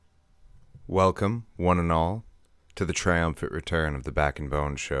Welcome, one and all, to the triumphant return of the Back and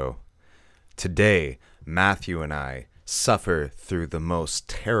Bone Show. Today, Matthew and I suffer through the most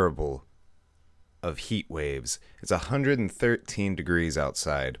terrible of heat waves. It's 113 degrees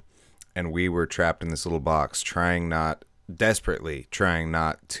outside, and we were trapped in this little box desperately trying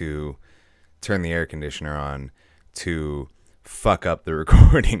not to turn the air conditioner on to fuck up the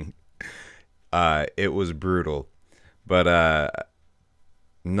recording. It was brutal, but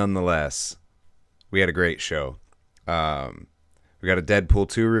nonetheless, we had a great show. We got a Deadpool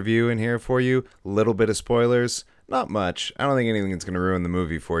 2 review in here for you. A little bit of spoilers. Not much. I don't think anything's going to ruin the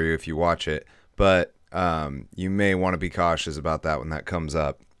movie for you if you watch it. But you may want to be cautious about that when that comes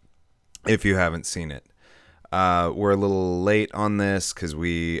up if you haven't seen it. We're a little late on this because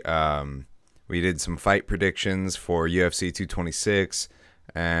we did some fight predictions for UFC 226.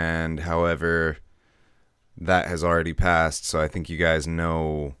 And however, that has already passed. So I think you guys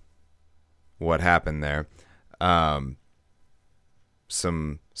know what happened there.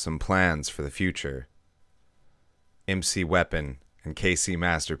 Some plans for the future. MC Weapon and KC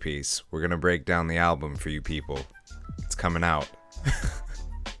Masterpiece. We're gonna break down the album for you people. It's coming out.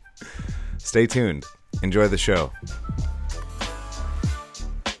 Stay tuned. Enjoy the show.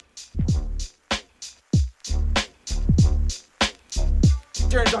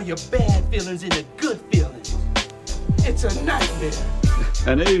 Turns all your bad feelings into good feelings. It's a nightmare.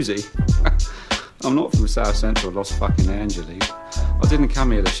 An Uzi? I'm not from South Central Los fucking Angeles. I didn't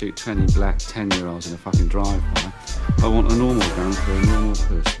come here to shoot 20 black 10-year-olds in a fucking drive-by. I want a normal gun for a normal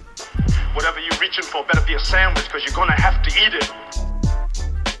person. Whatever you're reaching for better be a sandwich, because you're gonna have to eat it.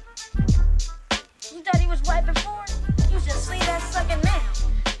 You thought he was white before? You should see that sucking man.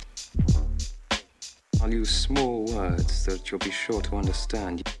 I'll use small words that you'll be sure to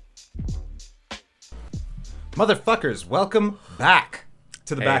understand. Motherfuckers, welcome back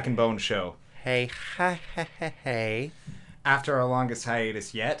to the Back and Bone Show. Hey. After our longest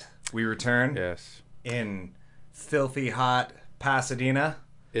hiatus yet, we return Yes. in filthy hot Pasadena.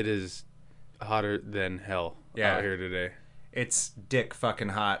 It is hotter than hell out here today. It's dick fucking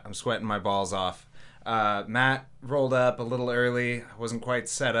hot. I'm sweating my balls off. Matt rolled up a little early. I wasn't quite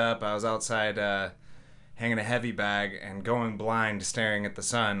set up. I was outside hanging a heavy bag and going blind staring at the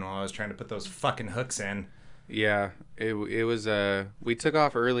sun while I was trying to put those fucking hooks in. Yeah, it was, we took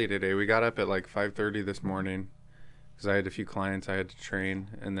off early today. We got up at like 5:30 this morning because I had a few clients I had to train.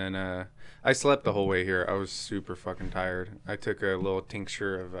 And then I slept the whole way here. I was super fucking tired. I took a little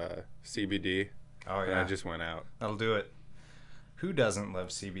tincture of CBD. Oh, And yeah. I just went out. That'll do it. Who doesn't love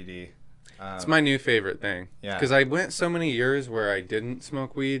CBD? It's my new favorite thing. Yeah. Because I went so many years where I didn't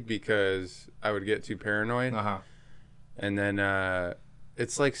smoke weed because I would get too paranoid. Uh-huh. And then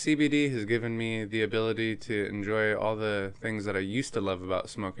it's like CBD has given me the ability to enjoy all the things that I used to love about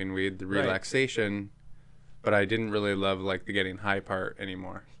smoking weed, the relaxation, but I didn't really love like the getting high part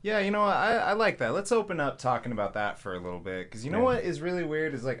anymore. Yeah, you know what? I like that. Let's open up talking about that for a little bit. Because you know what is really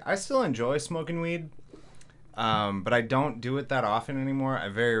weird is like I still enjoy smoking weed, but I don't do it that often anymore. I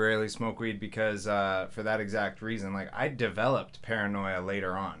very rarely smoke weed because for that exact reason. Like I developed paranoia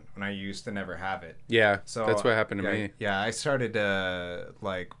later on when I used to never have it. Yeah, So that's what happened to me. Yeah, I started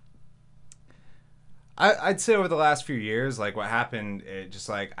like I'd say over the last few years, like what happened, it just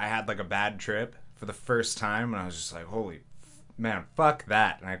like I had like a bad trip for the first time, and I was just like, holy man, fuck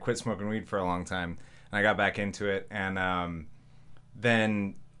that, and I quit smoking weed for a long time, and I got back into it, and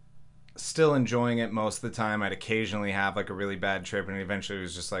then still enjoying it most of the time. I'd occasionally have like a really bad trip, and eventually it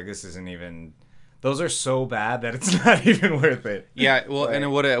was just like, this isn't even. Those are so bad that it's not even worth it. Yeah, well,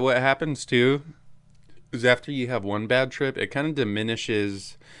 and what happens too is after you have one bad trip, it kind of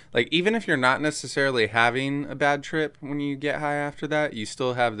diminishes. Like even if you're not necessarily having a bad trip when you get high after that, you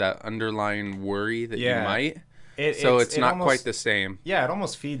still have that underlying worry that you might. So it's not almost, quite the same. Yeah, it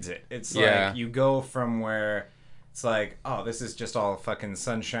almost feeds it. It's Yeah. like you go from where it's like, oh, this is just all fucking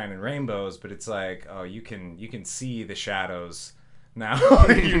sunshine and rainbows, but it's like, oh, you can see the shadows now.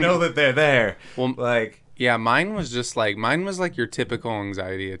 You know that they're there. Well, like yeah, mine was like your typical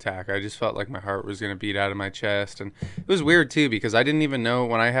anxiety attack. I just felt like my heart was going to beat out of my chest. And it was weird too, because I didn't even know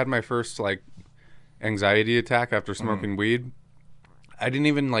when I had my first like anxiety attack after smoking weed. I didn't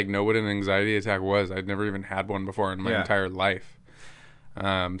even like know what an anxiety attack was. I'd never even had one before in my entire life.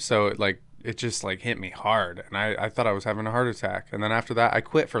 So it just like hit me hard, and I thought I was having a heart attack. And then after that, I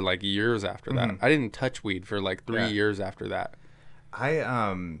quit for like years after that. I didn't touch weed for like 3 years after that.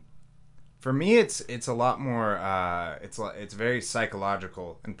 For me, it's a lot more. It's very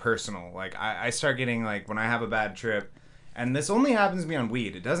psychological and personal. Like I start getting like when I have a bad trip, And this only happens to me on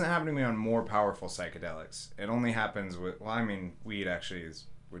weed. It doesn't happen to me on more powerful psychedelics. It only happens with, well, I mean, weed actually is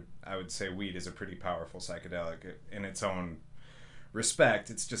I would say weed is a pretty powerful psychedelic in its own respect.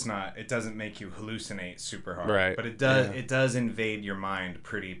 It's just not. It doesn't make you hallucinate super hard, Right. But it does. Yeah. It does invade your mind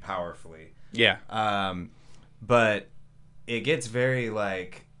pretty powerfully. Yeah. But it gets very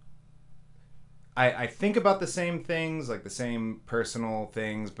like. I think about the same things, like the same personal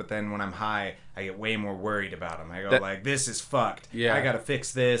things, but then when I'm high, I get way more worried about them. I go like, this is fucked. Yeah. I gotta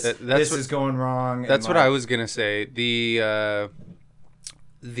fix this. This is going wrong. That's what I was gonna say. The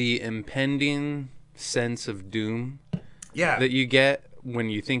impending sense of doom that you get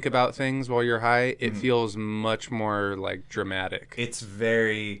when you think about things while you're high, it feels much more like dramatic. It's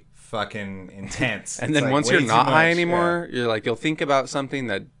very fucking intense. And then like once you're not high anymore, you're like, you'll think about something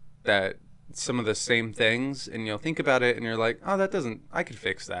that some of the same things, and you'll think about it and you're like, oh, I could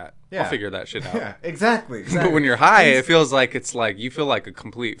fix that. I'll figure that shit out. Yeah, exactly. But when you're high, it feels like you feel like a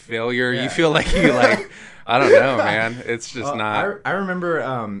complete failure. You feel like you like, I don't know, man. It's just not. I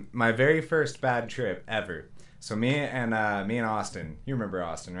remember my very first bad trip ever. So me and Austin, you remember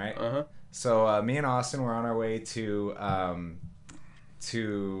Austin, right? Uh-huh. So me and Austin were on our way to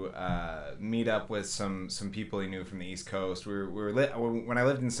meet up with some people he knew from the East Coast. We were when I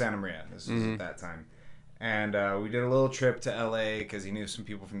lived in Santa Maria. This was at that time, and we did a little trip to LA because he knew some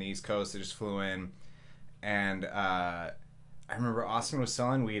people from the East Coast that just flew in. And I remember Austin was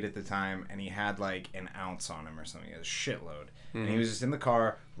selling weed at the time, and he had like an ounce on him or something. He had a shitload, and he was just in the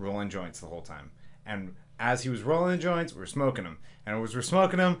car rolling joints the whole time. And as he was rolling the joints, we were smoking them. And as we're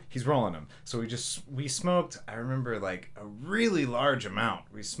smoking them, he's rolling them. So we smoked, I remember, like, a really large amount.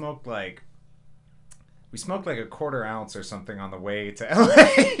 We smoked like a quarter ounce or something on the way to LA.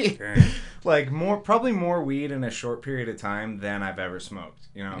 Okay. Like, probably more weed in a short period of time than I've ever smoked,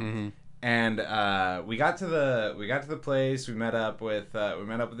 you know? Mm-hmm. And we got to the place, we met up with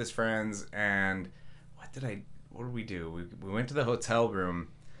his friends, and what did we do? We went to the hotel room,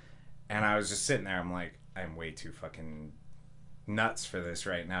 and I was just sitting there. I'm like, I'm way too fucking nuts for this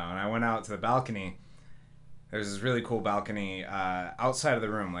right now. And I went out to the balcony. There's this really cool balcony outside of the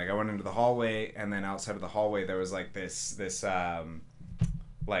room. Like, I went into the hallway, and then outside of the hallway there was like this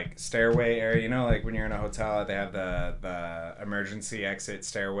like stairway area, you know, like when you're in a hotel they have the emergency exit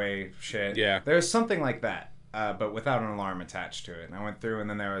stairway shit. Yeah, there's something like that, but without an alarm attached to it. And I went through, and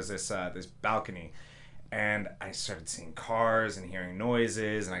then there was this balcony, and I started seeing cars and hearing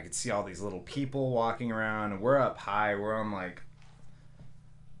noises, and I could see all these little people walking around, and we're up high. We're on like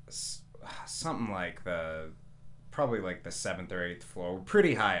something like probably like the 7th or 8th floor. We're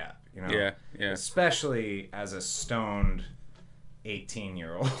pretty high up, you know? Yeah. Especially as a stoned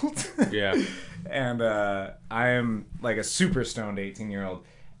 18-year-old. Yeah. And I am like a super stoned 18-year-old,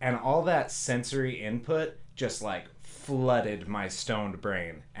 and all that sensory input just like flooded my stoned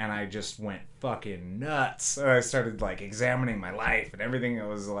brain, and I just went fucking nuts. And I started like examining my life and everything that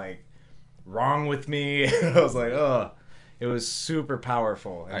was like wrong with me. I was like, oh, it was super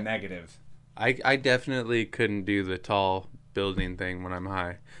powerful and negative. I definitely couldn't do the tall building thing when I'm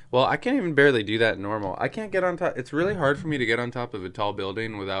high. Well, I can't even barely do that normal. I can't get on top. It's really hard for me to get on top of a tall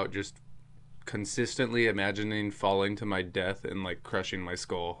building without just consistently imagining falling to my death and like crushing my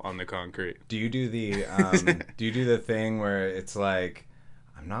skull on the concrete. Do you do the thing where it's like,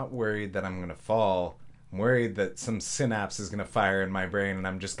 I'm not worried that I'm gonna fall, I'm worried that some synapse is gonna fire in my brain and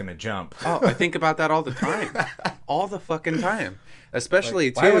I'm just gonna jump? Oh, I think about that all the time. All the fucking time. Especially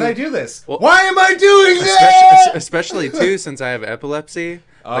like, too. Why would I do this? Well, why am I doing this? Especially too, since I have epilepsy.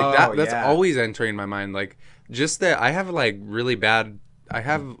 Like that's always entering my mind. Like, just that I have like really bad. I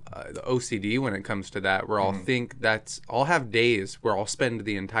have OCD when it comes to that, where I'll think I'll have days where I'll spend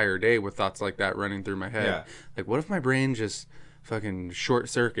the entire day with thoughts like that running through my head. Yeah. Like, what if my brain just fucking short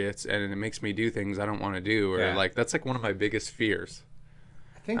circuits and it makes me do things I don't want to do? Or like, that's like one of my biggest fears.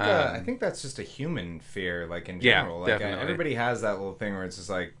 I think that's just a human fear, like in general. Yeah, like definitely. Everybody has that little thing where it's just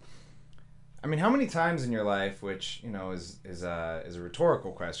like, I mean, how many times in your life, which, you know, is a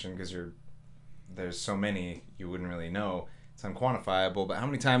rhetorical question because there's so many you wouldn't really know. It's unquantifiable, but how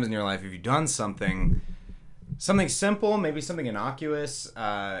many times in your life have you done something simple, maybe something innocuous,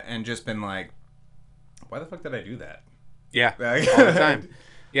 and just been like, why the fuck did I do that? Yeah, all the time.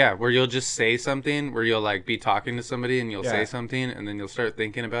 Yeah, where you'll just say something, where you'll like be talking to somebody and you'll say something, and then you'll start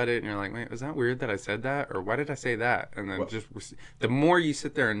thinking about it, and you're like, wait, was that weird that I said that? Or why did I say that? And then the more you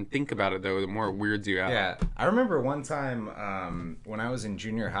sit there and think about it, though, the more it weirds you out. Yeah, I remember one time when I was in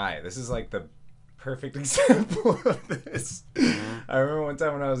junior high, this is like the perfect example of this. I remember one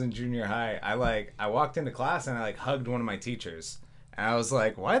time when I was in junior high, I walked into class and I like hugged one of my teachers. And I was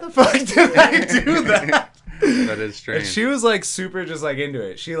like, why the fuck did I do that? That is strange. And she was like super just like into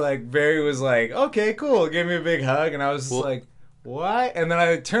it. She like was like, okay, cool. Gave me a big hug. And I was just like, what? And then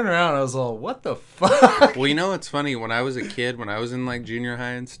I turn around and I was all, what the fuck? Well, you know what's funny? When I was a kid, when I was in like junior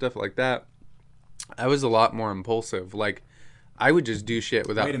high and stuff like that, I was a lot more impulsive. Like, I would just do shit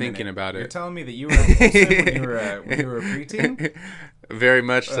without thinking about it. You're telling me that you were impulsive when you were a preteen? Very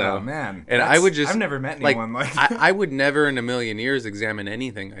much so. Oh, man. And I would just... I've never met anyone like that. I would never in a million years examine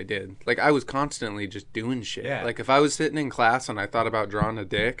anything I did. Like, I was constantly just doing shit. Yeah. Like, if I was sitting in class and I thought about drawing a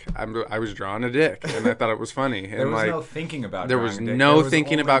dick, I was drawing a dick. And I thought it was funny. And There was like, no thinking about there drawing was a dick. no There was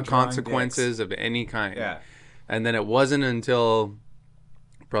thinking only about drawing consequences dicks. of any kind. Yeah. And then it wasn't until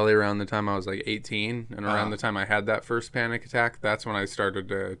probably around the time I was like 18 and around the time I had that first panic attack, that's when I started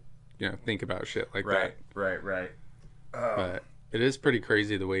to, think about shit like that. Right. But it is pretty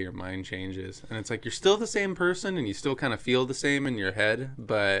crazy the way your mind changes. And it's like you're still the same person and you still kind of feel the same in your head,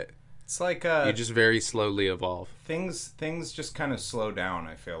 but It's like you just very slowly evolve. things just kind of slow down,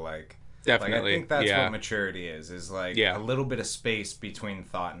 I feel like. Definitely. Like, I think that's yeah. what maturity is like Yeah. a little bit of space between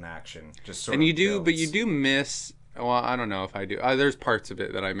thought and action. Just sort And of you do, but you builds. do miss. Well, I don't know if I do. There's parts of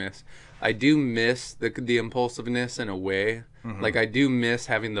it that I miss. I do miss the impulsiveness in a way. Mm-hmm. Like I do miss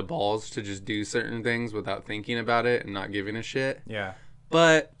having the balls to just do certain things without thinking about it and not giving a shit. Yeah.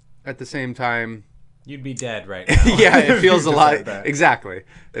 But at the same time, You'd be dead right now. yeah, it if feels you a lot. said that. Exactly.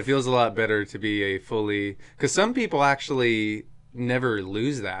 It feels a lot better to be a fully. Because some people actually never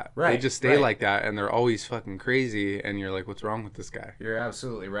lose that. They Right, just stay right. like that, and they're always fucking crazy. And you're like, what's wrong with this guy? You're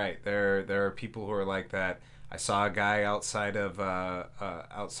absolutely right. There are people who are like that. I saw a guy outside of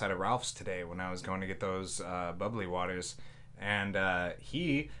Ralph's today when I was going to get those bubbly waters, and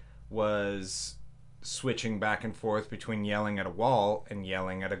he was switching back and forth between yelling at a wall and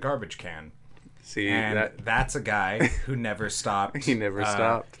yelling at a garbage can. See And that's a guy who never stopped. He never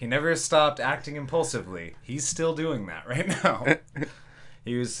stopped. He never stopped acting impulsively. He's still doing that right now.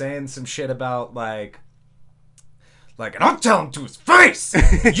 He was saying some shit about like, and I'll tell him to his face.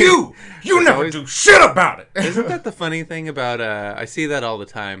 You never always- do shit about it. Isn't that the funny thing about I see that all the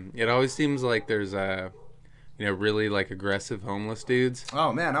time. It always seems like there's really like aggressive homeless dudes.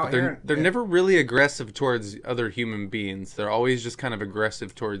 Oh man, out They're here never really aggressive towards other human beings. They're always just kind of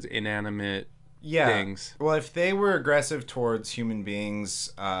aggressive towards inanimate things. Well, if they were aggressive towards human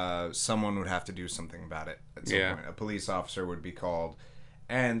beings, someone would have to do something about it at some point. A police officer would be called.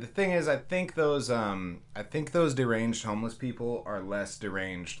 And the thing is, I think those deranged homeless people are less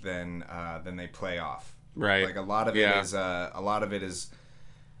deranged than they play off. Right. Like a lot of it is.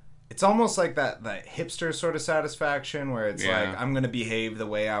 It's almost like that hipster sort of satisfaction where it's like, I'm gonna behave the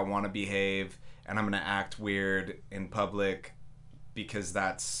way I want to behave, and I'm gonna act weird in public because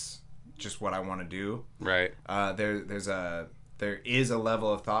that's just what I want to do. Right. There is a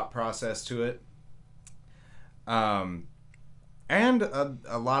level of thought process to it. And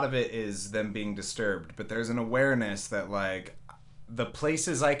a lot of it is them being disturbed, but there's an awareness that like the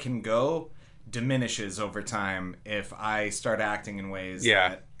places I can go diminishes over time if I start acting in ways Yeah.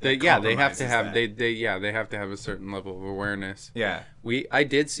 that They have to compromises have that. they have to have a certain level of awareness. Yeah. I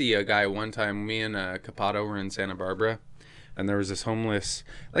did see a guy one time. Me and Capato were in Santa Barbara, and there was this homeless,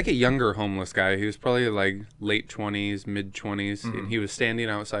 like a younger homeless guy. He was probably like late 20s, mid 20s, and he was standing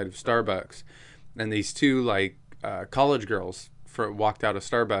outside of Starbucks, and these two like college girls walked out of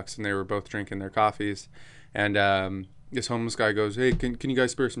Starbucks, and they were both drinking their coffees, and this homeless guy goes, "Hey, can you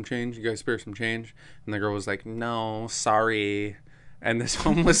guys spare some change? You guys spare some change?" And the girl was like, "No, sorry." And this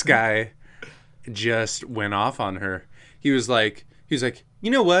homeless guy just went off on her. He was like,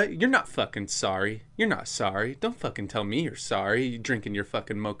 "You know what? You're not fucking sorry. You're not sorry. Don't fucking tell me you're sorry. You drinking your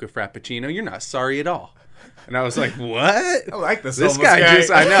fucking mocha frappuccino. You're not sorry at all." And I was like, "What?" I like this This homeless guy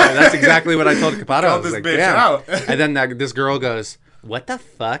just, I know. That's exactly what I told Capato. I Called was this like, bitch "Damn." out. And then this girl goes, "What the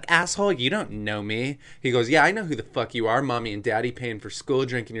fuck, asshole? You don't know me." He goes, "Yeah, I know who the fuck you are. Mommy and daddy paying for school,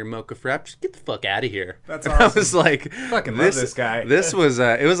 drinking your mocha frap. Just get the fuck out of here." That's And awesome. I was like, Fucking love this guy. This was,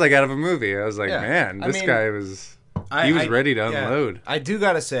 it was like out of a movie. I was like, Yeah. man, I this mean, guy was, he was ready to unload. I do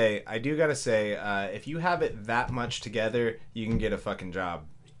gotta say, if you have it that much together, you can get a fucking job.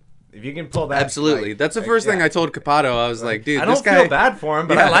 If you can pull that, Absolutely. like- That's the like, first thing yeah. I told Capato. I was like, dude, I this don't guy. feel bad for him,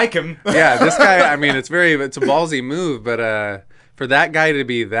 but I like him. Yeah, this guy, I mean, it's a ballsy move, but for that guy to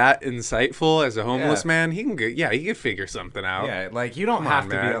be that insightful as a homeless Yeah. man, he can figure something out. Yeah, like you don't Come have on,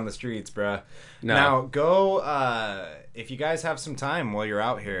 to be man. on the streets, bruh. No. Now go if you guys have some time while you're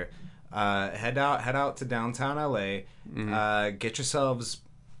out here, head out to downtown LA. Mm-hmm. Get yourselves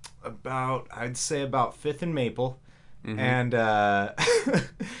about 5th and Maple, Mm-hmm. and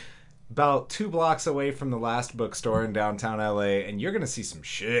about 2 blocks away from the last bookstore in downtown LA, and you're gonna see some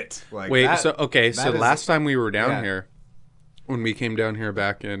shit. Like Wait, that, so that is- last time we were down Yeah. here, when we came down here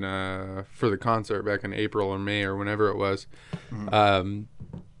back in for the concert back in April or May or whenever it was,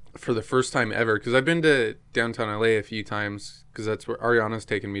 for the first time ever, because I've been to downtown LA a few times, because that's where Ariana's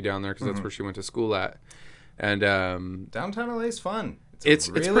taken me down there, because that's where she went to school at. And downtown LA is fun. It's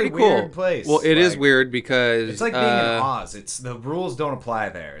really pretty weird cool. Place. Well, it is weird because it's like being in Oz. It's the rules don't apply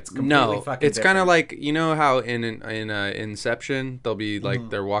there. It's completely fucking. It's kind of like, you know how in Inception they'll be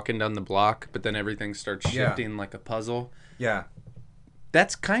like they're walking down the block, but then everything starts shifting like a puzzle. Yeah.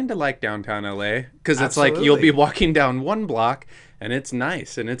 That's kind of like downtown LA, because it's like you'll be walking down one block and it's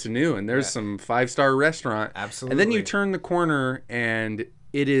nice and it's new and there's some 5-star restaurant. Absolutely. And then you turn the corner and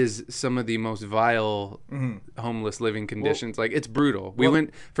it is some of the most vile homeless living conditions. Like, it's brutal. We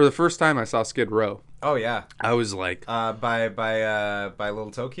went for the first time. I saw Skid Row. Oh yeah. I was like, by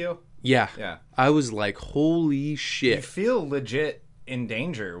Little Tokyo. Yeah. Yeah. I was like, holy shit. You feel legit in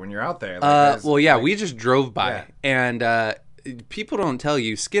danger when you're out there. Like, well, yeah, we just drove by, and people don't tell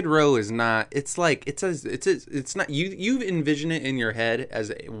you Skid Row is not. It's like it's not. You envision it in your head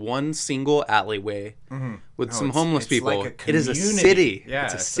as one single alleyway with some homeless people. Like it is a city. Yeah,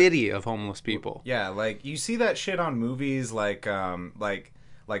 it's a city of homeless people. Yeah, like you see that shit on movies, like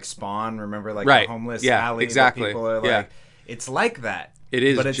Spawn. Remember, like right. the homeless Yeah, alley. exactly. That people are like, it's like that. It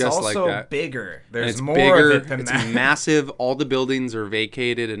is, but it's just also like that. Bigger. There's it's more bigger, of it than it's that. Massive. All the buildings are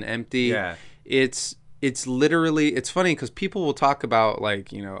vacated and empty. Yeah. It's literally, it's funny because people will talk about,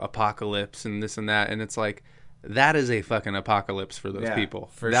 like, you know, apocalypse and this and that, and it's like, that is a fucking apocalypse for those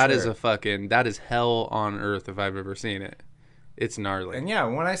people. That is that is hell on earth if I've ever seen it. It's gnarly. And yeah,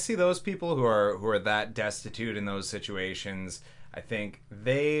 when I see those people who are that destitute in those situations, I think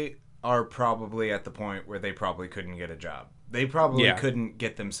they are probably at the point where they probably couldn't get a job. They probably couldn't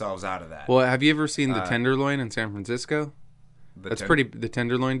get themselves out of that. Well, have you ever seen the Tenderloin in San Francisco? The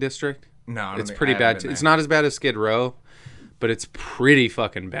Tenderloin district? No, it's pretty bad. It's not as bad as Skid Row, but it's pretty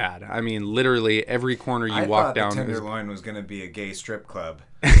fucking bad. I mean, literally every corner you walk down. The Tenderloin was going to be a gay strip club.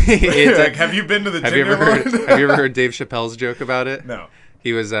 It's like, have you been to the Tenderloin? Have you ever heard Dave Chappelle's joke about it? No.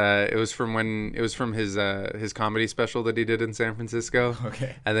 He was it was from his comedy special that he did in San Francisco.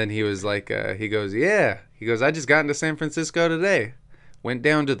 Okay. And then he was like he goes, I just got into San Francisco today. Went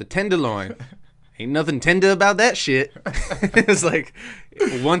down to the Tenderloin. Ain't nothing tender about that shit. It's like,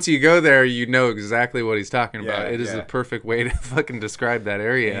 once you go there, you know exactly what he's talking about. It is the perfect way to fucking describe that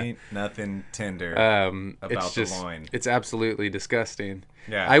area. Ain't nothing tender about the loin. It's absolutely disgusting.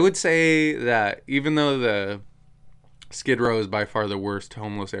 Yeah. I would say that even though the Skid Row is by far the worst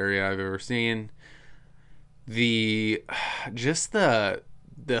homeless area I've ever seen, the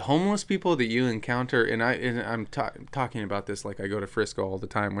homeless people that you encounter, and I'm talking about this like I go to Frisco all the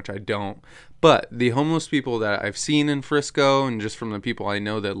time, which I don't, but the homeless people that I've seen in Frisco and just from the people I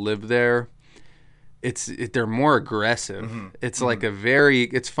know that live there, they're more aggressive. It's like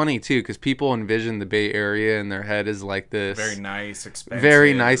it's funny too, because people envision the Bay Area in their head as like this very nice, expensive,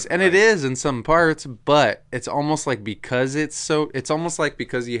 very nice, and it is in some parts, but it's almost like because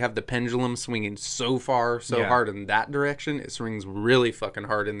you have the pendulum swinging so hard in that direction, it swings really fucking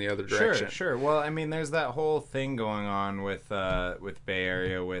hard in the other direction. Sure. Well, I mean, there's that whole thing going on with Bay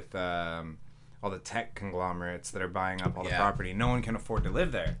Area with all the tech conglomerates that are buying up all the property. No one can afford to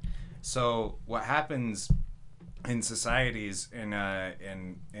live there. So what happens in societies in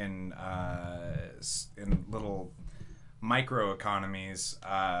little micro economies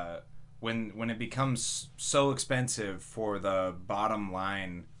when it becomes so expensive for the bottom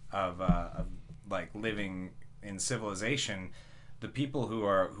line of like living in civilization, the people who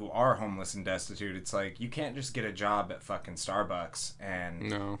are homeless and destitute, it's like you can't just get a job at fucking Starbucks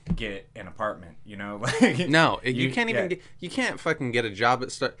and get an apartment, you know? Like you can't even you can't fucking get a job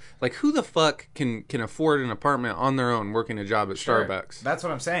at like, who the fuck can afford an apartment on their own working a job at Starbucks? That's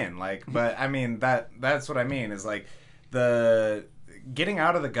what I'm saying. Like, but I mean that's what I mean is like the getting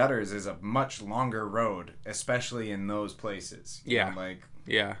out of the gutters is a much longer road, especially in those places. You know, like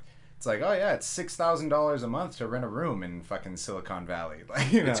it's like, oh yeah, it's $6,000 a month to rent a room in fucking Silicon Valley.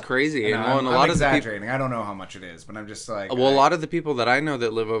 Like, you know, it's crazy. And I'm exaggerating. I don't know how much it is, but I'm just like, well, a lot of the people that I know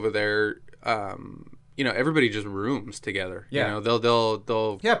that live over there, you know, everybody just rooms together. Yeah. You know,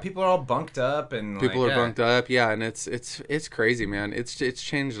 they'll. Yeah, people are all bunked up and people are bunked up. Yeah, and it's crazy, man. It's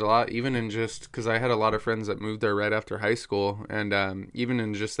changed a lot, even in just because I had a lot of friends that moved there right after high school, and even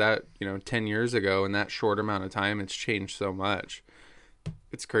in just that, you know, 10 years ago, in that short amount of time, it's changed so much.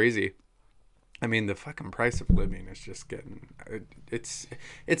 It's crazy. I mean, the fucking price of living is just getting. It's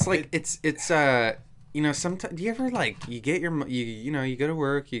you know, sometimes do you ever like you get your you know, you go to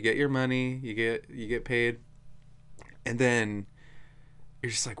work, you get your money, you get paid, and then you're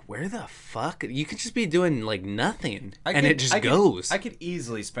just like, where the fuck? You could just be doing like nothing, it just I goes. I could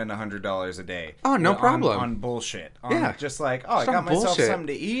easily spend $100 a day. Oh, no problem. On bullshit. Yeah. Just like, I got myself something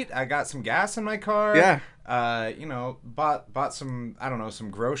to eat. I got some gas in my car. Yeah. You know, bought some, I don't know,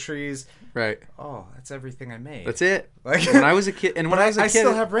 some groceries. Right. Oh, that's everything I made. That's it. Like, when I was a kid, and when I was a kid, I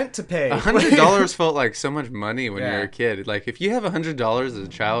still have rent to pay. $100 felt like so much money when Yeah. you're a kid. Like if you have $100 as a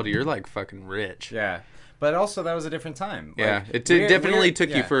child, you're like fucking rich. Yeah. But also, that was a different time. Yeah, Like, it definitely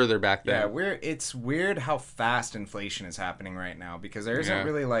took you further back then. Yeah, it's weird how fast inflation is happening right now because there isn't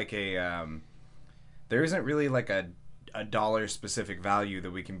really like a dollar specific value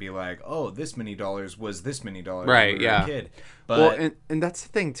that we can be like, oh, this many dollars was this many dollars right? when we Yeah. were a kid. But well, and that's the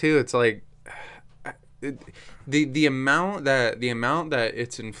thing too. It's like the amount that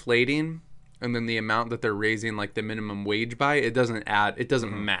it's inflating, and then the amount that they're raising like the minimum wage by, it doesn't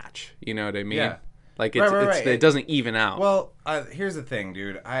match. You know what I mean? Yeah. Like Right. it doesn't even out. Well, here's the thing,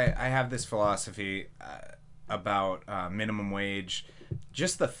 dude. I have this philosophy about minimum wage.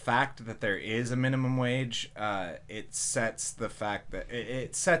 Just the fact that there is a minimum wage, it sets the fact that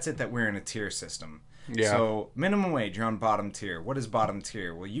it sets it that we're in a tier system. Yeah. So minimum wage, you're on bottom tier. What is bottom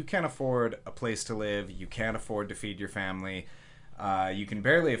tier? Well, you can't afford a place to live. You can't afford to feed your family. You can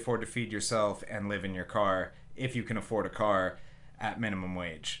barely afford to feed yourself and live in your car if you can afford a car at minimum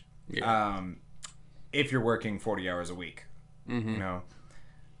wage. Yeah. If you're working 40 hours a week, you know,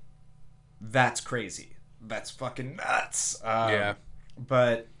 that's crazy. That's fucking nuts. Yeah.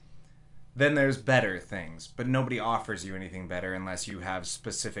 But then there's better things, but nobody offers you anything better unless you have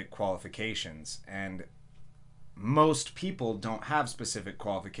specific qualifications. And most people don't have specific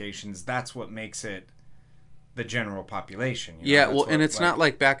qualifications. That's what makes it the general population. You know? Yeah, That's well, what, and it's not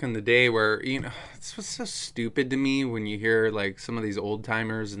like back in the day where, you know, it's what's so stupid to me when you hear like some of these old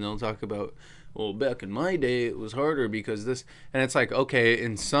timers and they'll talk about, well, back in my day it was harder because this, and it's like, okay,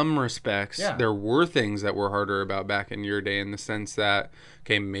 in some respects, there were things that were harder about back in your day in the sense that,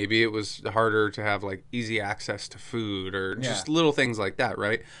 okay, maybe it was harder to have like easy access to food or just little things like that,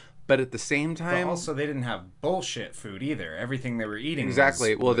 right? But at the same time, but also they didn't have bullshit food either. Everything they were eating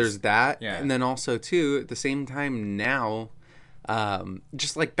exactly. was, well, there's that, yeah. And then also too, at the same time now,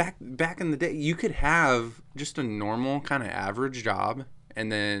 just like back in the day, you could have just a normal kind of average job and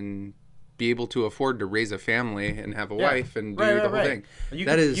then be able to afford to raise a family and have a wife and do the whole thing. You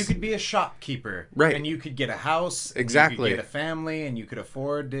could be a shopkeeper, right? And you could get a house, exactly. You could get a family, and you could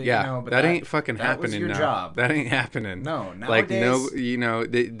afford to, yeah. You know, but that ain't fucking happening was your now. Job. That ain't happening. No, nowadays, like no, you know,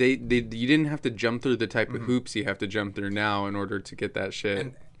 they you didn't have to jump through the type of hoops you have to jump through now in order to get that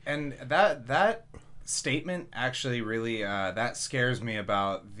shit. And that statement actually really that scares me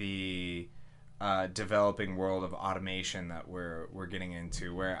about the developing world of automation that we're getting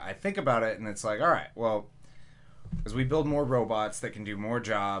into, where I think about it and it's like, all right, well, as we build more robots that can do more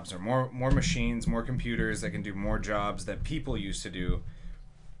jobs, or more machines, more computers that can do more jobs that people used to do,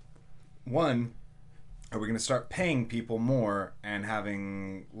 one, are we going to start paying people more and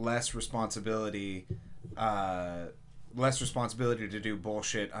having less responsibility to do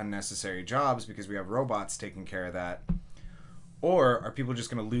bullshit, unnecessary jobs because we have robots taking care of that? Or are people just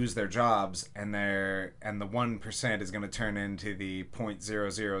going to lose their jobs and the 1% is going to turn into the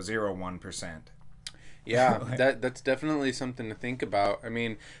 0.0001%? Yeah, that's definitely something to think about. I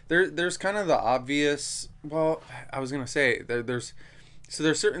mean, there's kind of the obvious. Well, I was gonna say there's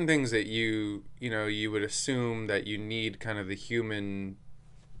certain things that you would assume that you need kind of the human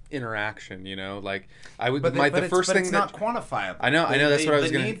interaction. You know, like I would. But it's not quantifiable. I know. That's what I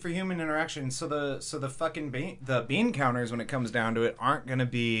was gonna. The need for human interaction. So the fucking bean counters, when it comes down to it, aren't gonna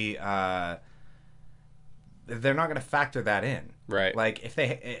be. They're not gonna factor that in. Right. Like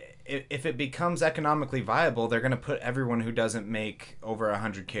if it becomes economically viable, they're going to put everyone who doesn't make over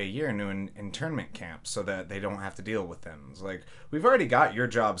 $100K a year into an internment camp so that they don't have to deal with them. It's like, we've already got your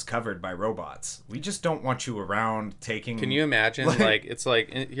jobs covered by robots. We just don't want you around taking... Can you imagine? Like it's like,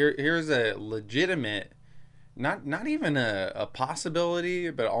 here's a legitimate, not even a possibility,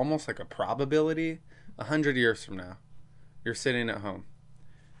 but almost like a probability. 100 years from now, you're sitting at home.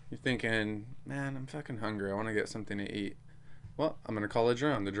 You're thinking, man, I'm fucking hungry. I want to get something to eat. Well, I'm going to call a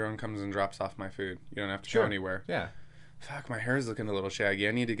drone. The drone comes and drops off my food. You don't have to go anywhere. Yeah. Fuck, my hair's looking a little shaggy.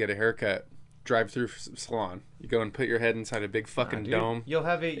 I need to get a haircut. Drive through salon. You go and put your head inside a big fucking dome.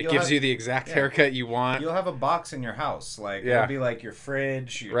 It gives you the exact haircut you want. You'll have a box in your house. Like, it'll be like your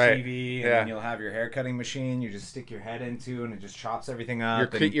fridge, your TV, and then you'll have your hair cutting machine you just stick your head into and it just chops everything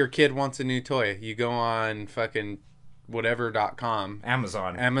up. Your kid wants a new toy. You go on fucking whatever.com,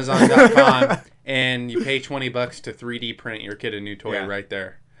 Amazon.com, and you pay $20 to 3D print your kid a new toy right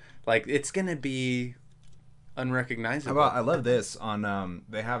there. Like, it's gonna be unrecognizable. I love this on.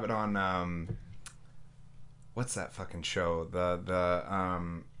 They have it on. What's that fucking show?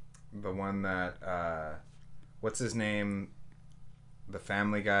 The one that. What's his name? The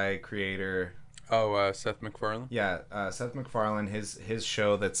Family Guy creator. Oh, Seth MacFarlane? Yeah, Seth MacFarlane, his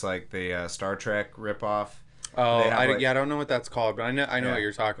show that's like the Star Trek ripoff. Oh, I don't know what that's called, but I know what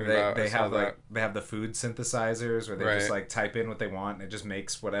you're talking about. They have they have the food synthesizers where they just like type in what they want and it just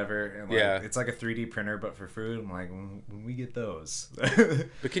makes whatever. And like, it's like a 3D printer but for food. I'm like, when we get those.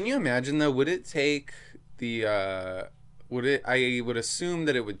 But can you imagine though? Would it take the? I would assume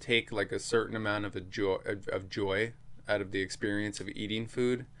that it would take like a certain amount of joy out of the experience of eating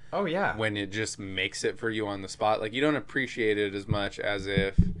food. Oh yeah. When it just makes it for you on the spot, like you don't appreciate it as much as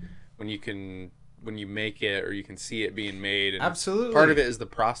if when you make it or you can see it being made. And absolutely. Part of it is the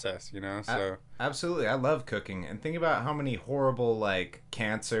process, you know. So absolutely, I love cooking, and think about how many horrible like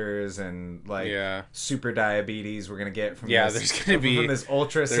cancers and like super diabetes we're gonna get from there's gonna be from this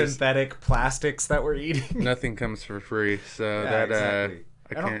ultra synthetic plastics that we're eating. Nothing comes for free, so exactly.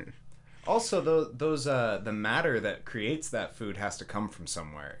 I can't. Also, those the matter that creates that food has to come from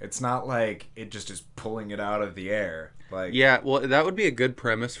somewhere. It's not like it just is pulling it out of the air. Like well, that would be a good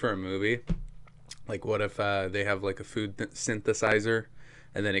premise for a movie. Like, what if they have like a food synthesizer,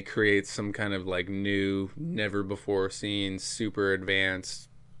 and then it creates some kind of like new, never before seen, super advanced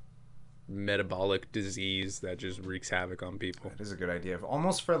metabolic disease that just wreaks havoc on people. That is a good idea.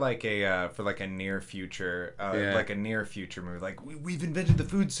 Almost for like a near future, like a near future movie. Like we've invented the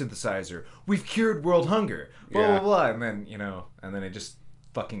food synthesizer. We've cured world hunger. Blah blah blah. And then and then it just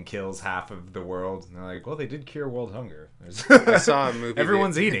fucking kills half of the world. And they're like, well, they did cure world hunger. I saw a movie.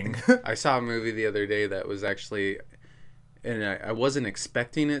 Everyone's eating. I saw a movie the other day that was actually, and I wasn't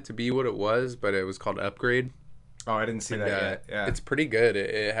expecting it to be what it was, but it was called Upgrade. Oh, I didn't see that yet. Yeah. It's pretty good.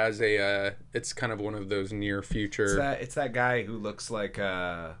 It has it's kind of one of those near future. It's that guy who looks like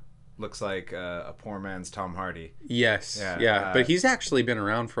a poor man's Tom Hardy. Yes. Yeah. But he's actually been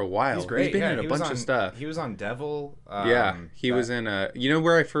around for a while. He's great. He's been in a bunch of stuff. He was on Devil. He was in you know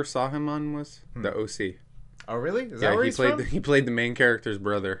where I first saw him on was the OC. Oh really? Is that where he's from? He played the main character's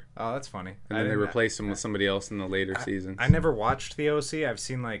brother. Oh, that's funny. And then they replaced him with somebody else in the later seasons. I never watched the OC. I've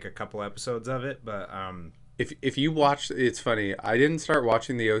seen like a couple episodes of it, but If you watch, it's funny. I didn't start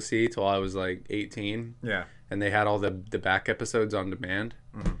watching the OC till I was like 18. Yeah. And they had all the back episodes on demand.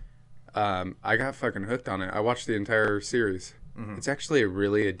 Mm-hmm. I got fucking hooked on it. I watched the entire series. Mm-hmm. It's actually a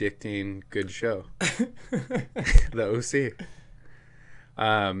really addicting, good show. The OC.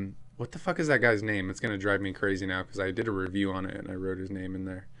 What the fuck is that guy's name? It's gonna drive me crazy now because I did a review on it and I wrote his name in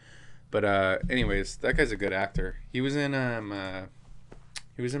there. But anyways, that guy's a good actor. He was in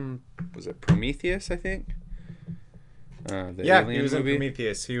was it Prometheus? I think. He was in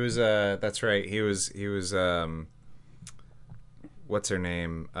Prometheus. He was that's right. He was what's her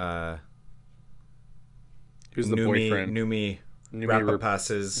name? He was the boyfriend. Numi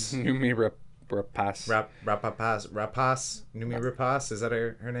Rapapas's Numi Rapace. Rapace. Numi Rapace. Is that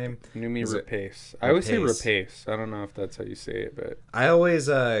her name? Numi Rapace. I always say Rapace. I don't know if that's how you say it, but I always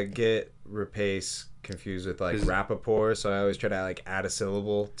get Rapace confused with like Rappaport, so I always try to like add a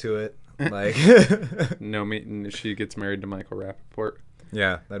syllable to it. Like she gets married to Michael Rappaport.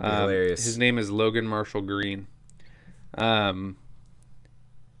 Yeah, that'd be hilarious. His name is Logan Marshall Green.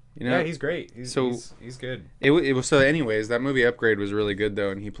 He's great. He's good. It was so. Anyways, that movie Upgrade was really good though,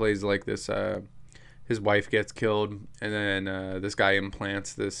 and he plays like this. His wife gets killed, and then this guy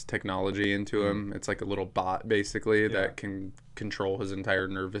implants this technology into him. It's like a little bot basically that can control his entire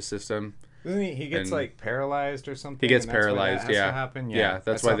nervous system. Doesn't he gets like paralyzed or something? He gets paralyzed.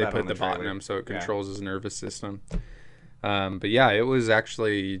 That's why they put the bot in him, so it controls his nervous system. But yeah, it was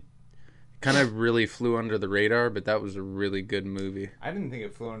actually kind of really flew under the radar, but that was a really good movie. I didn't think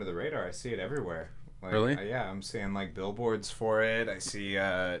it flew under the radar. I see it everywhere. Like, really? Yeah, I'm seeing like billboards for it. I see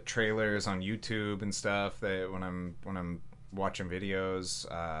trailers on YouTube and stuff that when I'm watching videos.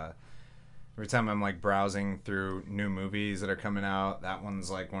 Every time I'm like browsing through new movies that are coming out, that one's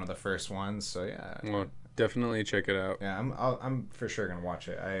like one of the first ones. So yeah. Well, definitely check it out. Yeah, I'm for sure gonna watch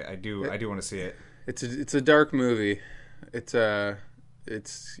it. I do want to see it. It's a dark movie. It's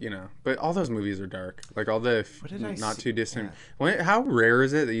but all those movies are dark. Like all the not too distant. Yeah. How rare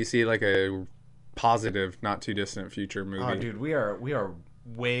is it that you see like a positive not too distant future movie? Oh, dude, we are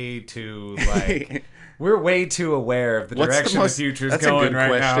way too like we're way too aware of the direction the future's going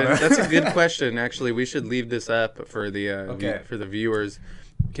right now. That's a good question. Actually, we should leave this up for the for the viewers.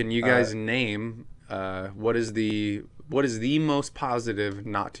 Can you guys name what is the most positive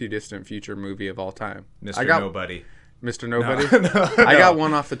not too distant future movie of all time? Mr. Nobody. Mr. Nobody? No. I got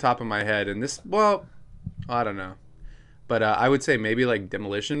one off the top of my head, and this, well, I don't know. But I would say maybe like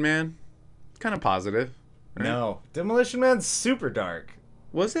Demolition Man. Kind of positive. Right? No. Demolition Man's super dark.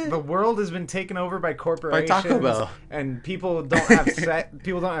 Was it? The world has been taken over by corporations. By Taco Bell. And people don't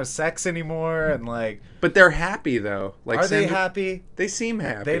have sex anymore, and like. But they're happy though. Like, are they happy? They seem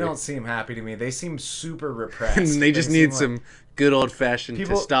happy. They don't seem happy to me. They seem super repressed. And they just need some good old fashioned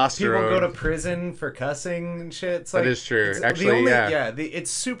testosterone. People go to prison for cussing and shit. It's like, that is true. It's actually,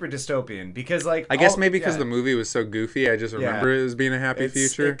 it's super dystopian because like. I guess maybe because the movie was so goofy, I just remember it as being a happy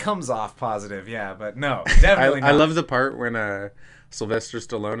future. It comes off positive, yeah, but no, definitely not. I love the part when Sylvester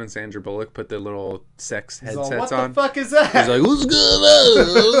Stallone and Sandra Bullock put their little sex headsets on. What the fuck is that? He's like, what's going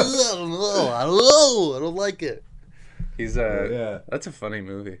on? I don't know. I don't like it. He's that's a funny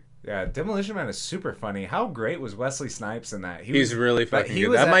movie. Yeah, Demolition Man is super funny. How great was Wesley Snipes in that? He's really fucking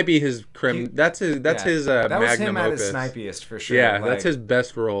good. That might be his that's his that was magnum him opus. At his snipiest for sure. Yeah, that's his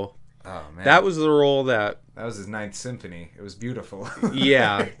best role. Oh man, that was the role that was his Ninth Symphony. It was beautiful.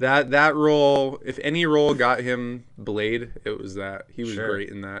 Yeah, that role. If any role got him Blade, it was that. He was great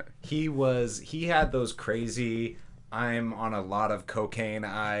in that. He had those crazy. I'm on a lot of cocaine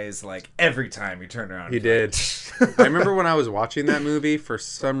eyes. Like every time he turned around, he did. I remember when I was watching that movie. For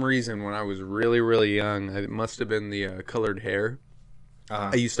some reason, when I was really, really young, it must have been the colored hair.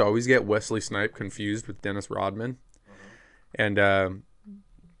 I used to always get Wesley Snipes confused with Dennis Rodman, and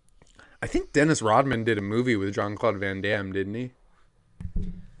I think Dennis Rodman did a movie with Jean-Claude Van Damme, didn't he?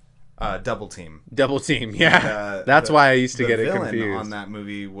 Double Team. Double Team, yeah. That's why I used to get it confused. The villain on that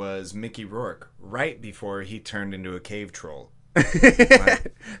movie was Mickey Rourke, right before he turned into a cave troll.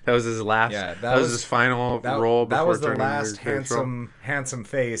 That was his last. Yeah, that was his final role. That was the last handsome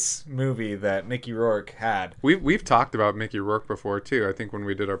face movie that Mickey Rourke had. We've talked about Mickey Rourke before too. I think when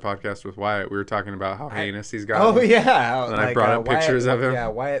we did our podcast with Wyatt, we were talking about how heinous he's got. Oh yeah, and I brought up pictures of him. Yeah,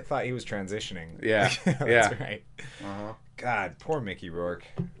 Wyatt thought he was transitioning. Yeah, that's right. God, poor Mickey Rourke.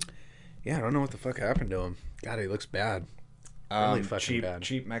 Yeah, I don't know what the fuck happened to him. God, he looks bad. Really fucking bad.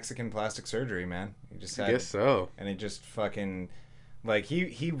 Cheap Mexican plastic surgery, man. He just had, I guess so. And it just fucking, like,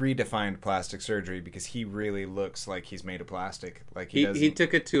 he redefined plastic surgery because he really looks like he's made of plastic. Like he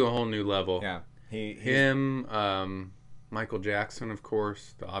took it to a whole new level. Yeah. Him, Michael Jackson, of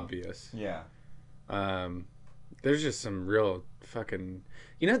course, the obvious. Yeah. There's just some real fucking,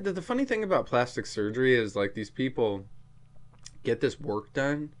 the funny thing about plastic surgery is like these people get this work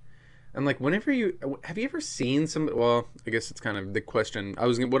done. And like whenever have you ever seen somebody? Well, I guess it's kind of the question.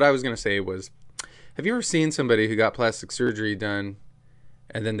 What I was gonna say was, have you ever seen somebody who got plastic surgery done,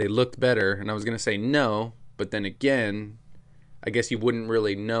 and then they looked better? And I was gonna say no, but then again, I guess you wouldn't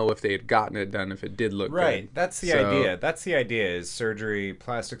really know if they had gotten it done if it did look right. good. That's the idea. That's the idea. Is surgery,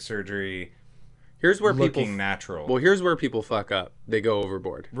 plastic surgery. Here's where looking natural. Well, here's where people fuck up. They go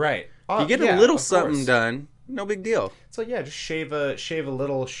overboard. Right. You get a little something done. No big deal. So yeah, just shave a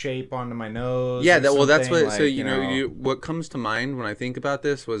little shape onto my nose. Yeah, that's what. Like, so what comes to mind when I think about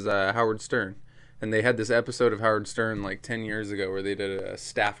this was Howard Stern, and they had this episode of Howard Stern like 10 years ago where they did a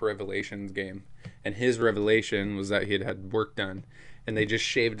staff revelations game, and his revelation was that he had work done, and they just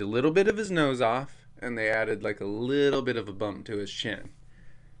shaved a little bit of his nose off, and they added like a little bit of a bump to his chin.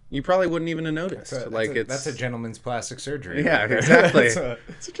 You probably wouldn't even have noticed. That's a gentleman's plastic surgery. Yeah, exactly.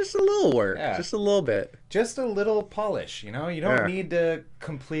 It's just a little work, just a little bit, just a little polish. You don't need to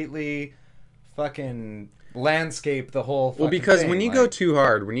completely fucking landscape the whole. Well, because when you go too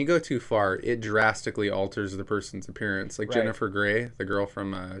hard, when you go too far, it drastically alters the person's appearance. Like Jennifer Grey, the girl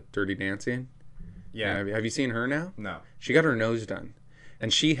from Dirty Dancing. Yeah. Have you seen her now? No. She got her nose done.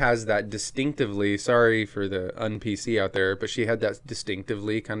 And she has that distinctively, sorry for the un-PC out there, but she had that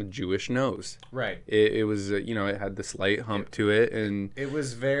distinctively kind of Jewish nose. Right. It was, it had the slight hump to it, and it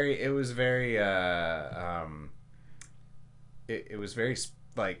was very,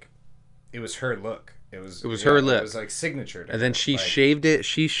 like, it was her look. It was her look. It was like signature to and then she shaved it.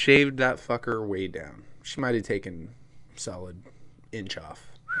 She shaved that fucker way down. She might have taken solid inch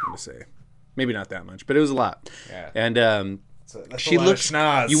off, I'm gonna say. Maybe not that much, but it was a lot. Yeah. And, she looks.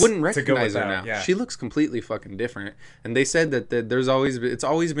 You wouldn't recognize her now. Yeah. She looks completely fucking different. And they said that it's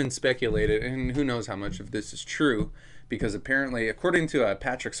always been speculated, and who knows how much of this is true, because apparently, according to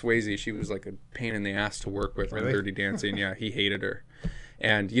Patrick Swayze, she was like a pain in the ass to work with on Dirty Dancing. Yeah, he hated her.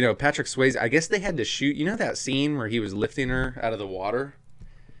 And Patrick Swayze, I guess they had to shoot. That scene where he was lifting her out of the water.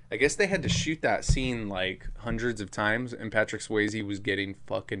 I guess they had to shoot that scene like hundreds of times, and Patrick Swayze was getting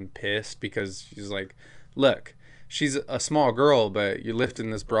fucking pissed because she's like, look. She's a small girl, but you're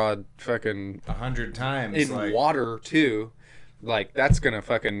lifting this broad fucking 100 times in water too. like that's gonna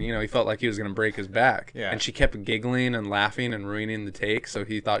fucking, he felt like he was gonna break his back. Yeah. And she kept giggling and laughing and ruining the take, so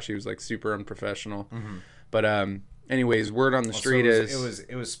he thought she was like super unprofessional. But anyways, word on the street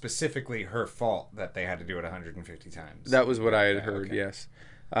it was specifically her fault that they had to do it 150 times. that was what I had heard. Okay. Yes.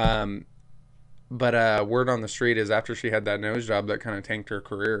 But word on the street is after she had that nose job, that kind of tanked her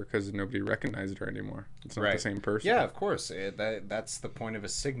career because nobody recognized her anymore. It's not the same person. Yeah, of course. That's the point of a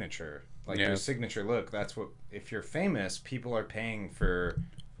signature. Like your signature look. That's what. If you're famous, people are paying for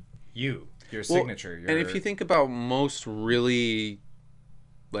your signature. And if you think about most really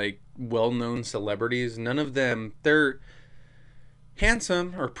like well-known celebrities, none of them, they're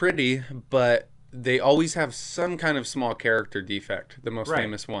handsome or pretty, but they always have some kind of small character defect. The most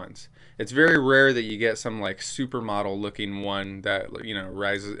famous ones. It's very rare that you get some like supermodel looking one that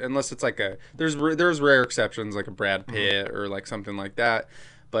rises, unless it's like there's rare exceptions like a Brad Pitt or like something like that.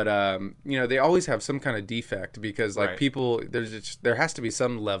 But they always have some kind of defect because like people, there has to be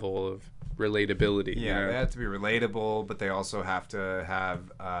some level of relatability. Yeah, they have to be relatable, but they also have to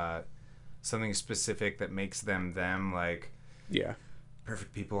have something specific that makes them. Like,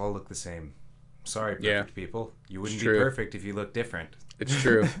 perfect people all look the same. Sorry, perfect people. You wouldn't be perfect if you looked different. It's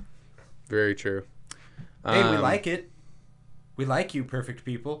true. Very true. Hey, we like it. We like you, perfect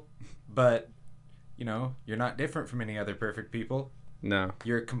people. But, you're not different from any other perfect people. No.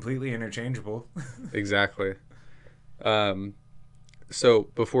 You're completely interchangeable. Exactly. So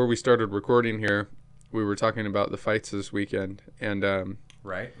before we started recording here, we were talking about the fights this weekend, and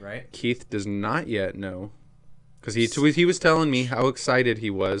right. Keith does not yet know, because he was telling me how excited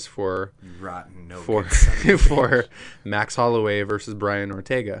he was for Max Holloway versus Brian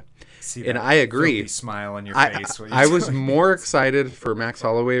Ortega. See and that I agree. Smile on your face. I was more excited for Max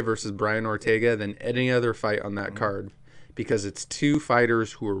Holloway versus Brian Ortega than any other fight on that card. Because it's two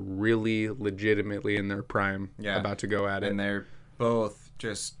fighters who are really legitimately in their prime about to go at it. And they're both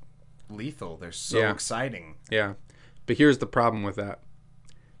just lethal. They're so exciting. Yeah. But here's the problem with that.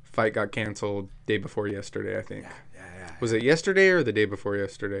 Fight got canceled day before yesterday, I think. Yeah. Was it yesterday or the day before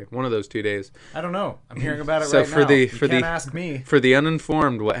yesterday? One of those 2 days. I don't know. I'm hearing about it So right now. You can't ask me. For the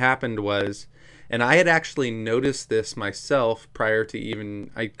uninformed, what happened was, and I had actually noticed this myself prior to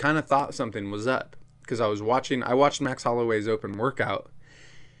even, I kind of thought something was up. Because I watched Max Holloway's open workout,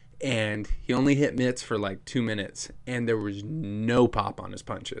 and he only hit mitts for like 2 minutes, and there was no pop on his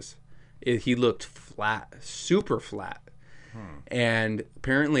punches. He looked flat, super flat. And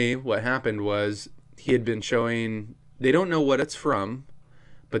apparently what happened was he had been showing, they don't know what it's from,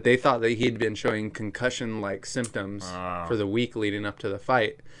 but they thought that he had been showing concussion-like symptoms for the week leading up to the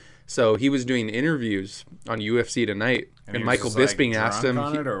fight. So he was doing interviews on UFC Tonight, and Michael Bisping asked him.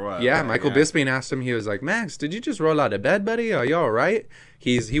 Michael Bisping asked him. He was like, "Max, did you just roll out of bed, buddy? Are you all right?"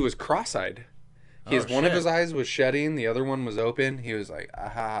 He was cross-eyed. One of his eyes was shutting, the other one was open. He was like,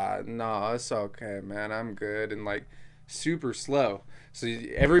 no, it's okay, man, I'm good, and like super slow. So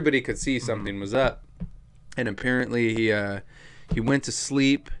everybody could see something was up, and apparently he went to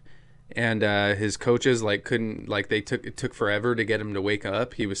sleep. And his coaches it took forever to get him to wake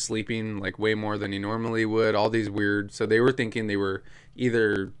up. He was sleeping like way more than he normally would. All these weird. So they were thinking they were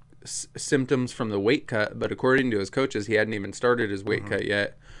either symptoms from the weight cut, but according to his coaches, he hadn't even started his weight cut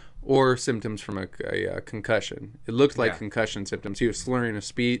yet, or symptoms from a concussion. It looked like concussion symptoms. He was slurring his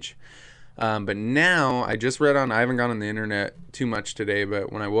speech. But now I just read I haven't gone on the internet too much today,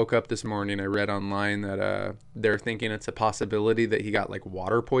 but when I woke up this morning, I read online that they're thinking it's a possibility that he got like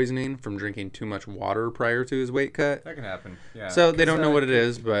water poisoning from drinking too much water prior to his weight cut. That can happen. Yeah. So they don't know what it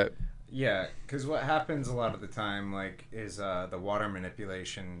is, but yeah, because what happens a lot of the time, like, is the water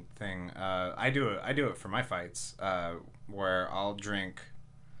manipulation thing. I do it for my fights, where I'll drink.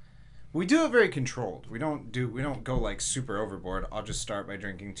 We do it very controlled. We don't go like super overboard. I'll just start by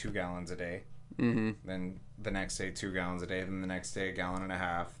drinking 2 gallons a day. Mm-hmm. Then the next day 2 gallons a day. Then the next day 1.5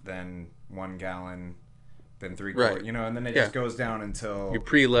 gallons. Then 1 gallon. Then 3 quarters. And then it just goes down until you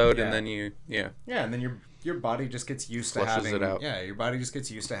preload and then you and then your body just gets used to having it out. Yeah, your body just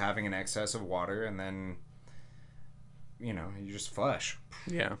gets used to having an excess of water, and then you just flush.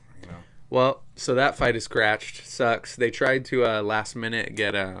 Yeah. Well, so that fight is scratched. Sucks. They tried to last minute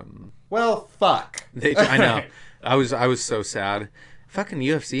get Well, fuck. I know. I was so sad. Fucking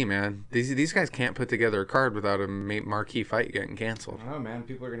UFC, man. These guys can't put together a card without a marquee fight getting canceled. Oh man,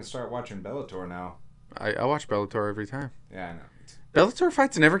 people are gonna start watching Bellator now. I watch Bellator every time. Yeah, I know. Bellator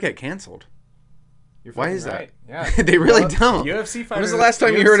fights never get canceled. You're Why fucking is that? right. Yeah, They really don't. UFC fighters. When was the last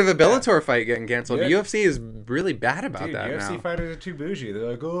time you heard of a Bellator Yeah. fight getting canceled? Yeah. UFC is really bad about Dude, that UFC now. fighters are too bougie. They're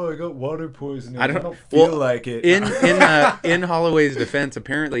like, oh, I got water poisoning. I I don't- don't feel well, like it. In Holloway's defense,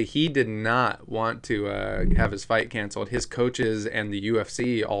 apparently he did not want to have his fight canceled. His coaches and the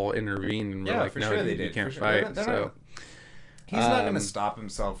UFC all intervened and were Yeah, like, for "No, sure they you did. can't For sure. fight." They're So not- He's not going to stop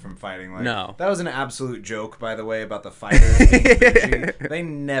himself from fighting. Like, No. That was an absolute joke, by the way, about the fighters being bougie. They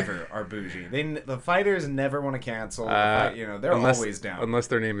never are bougie. The fighters never want to cancel. They're always down. unless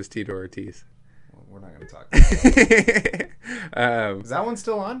their name is Tito Ortiz. We're not going to talk about that. Is that one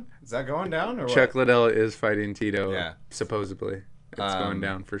still on? Is that going down? Or Chuck what? Liddell is fighting Tito. Yeah. Supposedly, it's going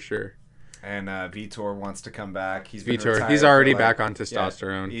down for sure. And Vitor wants to come back. He's been Vitor, retired he's for, already like- back on yeah,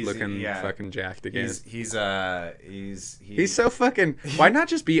 testosterone, he's- looking yeah. fucking jacked again. He's He's so fucking. Why not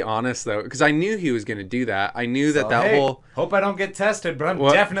just be honest though? Because I knew he was gonna do that. I knew that hey, whole. hope I don't get tested, but I'm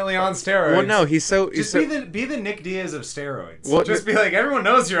Well- definitely on steroids. Well, no, he's so. Just be the Nick Diaz of steroids. Well, Just be like, everyone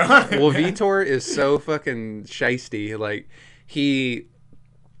knows you're on it. Well, Vitor is so fucking shisty. Like he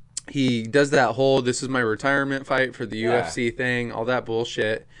does that whole "this is my retirement fight for the UFC" thing, all that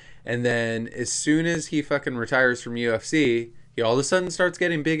bullshit, and then as soon as he fucking retires from UFC, he all of a sudden starts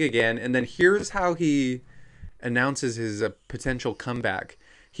getting big again. And then here's how he announces his potential comeback.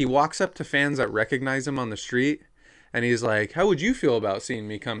 He walks up to fans that recognize him on the street. And he's like, "How would you feel about seeing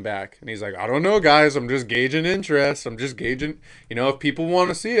me come back?" And he's like, "I don't know, guys. I'm just gauging interest. I'm just gauging, if people want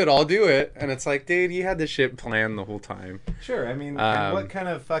to see it, I'll do it." And it's like, dude, you had this shit planned the whole time. Sure, I mean, and what kind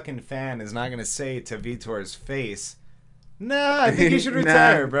of fucking fan is not going to say to Vitor's face, "Nah, I think you should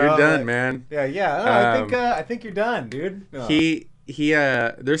retire, bro. You're done, Like, man. Yeah. I think you're done, dude." No. He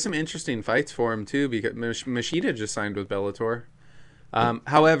there's some interesting fights for him too because Machida just signed with Bellator.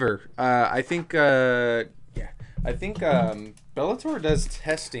 However, I think Bellator does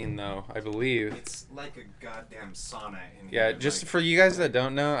testing though, I believe. It's like a goddamn sauna in Yeah, here. just like, for you guys that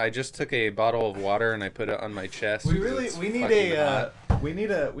don't know, I just took a bottle of water and I put it on my chest. we 'cause really it's we need fucking a hot. we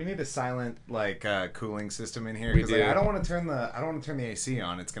need a silent cooling system in here We because do. I don't want to turn the AC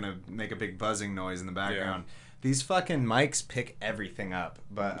on. It's gonna make a big buzzing noise in the background. These fucking mics pick everything up,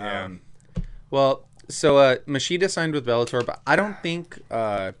 but Yeah. Well, so Machida signed with Bellator, but I don't think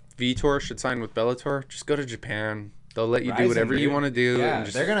Vitor should sign with Bellator. Just go to Japan. They'll let you do whatever you want to do. Yeah, and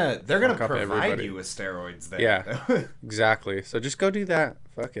just they're gonna fuck up provide everybody. you with steroids there. Yeah, exactly. So just go do that.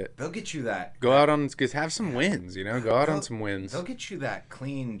 Fuck it. They'll get you that. Go out on, just have some wins. Go out on some wins. They'll get you that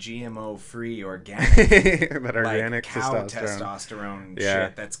clean, GMO-free, organic, That organic like cow testosterone. testosterone Yeah.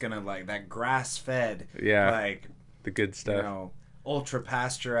 shit. That's gonna that grass-fed. Yeah. Like The good stuff. ultra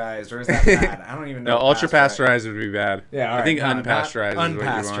pasteurized, or is that bad? I don't even know. No, ultra pasteurized would be bad. Yeah, all I right, think no, not unpasteurized is what you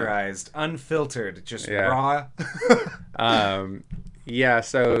want. unpasteurized, unfiltered, just Yeah. raw. Yeah,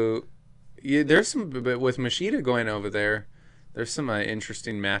 so there's some, but with Machida going over there, there's some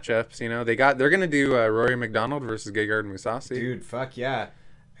interesting matchups. They're gonna do Rory McDonald versus Gegard Mousasi. Dude, fuck yeah.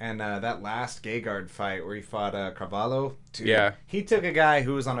 And that last Gegard fight where he fought Carvalho, dude, Yeah. he took a guy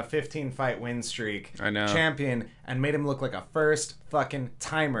who was on a 15-fight win streak, I know. champion, and made him look like a first fucking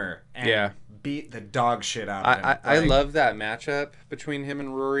timer and Yeah. beat the dog shit out of him. I Like, love that matchup between him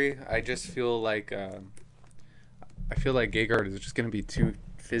and Rory. I just feel like Gegard is just gonna be too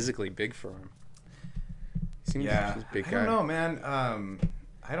physically big for him. He seems like he's a big I guy. don't know, man. I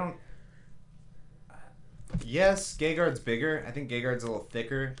don't. Yes, Gegard's bigger. I think Gegard's a little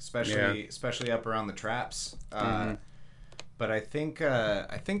thicker, especially up around the traps. But I think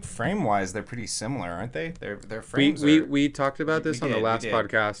frame wise they're pretty similar, aren't they? Their frames. We talked about this we on the did, we last did.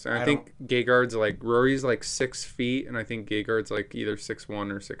 podcast, and I think Gegard's Rory's 6 feet, and I think Gegard's either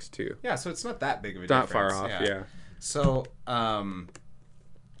 6'1" or 6'2". Yeah, so it's not that big of a Not difference. far off, yeah. So I'm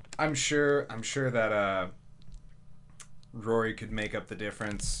sure that Rory could make up the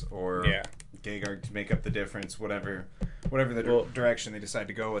difference, or Gegard could make up the difference, whatever the direction they decide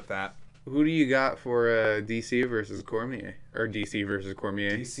to go with that. Who do you got for DC versus Cormier? Or DC versus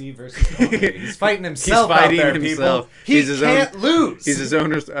Cormier? DC versus Cormier. He's fighting himself He's fighting out there, himself. people. He He's his can't lose. He's his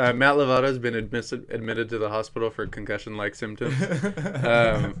owner's. Matt Lovato's been admitted to the hospital for concussion-like symptoms.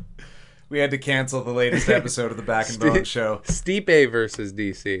 We had to cancel the latest episode of the Back and Bone Show. Stipe versus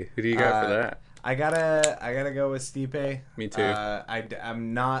DC. Who do you got for that? I gotta go with Stipe. Me too.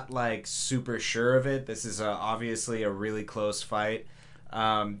 I'm not super sure of it. This is obviously a really close fight.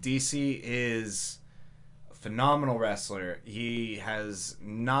 DC is a phenomenal wrestler. He has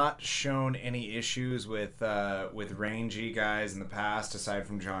not shown any issues with rangy guys in the past, aside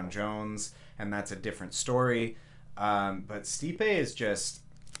from John Jones, and that's a different story. But Stipe is just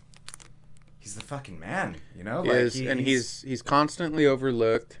he's the fucking man, you know? He's constantly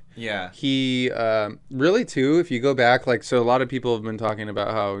overlooked. Yeah. He really too, if you go back, like, so a lot of people have been talking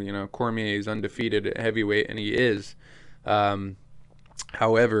about how, you know, Cormier is undefeated at heavyweight, and he is.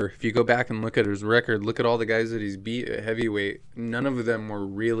 However, if you go back and look at his record, look at all the guys that he's beat at heavyweight, none of them were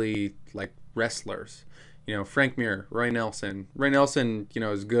really like wrestlers. You know, Frank Mir, Roy Nelson. Roy Nelson, you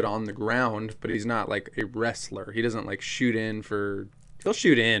know, is good on the ground, but he's not like a wrestler. He doesn't like shoot in for... He'll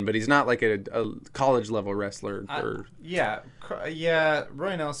shoot in, but he's not like a college level wrestler. Roy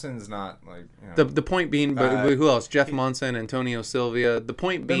Nelson's not like, you know, the point being, but who else? Jeff Monson, Antonio Sylvia. The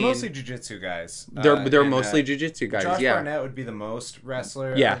point being, they're mostly jiu-jitsu guys. They're mostly jiu-jitsu guys. Josh Barnett would be the most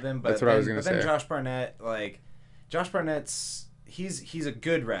wrestler of them. But that's what I was gonna say. Then Josh Barnett's he's a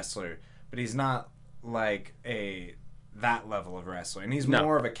good wrestler, but he's not like that level of wrestler, and he's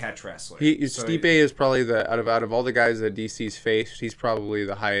more of a catch wrestler. Stipe is probably out of all the guys that DC's faced, he's probably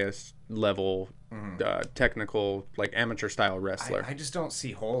the highest level technical, like amateur style wrestler. I just don't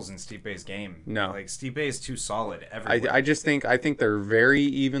see holes in Stipe's game. No, like Stipe is too solid everywhere. I think they're very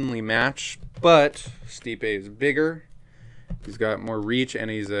evenly matched, but Stipe is bigger. He's got more reach,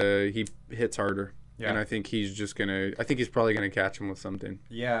 and he hits harder. Yeah. And I think he's probably gonna catch him with something.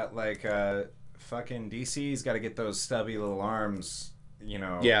 Yeah, like fucking DC's got to get those stubby little arms, you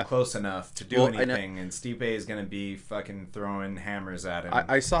know, close enough to do anything, and Stipe is going to be fucking throwing hammers at him.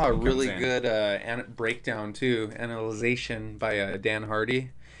 I saw a really good breakdown, too, analyzation by Dan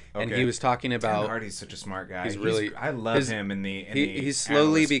Hardy, and he was talking about... Dan Hardy's such a smart guy. I love him in the he's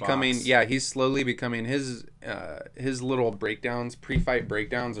slowly becoming... box. Yeah, he's slowly becoming... His little breakdowns, pre-fight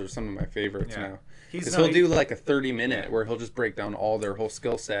breakdowns, are some of my favorites now. Because he'll do like a 30-minute where he'll just break down all their whole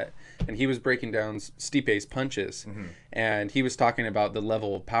skill set. And he was breaking down Stipe's punches. Mm-hmm. And he was talking about the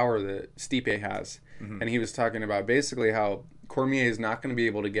level of power that Stipe has. Mm-hmm. And he was talking about basically how Cormier is not going to be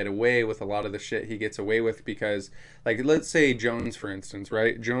able to get away with a lot of the shit he gets away with because, like, let's say Jones, for instance,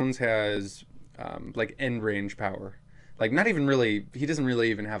 right? Jones has, like, end-range power. Like, not even really... He doesn't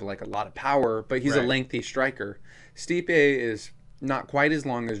really even have, like, a lot of power, but he's a lengthy striker. Stipe is... not quite as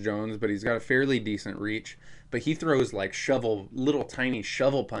long as Jones, but he's got a fairly decent reach. But he throws like little tiny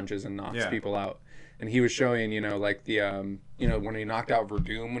shovel punches and knocks people out. And he was showing, you know, like the, you know, when he knocked out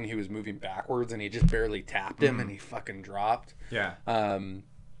Verdum when he was moving backwards and he just barely tapped him and he fucking dropped. Yeah.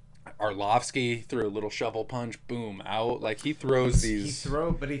 Arlovsky threw a little shovel punch, boom, out. Like he throws these. He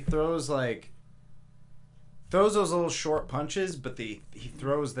throws those little short punches, but he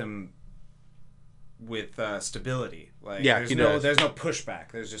throws them with stability. Like there's no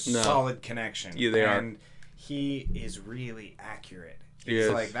pushback. There's just solid connection. Yeah, they and he is really accurate. He's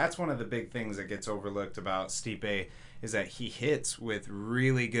like, that's one of the big things that gets overlooked about Stipe is that he hits with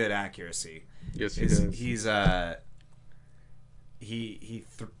really good accuracy. Yes, he does. He's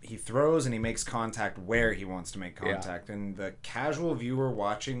he throws and he makes contact where he wants to make contact, and the casual viewer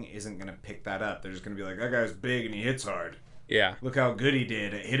watching isn't going to pick that up. They're just going to be like, that guy's big and he hits hard. Yeah. Look how good he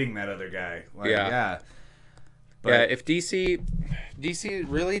did at hitting that other guy. Like, But if DC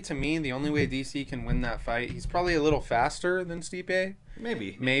really, to me, the only way DC can win that fight, he's probably a little faster than Stipe.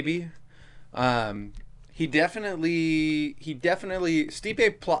 Maybe. He definitely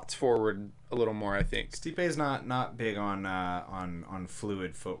Stipe plots forward a little more, I think. Stipe's not big on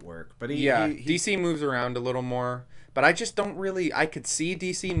fluid footwork, but he DC moves around a little more, but I just don't really. I could see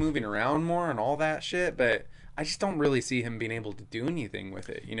DC moving around more and all that shit, but I just don't really see him being able to do anything with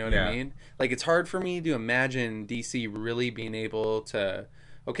it. You know what I mean? Like, it's hard for me to imagine DC really being able to...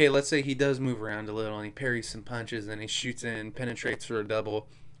 Okay, let's say he does move around a little and he parries some punches and he shoots in, penetrates for a double.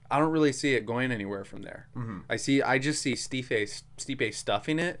 I don't really see it going anywhere from there. Mm-hmm. I just see Stipe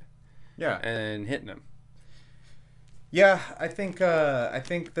stuffing it and hitting him. Yeah, I think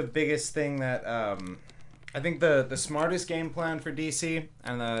the biggest thing that... I think the smartest game plan for DC,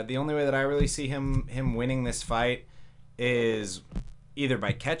 and the only way that I really see him winning this fight is either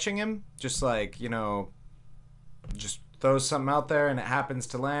by catching him, just like, you know, just throws something out there and it happens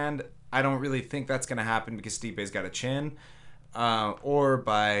to land. I don't really think that's going to happen because Stipe's got a chin, or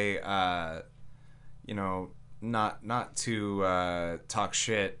by, you know, not to talk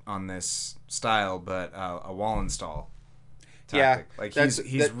shit on this style, but a Wallenstall tactic. Yeah, like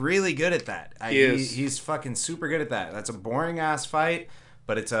he's really good at that. He's fucking super good at that. That's a boring ass fight,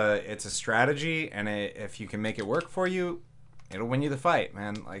 but it's a strategy, and if you can make it work for you, it'll win you the fight,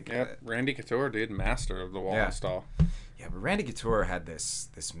 man. Like Randy Couture, dude, master of the Wallenstall. Yeah, but Randy Couture had this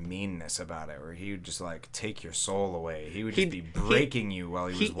meanness about it, where he would just like take your soul away. He would just be breaking you while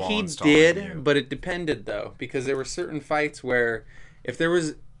he was Wallenstalling you. He did, but it depended though, because there were certain fights where if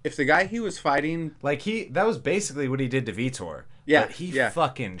the guy he was fighting, like that was basically what he did to Vitor. Yeah, but he yeah.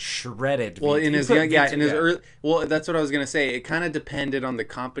 fucking shredded. Well, Vito. in He his put young, yeah, Vito- in his early, well, that's what I was gonna say. It kind of depended on the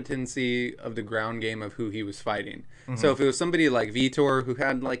competency of the ground game of who he was fighting. So if it was somebody like Vitor who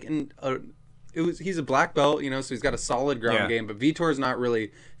had like he's a black belt, so he's got a solid ground game, but Vitor's not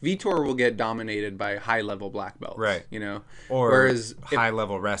really. Vitor will get dominated by high level black belts, right? Or whereas high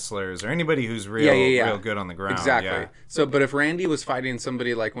level wrestlers or anybody who's real good on the ground. Exactly. Yeah. So, but if Randy was fighting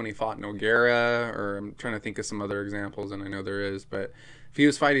somebody like when he fought Nogueira, or I'm trying to think of some other examples, and I know there is, but if he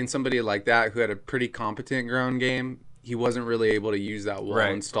was fighting somebody like that who had a pretty competent ground game, he wasn't really able to use that wall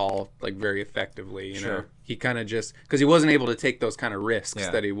install like very effectively. You know, he kind of just because he wasn't able to take those kind of risks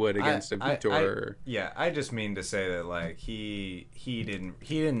that he would against a Vitor. I just mean to say that like he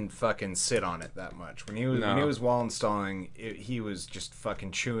didn't fucking sit on it that much when he was wall installing. He was just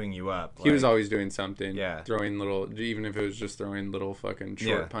fucking chewing you up. He was always doing something. Yeah, throwing little, even if it was just throwing little fucking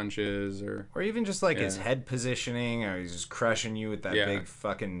short punches or even just like his head positioning, or he's just crushing you with that big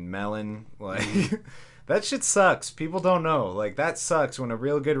fucking melon like. That shit sucks. People don't know. Like, that sucks when a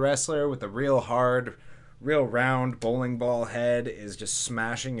real good wrestler with a real hard, real round bowling ball head is just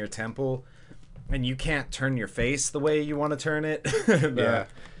smashing your temple and you can't turn your face the way you want to turn it.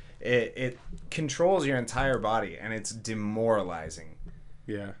 It controls your entire body and it's demoralizing.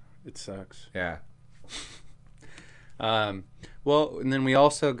 Yeah, it sucks. Yeah. Well, and then we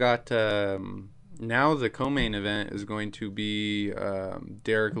also got... now the co-main event is going to be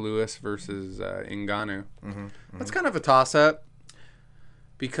Derek Lewis versus Ngannou. That's kind of a toss-up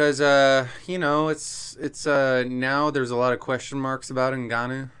because it's now there's a lot of question marks about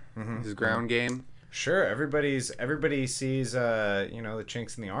Ngannou, his ground game. Sure, everybody sees the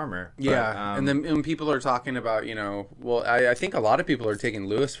chinks in the armor. Yeah, but, and then when people are talking about well, I think a lot of people are taking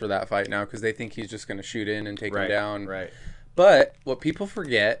Lewis for that fight now because they think he's just going to shoot in and take him down. Right. But what people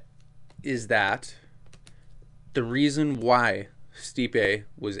forget is that the reason why Stipe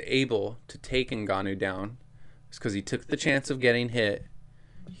was able to take Ngannou down is because he took the chance of getting hit.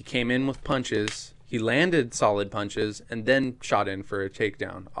 He came in with punches. He landed solid punches and then shot in for a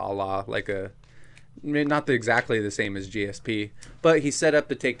takedown, a la like not exactly the same as GSP, but he set up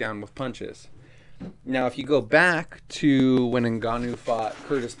the takedown with punches. Now, if you go back to when Ngannou fought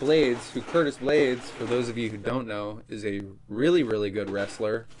Curtis Blades, for those of you who don't know, is a really, really good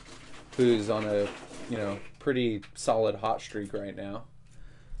wrestler who's on a, pretty solid hot streak right now.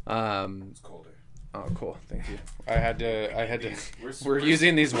 It's colder. Oh, cool. Thank you. I had to. We're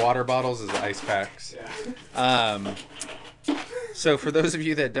using these water bottles as ice packs. Yeah. So for those of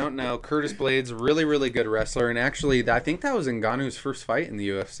you that don't know, Curtis Blades, really, really good wrestler, and actually, I think that was Ngannou's first fight in the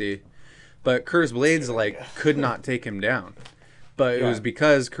UFC. But Curtis Blades could not take him down. But it was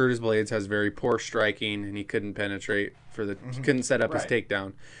because Curtis Blades has very poor striking and he couldn't penetrate he couldn't set up his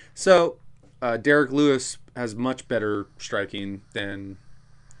takedown. So Derek Lewis has much better striking than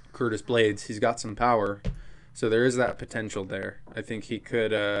Curtis Blades. He's got some power. So there is that potential there. I think he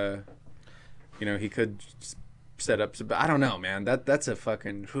could he could set up but I don't know, man. That's a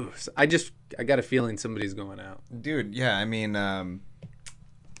fucking I got a feeling somebody's going out. Dude, yeah, I mean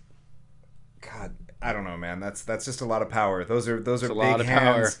God, I don't know, man. That's just a lot of power. Those are big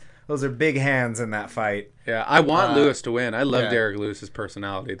hands. Those are big hands in that fight. Yeah, I want Lewis to win. I love Derek Lewis's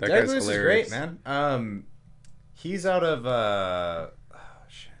personality. That Derek guy's Lewis hilarious. is great, man. He's out of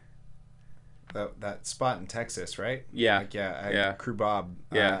that spot in Texas, right? Yeah. Crew Bob.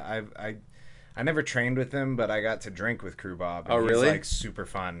 Yeah. I never trained with him, but I got to drink with Crew Bob. Oh, really? He's super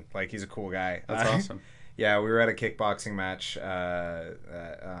fun. He's a cool guy. That's awesome. Yeah, we were at a kickboxing match.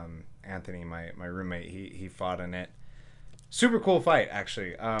 Anthony, my roommate, he fought in it. Super cool fight,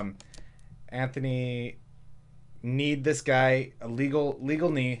 actually. Anthony kneed this guy, a legal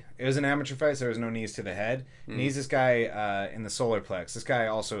knee. It was an amateur fight, so there was no knees to the head. Knees this guy in the solar plex. This guy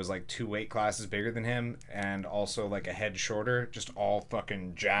also is 2 weight classes bigger than him and also a head shorter, just all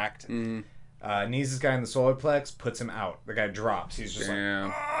fucking jacked. Knees this guy in the solar plex, puts him out. The guy drops. He's just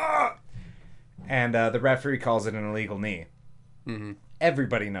ah! And the referee calls it an illegal knee. Mm-hmm.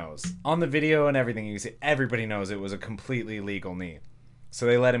 Everybody knows. On the video and everything, you see, everybody knows it was a completely legal knee. So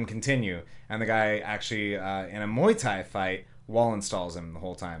they let him continue. And the guy actually, in a Muay Thai fight, wall installs him the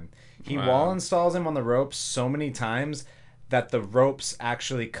whole time. He wall installs him on the ropes so many times that the ropes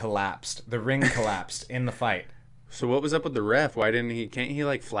actually collapsed. The ring collapsed in the fight. So what was up with the ref? Why didn't he? Can't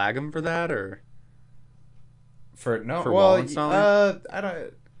he flag him for that or? For wall installing? I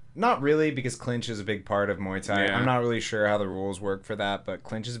don't. Not really, because clinch is a big part of Muay Thai. Yeah. I'm not really sure how the rules work for that, but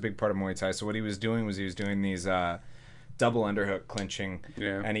clinch is a big part of Muay Thai. So what he was doing was these double underhook clinching,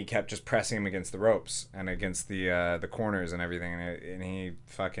 and he kept just pressing him against the ropes and against the corners and everything, and he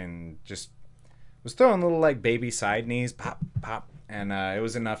fucking just was throwing little like baby side knees, pop, pop, and it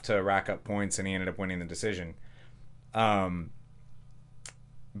was enough to rack up points, and he ended up winning the decision.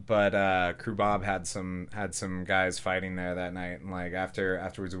 But Crew Bob had some guys fighting there that night, and like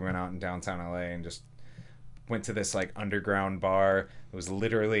afterwards we went out in downtown LA and just went to this like underground bar. It was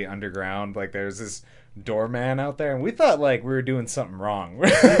literally underground. Like there was this doorman out there, and we thought like we were doing something wrong.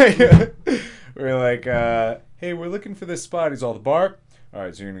 We're like, hey, we're looking for this spot. He's all, the bar. All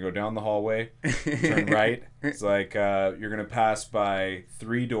right, so you're gonna go down the hallway, turn right. It's like you're gonna pass by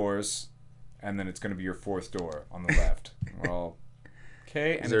 3 doors, and then it's gonna be your 4th door on the left. We're all,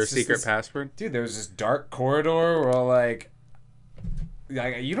 okay. Is there a secret password? Dude, there was this dark corridor. We're all like,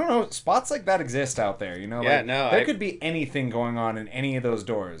 you don't know, spots like that exist out there, you know? Yeah, like, no. There could be anything going on in any of those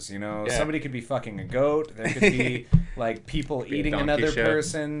doors, you know? Yeah. Somebody could be fucking a goat. There could be, like, people eating donkey another show.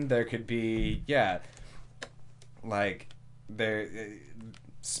 person. There could be, like,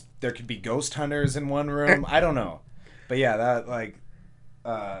 there could be ghost hunters in one room. I don't know. But yeah, that, like,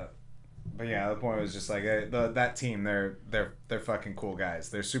 but yeah, the point was just like that team. They're fucking cool guys.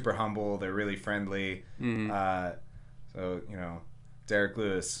 They're super humble. They're really friendly. So you know, Derek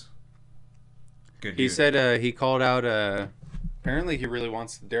Lewis. Good. He dude. said he called out. Apparently,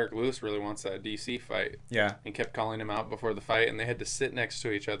 Derek Lewis really wants that DC fight. Yeah. And kept calling him out before the fight, and they had to sit next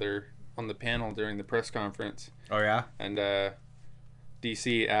to each other on the panel during the press conference. Oh yeah. And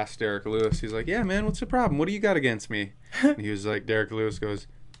DC asked Derek Lewis. He's like, "Yeah, man, what's the problem? What do you got against me?" And he was like, Derek Lewis goes,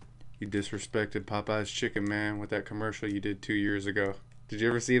 "You disrespected Popeye's Chicken, man, with that commercial you did 2 years ago." Did you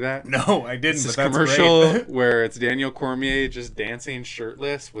ever see that? No, I didn't. It's this but that's commercial great. where it's Daniel Cormier just dancing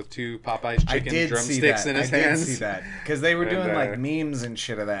shirtless with 2 Popeye's I Chicken did drumsticks see that. in his I hands. did see that because they were And, doing like memes and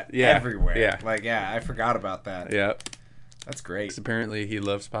shit of that yeah, everywhere. yeah. Like I forgot about that. Yeah. That's great. 'Cause apparently he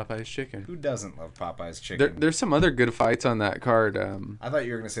loves Popeye's Chicken. Who doesn't love Popeye's Chicken? There's some other good fights on that card. I thought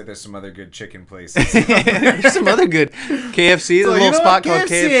you were gonna say there's some other good chicken places. There's some other good KFC. So, The little spot called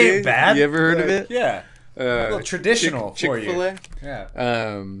KFC KFC. ain't bad. You ever heard of Like, it? Yeah. A little traditional for you. Chick-fil-A.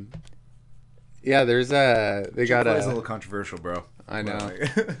 Yeah. Yeah. There's they got Chick-fil-A's a a. little controversial, bro. I know.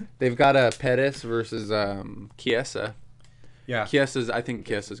 Like- They've got a Pettis versus Chiesa. yeah. I think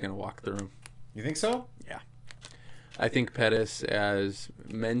Chiesa's gonna walk the room. You think so? Yeah. I think Pettis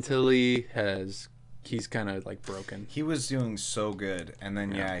he's kind of like broken. He was doing so good, and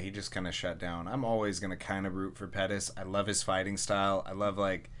then he just kind of shut down. I'm always gonna kind of root for Pettis. I love his fighting style. I'm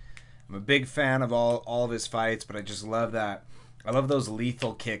a big fan of all of his fights, but I just love that. I love those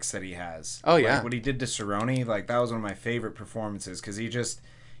lethal kicks that he has. Oh, yeah. Like what he did to Cerrone, like that was one of my favorite performances because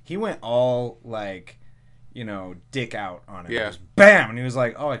he went all like, you know, dick out on him. Yeah. Just bam, and he was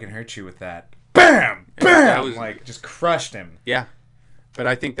like, "Oh, I can hurt you with that." Bam, bam, that was- like just crushed him. Yeah. But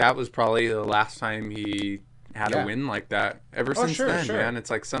I think that was probably the last time he had Yeah. a win like that. Ever since sure, then, sure. man, it's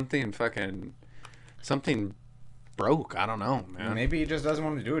like something broke. I don't know, man. Maybe he just doesn't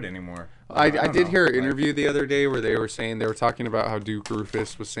want to do it anymore. I don't did know. hear an Like- interview the other day where they were talking about how Duke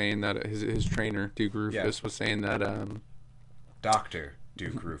Rufus was saying that his trainer Duke Rufus was saying that Dr.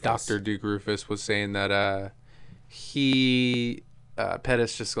 Duke Rufus. Dr. Duke Rufus was saying that he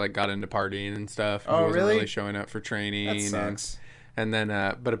Pettis just like got into partying and stuff. Oh, he wasn't really? showing up for training. That sucks. And then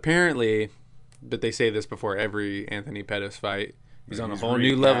but apparently, but they say this before every Anthony Pettis fight. He's on a whole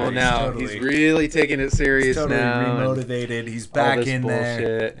new level now. He's really taking it serious totally now. remotivated. He's back this in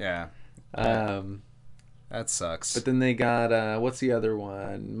bullshit. there. Yeah. That sucks. But then they got what's the other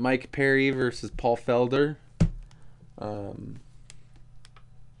one? Mike Perry versus Paul Felder.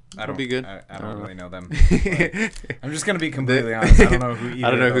 I don't be good. I don't really know them. Like, I'm just gonna be completely honest. I don't know who. Either I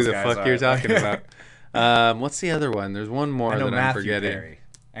don't know of who those the guys fuck are. you're talking about. What's the other one? There's one more I know that I'm Matthew forgetting. Perry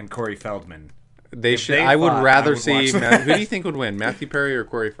and Corey Feldman. They If should. they I would fought, rather I would see. watch Who do you think would win, Matthew Perry or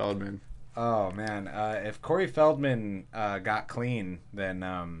Corey Feldman? Oh man, if Corey Feldman got clean, then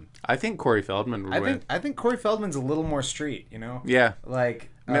I think Corey Feldman would win. I think Corey Feldman's a little more street. You know. Yeah. Like.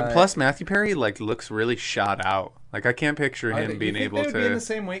 Plus, Matthew Perry like looks really shot out. Like I can't picture him being able they would to. be in the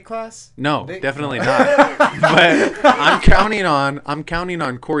same weight class? No, definitely not. But I'm counting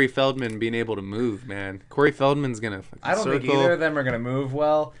on Corey Feldman being able to move, man. Corey Feldman's gonna fucking I don't circle. think either of them are gonna move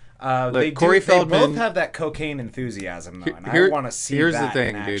well. They Corey they Feldman- both have that cocaine enthusiasm though, and I Here- want to see here's that the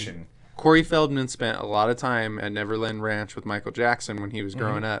thing, in dude. action. Corey Feldman spent a lot of time at Neverland Ranch with Michael Jackson when he was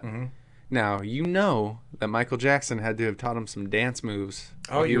growing up. Now, you know that Michael Jackson had to have taught him some dance moves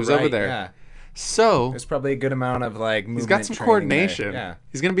while he you're was over right, there. Yeah. So, There's probably a good amount of like movement. he's got some training coordination. there. Yeah.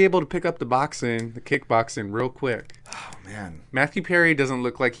 He's going to be able to pick up the kickboxing real quick. Oh man. Matthew Perry doesn't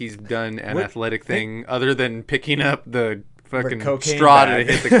look like he's done an athletic thing other than picking up the fucking cocaine straw bag.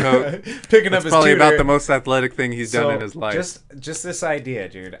 to hit the coke. Picking That's up his probably tutor. about the most athletic thing he's done in his life. Just this idea,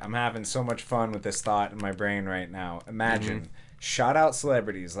 dude. I'm having so much fun with this thought in my brain right now. Imagine shout out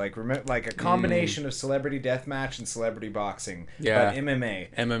celebrities like a combination of celebrity deathmatch and celebrity boxing. Yeah. But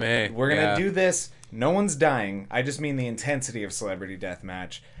MMA. MMA. We're gonna do this. No one's dying. I just mean the intensity of celebrity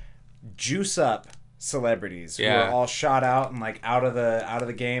deathmatch. Juice up celebrities who are all shot out and like out of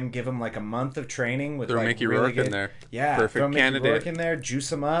the game. Give them like a month of training with Throw like Mickey really Rourke good, in there. Yeah, Perfect throw Mickey candidate. Rourke in there. Juice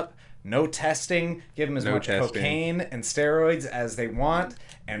them up. No testing. Give them as No much testing. cocaine and steroids as they want,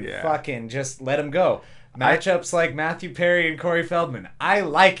 and Yeah. fucking just let them go. Matchups like Matthew Perry and Corey Feldman. I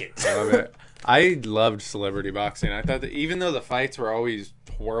like it. Love it. I loved celebrity boxing. I thought that even though the fights were always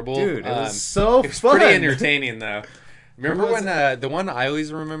horrible, Dude, it was so it was fun. pretty entertaining though. Remember was when the one I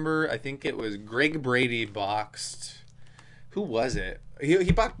always remember? I think it was Greg Brady boxed. Who was it?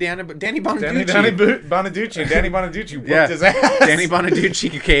 He boxed Danny Bonaducci. Danny Bonaducci. Danny Bonaducci whooped Yeah. his ass. Danny Bonaducci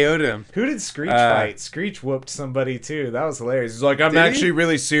KO'd him. Who did Screech fight? Screech whooped somebody too. That was hilarious. He's like, I'm Did he? actually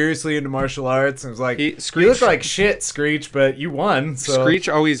really seriously into martial arts. And it was like, you Screech- look like shit, Screech, but you won. So. Screech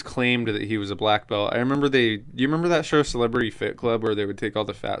always claimed that he was a black belt. I remember do you remember that show Celebrity Fit Club where they would take all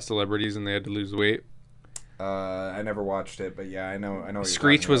the fat celebrities and they had to lose weight? I never watched it, but yeah, I know. What you're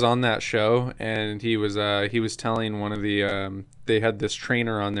Screech talking was about. on that show, and he was telling one of the they had this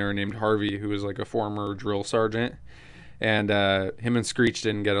trainer on there named Harvey who was like a former drill sergeant, and him and Screech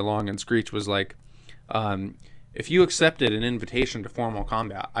didn't get along, and Screech was like, if you accepted an invitation to formal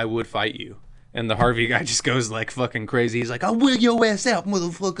combat, I would fight you. And the Harvey guy just goes like fucking crazy. He's like, I'll wear your ass out,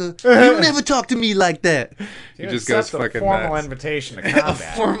 motherfucker. You'll never talk to me like that. He just goes Accept a fucking formal nuts. invitation to A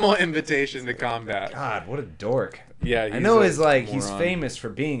combat. formal invitation to combat. God, what a dork. Yeah, I know he's he's moron. famous for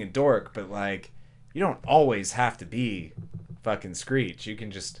being a dork, but like, you don't always have to be fucking Screech. You can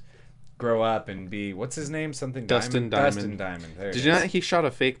just grow up and be, what's his name? Something Dustin Diamond. Diamond. Dustin Diamond. There it Did you know is. that he shot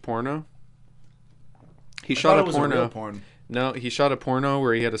a fake porno? He I shot thought a it was porno. real porn. No, he shot a porno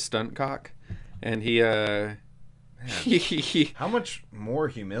where he had a stunt cock, and he How much more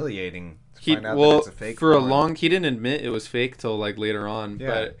humiliating to he find out well that it's a fake for porn. a long he didn't admit it was fake till like later on,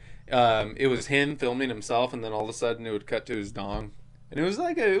 Yeah. but it was him filming himself, and then all of a sudden it would cut to his dong, and it was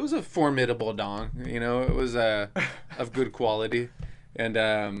like it was a formidable dong, you know, it was of good quality, and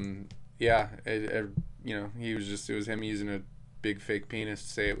yeah, you know, it was him using a big fake penis to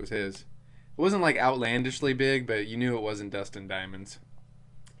say it was his. It wasn't like outlandishly big, but you knew it wasn't Dustin Diamond's.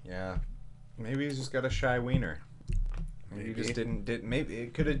 Yeah, maybe he's just got a shy wiener. Maybe he just didn't. Maybe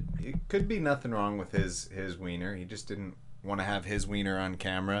it could be nothing wrong with his wiener. He just didn't want to have his wiener on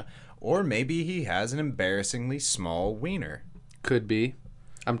camera, or maybe he has an embarrassingly small wiener. Could be.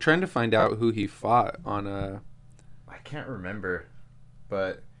 I'm trying to find out who he fought on a. I can't remember,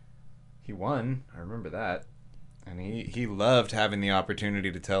 but he won. I remember that, and he loved having the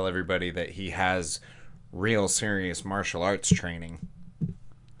opportunity to tell everybody that he has real serious martial arts training.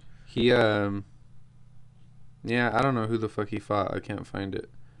 He yeah, I don't know who the fuck he fought. I can't find it.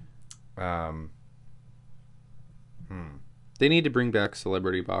 They need to bring back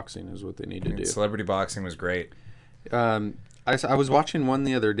celebrity boxing is what they need to do. Celebrity boxing was great. I was watching one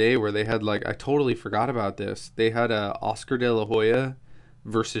the other day where they had like I totally forgot about this. They had Oscar De La Hoya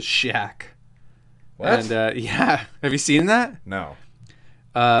versus Shaq. What? And yeah, have you seen that? No.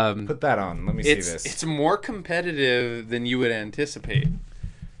 Put that on. Let me see this. It's more competitive than you would anticipate.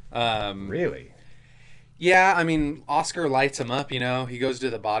 Really? Yeah, I mean, Oscar lights him up, you know. He goes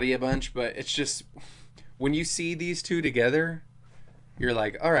to the body a bunch, but it's just when you see these two together, you're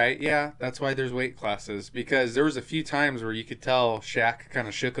like, all right, yeah, that's why there's weight classes. Because there was a few times where you could tell Shaq kind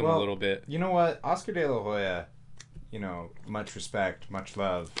of shook him a little bit. You know what? Oscar De La Hoya, you know, much respect, much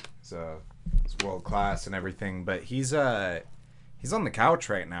love. He's world class and everything, but he's on the couch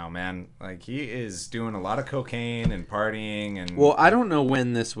right now, man. Like, he is doing a lot of cocaine and partying and... Well, I don't know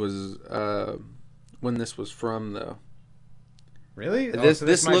when this was from, though. Really? This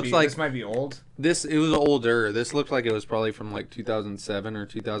looks like... This might be old? It was older. This looked like it was probably from, like, 2007 or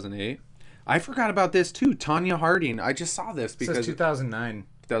 2008. I forgot about this, too. Tanya Harding. I just saw this because... It says 2009.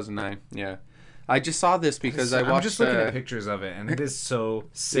 2009, yeah. I just saw this because I watched... I'm just looking at pictures of it, and it is so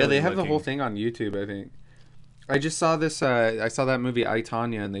silly. Yeah, they have the looking. whole thing on YouTube, I think. I just saw this. I saw that movie I,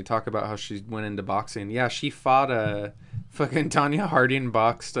 Tonya, and they talk about how she went into boxing. Yeah, she fought fucking Tanya Harding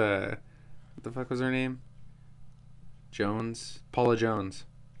boxed what the fuck was her name? Paula Jones.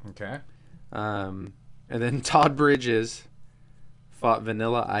 Okay. And then Todd Bridges fought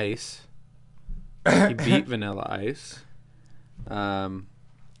Vanilla Ice. He beat Vanilla Ice. I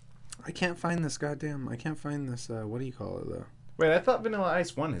can't find this what do you call it though? Wait, I thought Vanilla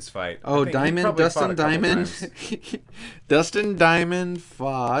Ice won his fight. Oh, I think he Diamond, probably fought Dustin a couple Diamond. times. Dustin Diamond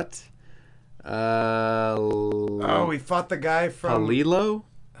fought. Oh, he fought the guy from Palilo?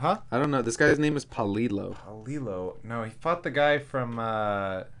 Huh? I don't know. This guy's name is Palilo. Palilo. No, he fought the guy from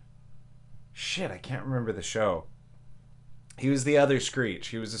shit, I can't remember the show. He was the other Screech.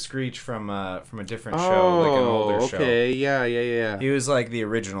 He was a Screech from a different show, like an older show. Okay. Yeah. He was like the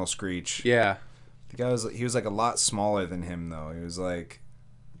original Screech. Yeah. The guy was like a lot smaller than him though. He was like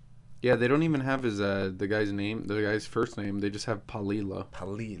Yeah, they don't even have his the guy's name, the guy's first name. They just have Palilo.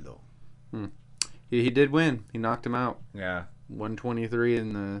 Palilo. He did win. He knocked him out. Yeah. 123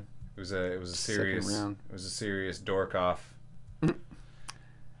 in the It was a serious round. It was a serious dork off.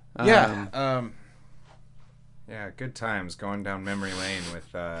 Yeah, good times going down memory lane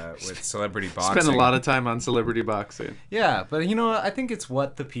with celebrity boxing. Spent a lot of time on celebrity boxing. Yeah, but you know what? I think it's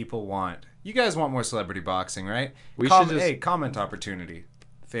what the people want. You guys want more celebrity boxing, right? Hey, comment opportunity.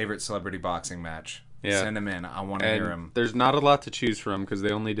 Favorite celebrity boxing match. Yeah. Send them in. I want to hear them. There's not a lot to choose from because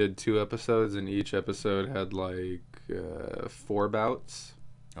they only did 2 episodes, and each episode had like 4 bouts.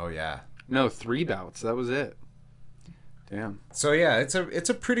 Oh yeah. No, 3 bouts. That was it. Damn. So yeah, it's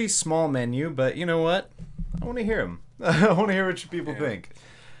a pretty small menu, but you know what? I want to hear them. I want to hear what you people think.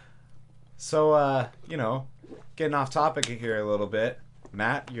 So getting off topic here a little bit.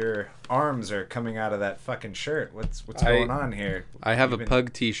 Matt, your arms are coming out of that fucking shirt. What's going on here? I have a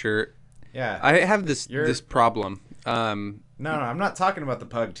pug T-shirt. Yeah. I have this problem. No, I'm not talking about the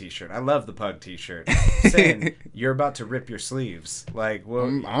pug T-shirt. I love the pug T-shirt. I'm saying you're about to rip your sleeves. Like, well,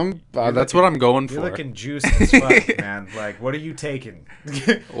 that's what I'm going for. You're looking juiced as fuck, man. Like, what are you taking?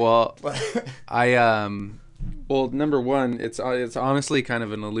 Well, well, number one, it's honestly kind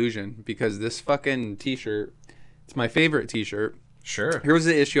of an illusion because this fucking T-shirt, it's my favorite T-shirt. Sure. Here's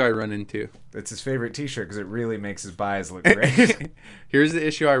the issue I run into. It's his favorite T-shirt because it really makes his buys look great. Here's the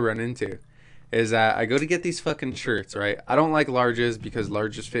issue I run into. Is that I go to get these fucking shirts, right? I don't like larges because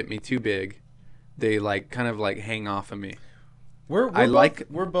larges fit me too big. They kind of hang off of me. We're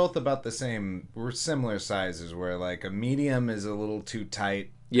both about the same. We're similar sizes. Where like a medium is a little too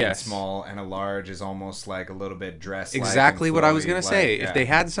tight, and small, and a large is almost like a little bit dress. Exactly what I was gonna say. If they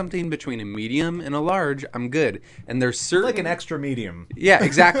had something between a medium and a large, I'm good. And there's certain like an extra medium. Yeah,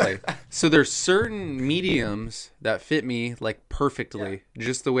 exactly. So there's certain mediums that fit me perfectly,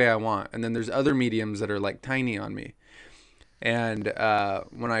 just the way I want, and then there's other mediums that are tiny on me. And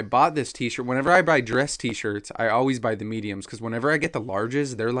when I bought this T-shirt, whenever I buy dress T-shirts, I always buy the mediums because whenever I get the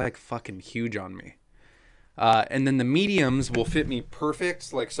larges, they're fucking huge on me. And then the mediums will fit me perfect,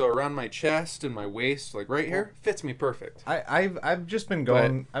 so around my chest and my waist, right here, fits me perfect. I've just been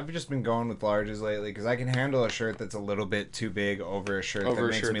going with larges lately because I can handle a shirt that's a little bit too big over a shirt that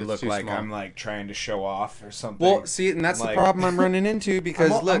makes me look like small. I'm trying to show off or something. Well, see, and that's the problem I'm running into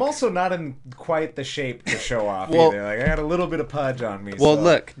because I'm also not in quite the shape to show off either. I got a little bit of pudge on me. Well,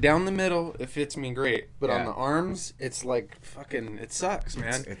 look, down the middle, it fits me great, but on the arms, it's fucking, it sucks,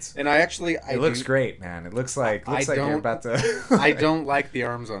 man. It looks great, man. It looks like you're about to. I don't like the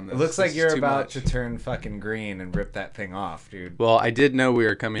arms on this. It looks like you're about to turn fucking green and rip that thing off, dude. Well, I did know we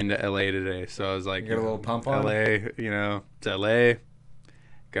were coming to LA today, so I was like, you got a little pump on LA, it's LA.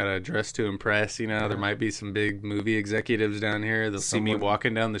 Got to dress to impress, There might be some big movie executives down here. They'll see me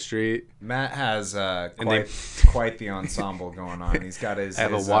walking down the street. Matt has quite the ensemble going on. He's got his. I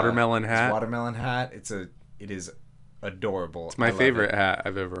have a watermelon hat. His watermelon hat. It is adorable. It's my favorite hat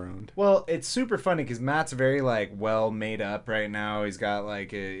I've ever owned. Well, it's super funny because Matt's very well made up right now. He's got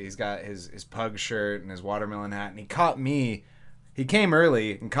his pug shirt and his watermelon hat, and he caught me. He came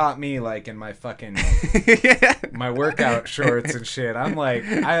early and caught me in my fucking my workout shorts and shit. I'm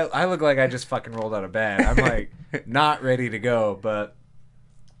I look like I just fucking rolled out of bed. I'm not ready to go, but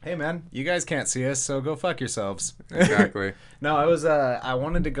hey man, you guys can't see us, so go fuck yourselves. Exactly. No, I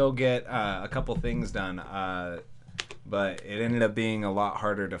wanted to go get a couple things done. But it ended up being a lot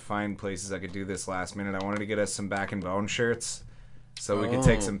harder to find places I could do this last minute. I wanted to get us some Back and Bone shirts so we could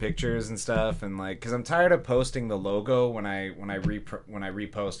take some pictures and stuff, and because I'm tired of posting the logo when I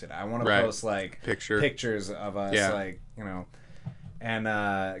repost it. I want to post pictures of us, and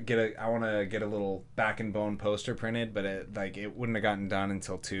I want to get a little Back and Bone poster printed, but it wouldn't have gotten done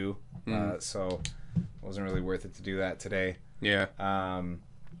until 2, so it wasn't really worth it to do that today. Yeah.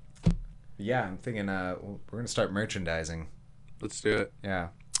 Yeah, I'm thinking we're going to start merchandising. Let's do it. Yeah.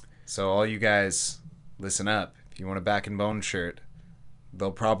 So all you guys, listen up. If you want a Back and Bone shirt,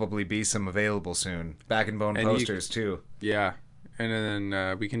 there'll probably be some available soon. Back and Bone posters, too. Yeah. And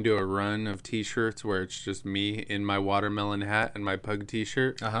then we can do a run of T-shirts where it's just me in my watermelon hat and my pug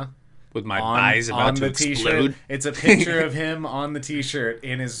T-shirt. Uh-huh. with my eyes about to explode. T-shirt. It's a picture of him on the T-shirt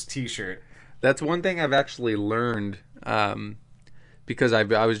in his T-shirt. That's one thing I've actually learned, because I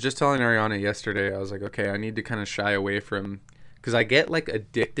was just telling Ariana yesterday. I was like, okay, I need to kind of shy away from, because I get like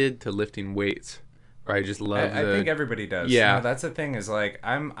addicted to lifting weights. Or I just love. I think everybody does. Yeah, that's the thing. Is like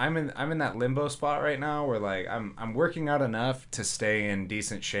I'm in that limbo spot right now where like I'm working out enough to stay in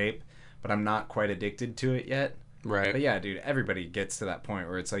decent shape, but I'm not quite addicted to it yet. Right. But yeah, dude, everybody gets to that point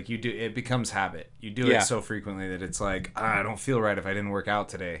where it's like it becomes habit. You do it so frequently that it's like, I don't feel right if I didn't work out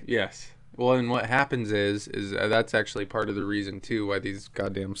today. Yes. Well, and what happens is that's actually part of the reason too why these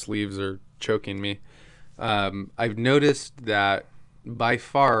goddamn sleeves are choking me. I've noticed that by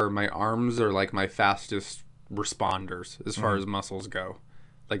far my arms are like my fastest responders as far as muscles go.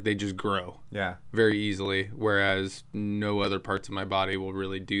 Like they just grow very easily, whereas no other parts of my body will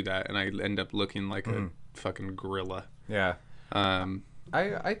really do that, and I end up looking like a fucking gorilla.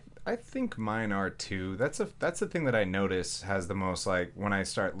 I think mine are too. That's the thing that I notice has the most, like when I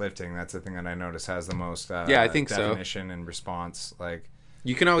start lifting, that's the thing that I notice has the most I think definition and response. Like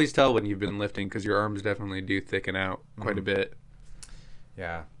you can always tell when you've been lifting because your arms definitely do thicken out quite a bit.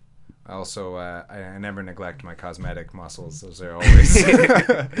 Yeah. Also, I never neglect my cosmetic muscles. Those are always...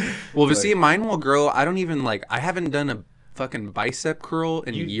 Well, but see, mine will grow. I don't even I haven't done a fucking bicep curl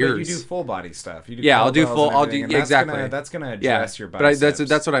in years. But you do full body stuff. You do I'll do full. Exactly. That's gonna address your biceps. But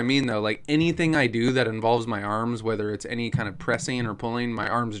that's what I mean though. Like anything I do that involves my arms, whether it's any kind of pressing or pulling, my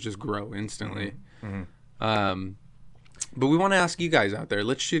arms just grow instantly. But we want to ask you guys out there.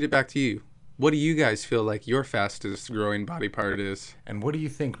 Let's shoot it back to you. What do you guys feel like your fastest growing body part is? And what do you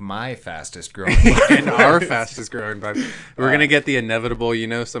think my fastest growing body part and our fastest growing body? We're going to get the inevitable,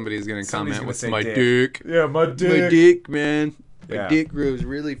 somebody's going to comment with my dick. Yeah, my dick. My dick, man. My dick grows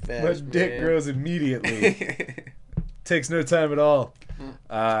really fast. My dick grows immediately. Takes no time at all.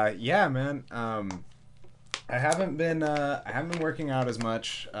 Yeah, man. I haven't been working out as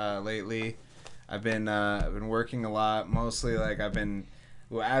much lately. I've been working a lot. Mostly like I've been,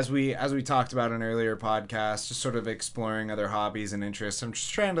 as we talked about in earlier podcasts, just sort of exploring other hobbies and interests. I'm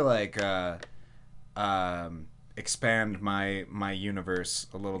just trying to expand my universe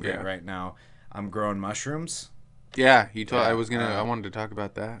a little bit right now. I'm growing mushrooms. Yeah, you told I wanted to talk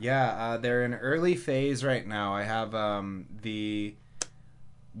about that. Yeah, they're in early phase right now. I have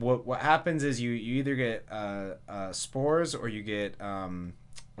what happens is you either get spores or you get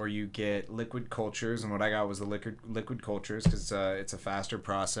liquid cultures, and what I got was the liquid cultures because it's a faster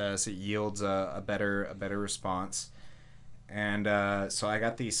process. It yields a better response, and so I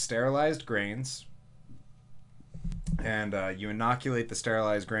got these sterilized grains, and you inoculate the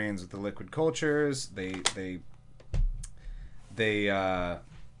sterilized grains with the liquid cultures. They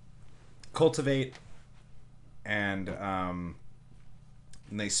cultivate and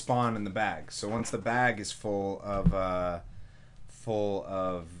they spawn in the bag. So once the bag is full of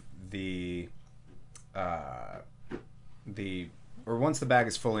once the bag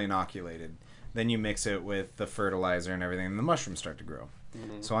is fully inoculated, then you mix it with the fertilizer and everything, and the mushrooms start to grow.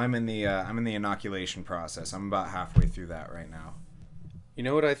 Mm-hmm. So I'm in the inoculation process. I'm about halfway through that right now. You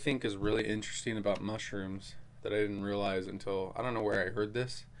know what I think is really interesting about mushrooms that I didn't realize until, I don't know where I heard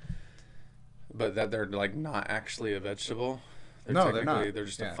this, but that they're like not actually a vegetable. They're not. They're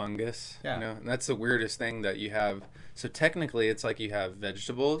just a fungus. Yeah. And that's the weirdest thing that you have. So technically it's like you have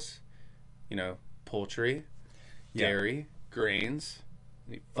vegetables, poultry, dairy, grains,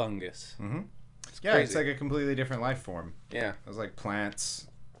 and fungus. Mm-hmm. It's like a completely different life form. Yeah. It's like plants,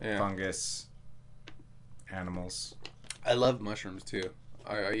 fungus, animals. I love mushrooms too.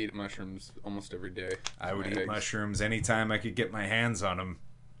 I eat mushrooms almost every day. I would eat mushrooms anytime I could get my hands on them.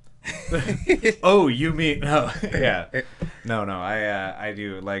 Oh, you mean no? Yeah, no. I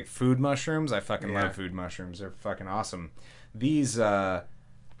do like food mushrooms. I fucking love food mushrooms. They're fucking awesome. These, let's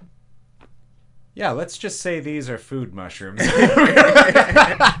just say these are food mushrooms. He's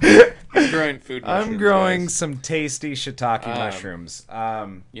growing food mushrooms. I'm growing some tasty shiitake mushrooms.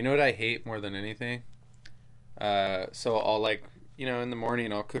 You know what I hate more than anything? So I'll in the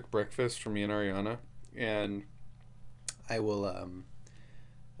morning I'll cook breakfast for me and Ariana, and I'll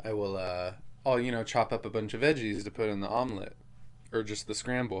chop up a bunch of veggies to put in the omelet or just the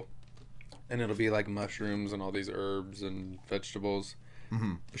scramble, and it'll be like mushrooms and all these herbs and vegetables.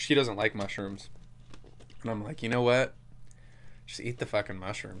 Mm-hmm. But she doesn't like mushrooms, and I'm like, you know what? Just eat the fucking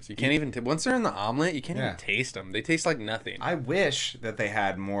mushrooms. You can't even once they're in the omelet, you can't even taste them. They taste like nothing. I wish that they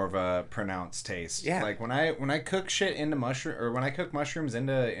had more of a pronounced taste. Yeah. Like when I cook shit into mushroom, or when I cook mushrooms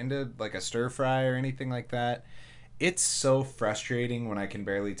into like a stir fry or anything like that, it's so frustrating when I can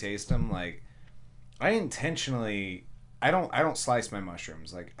barely taste them. Like I intentionally I don't slice my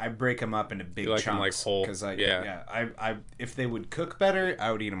mushrooms. Like I break them up into big You like chunks. them, like, whole? Because Yeah. I if they would cook better,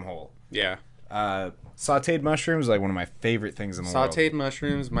 I would eat them whole. Yeah. Sautéed mushrooms like one of my favorite things in the world. Sautéed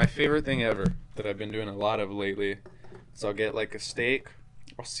mushrooms, my favorite thing ever that I've been doing a lot of lately. So I'll get like a steak,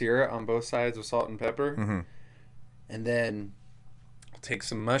 I'll sear it on both sides with salt and pepper, and then I'll take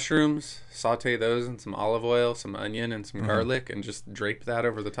some mushrooms, saute those in some olive oil, some onion, and some garlic, and just drape that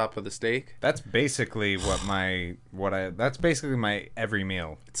over the top of the steak. That's basically that's basically my every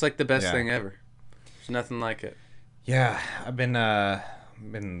meal. It's like the best Yeah. thing ever. There's nothing like it. Yeah, I've been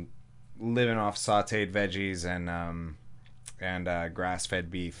living off sautéed veggies and grass-fed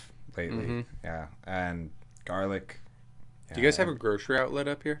beef lately. Yeah, and garlic. Do you guys have a grocery outlet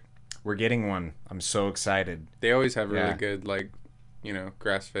up here? We're getting one. I'm so excited. They always have really Yeah. good, like,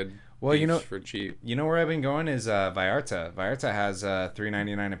 grass-fed Well, you beefs know- for cheap. You know where I've been going is Vallarta. Vallarta has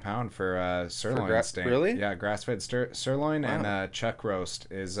 $3.99 a pound for sirloin steak. really? Yeah, grass-fed sirloin Wow. and chuck roast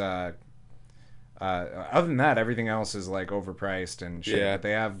is. Other than that, everything else is like overpriced and shit. Yeah. But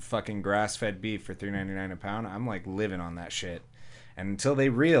they have fucking grass-fed beef for $3.99 a pound. I'm like living on that shit. And until they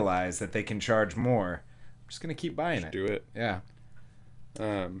realize that they can charge more, I'm just gonna keep buying it. Do it. Yeah.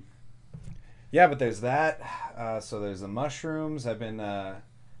 Um, Yeah, but there's that. So there's the mushrooms. I've been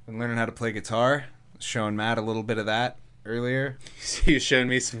learning how to play guitar. Showing Matt a little bit of that earlier. you showed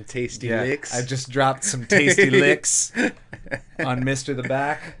me some tasty licks. I just dropped some tasty licks on Mr. the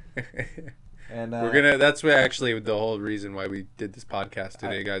Back. And That's what actually the whole reason why we did this podcast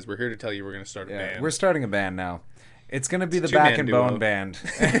today, guys. We're here to tell you we're gonna start a band. we're starting a band now. It's gonna be the two-man Back and duo. Bone Band.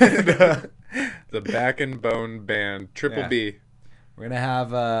 The Back and Bone Band, Triple Yeah. B. We're gonna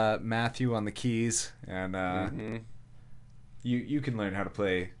have Matthew on the keys, and you can learn how to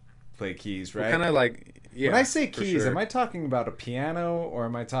play keys, right? Kind of like, yeah. When I say for keys, sure. am I talking about a piano or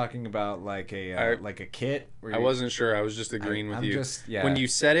am I talking about like a kit? where I you- wasn't sure. I was just agreeing with I'm you. just- yeah. When you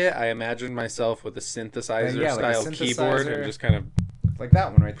said it, I imagined myself with a synthesizer Yeah, like a style keyboard synthesizer. and just kind of like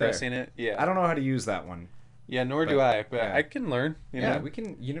that one right there. pressing it. Yeah. I don't know how to use that one. Yeah, nor do I. But yeah. I can learn. You know? We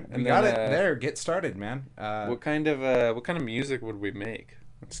can. We And got then, it there. Get started, man. What kind of music would we make?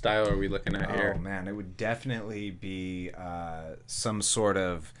 What style are we looking at Oh here? man, it would definitely be some sort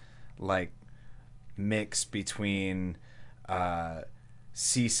of like mix between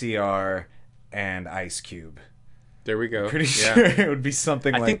CCR and Ice Cube. There we go. Pretty Yeah. sure it would be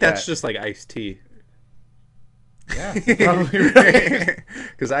something I like think that. that's just like Ice-T. Yeah, you're probably right.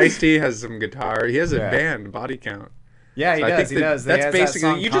 Because Ice-T has some guitar. He has a Yeah. band, Body Count. Yeah, he So I does. think He that- does. He That's has that basically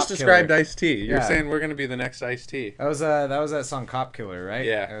song, you Cop just described Killer. Ice-T. You're Yeah. saying we're gonna be the next Ice-T. That was that song Cop Killer, right?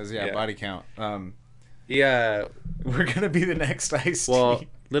 Yeah. It was Yeah. Body Count. Yeah. We're gonna be the next Ice-T. Well,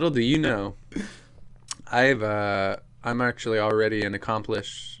 little do you know, I'm actually already an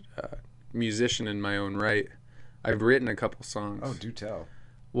accomplished musician in my own right. I've written a couple songs. Oh, do tell.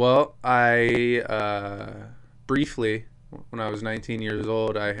 Well, I briefly, when I was 19 years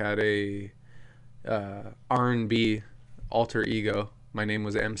old, I had a R&B alter ego. My name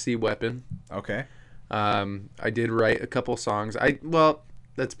was MC Weapon. Okay. I did write a couple songs.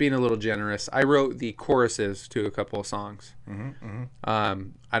 That's being a little generous. I wrote the choruses to a couple of songs.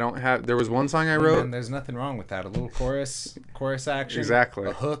 I don't have. There was one song I wrote. And there's nothing wrong with that. A little chorus action. Exactly.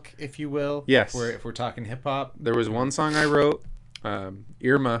 A hook, if you will. Yes. If we're talking hip hop. There was one song I wrote,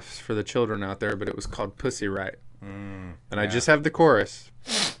 earmuffs for the children out there, but it was called Pussy Riot. And I just have the chorus,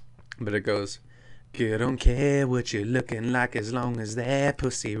 but it goes, "Girl, don't care what you're looking like as long as that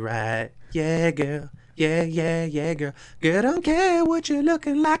pussy right. Yeah, girl. Yeah, yeah, yeah, girl. Girl, don't care what you're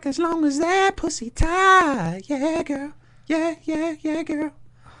looking like as long as that pussy tight. Yeah, girl. Yeah, yeah, yeah, girl."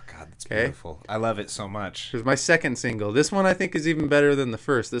 God, that's Okay. beautiful. I love it so much. It was my second single. This one I think is even better than the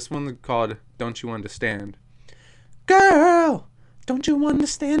first. This one called Don't You Understand. Girl, don't you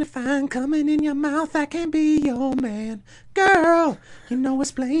understand if I'm coming in your mouth, I can't be your man. Girl, you know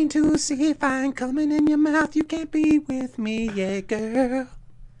it's plain to see if I'm coming in your mouth, you can't be with me, yeah, girl.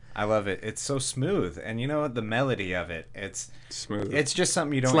 I love it. It's so smooth, and you know what? The melody of it. It's Smooth. It's just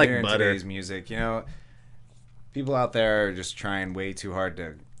something you don't like hear in butter. today's music. You know, people out there are just trying way too hard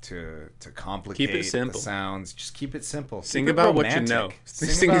to complicate simple. the sounds. Just keep it simple. Sing Keep it about what you romantic. know.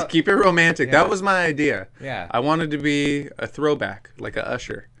 Sing about, Keep it romantic. Yeah. That was my idea. Yeah. I wanted to be a throwback, like a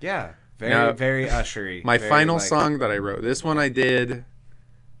Usher. yeah. Very Now, very ushery. My very, final like- song that I wrote. This one I did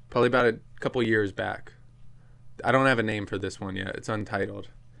probably about a couple years back. I don't have a name for this one yet. It's untitled.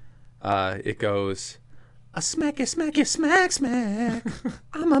 It goes, "I smack you, smack you, smack, smack.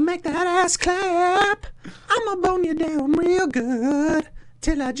 I'ma make that ass clap. I'ma bone you down real good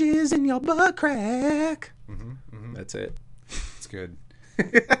till I jizz in your butt crack." That's it. It's good.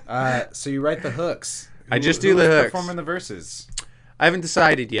 So you write the hooks. I just do the is hooks. performing the verses? I haven't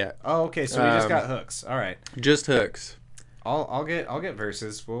decided yet. Oh, okay. So we just got hooks. All right. Just hooks. I'll get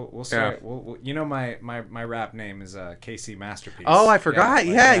verses. We'll start. Yeah. We'll you know my rap name is KC Masterpiece. Oh, I forgot.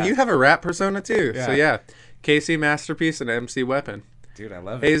 Yeah, You have a rap persona too. Yeah. So yeah, KC Masterpiece and MC Weapon. Dude, I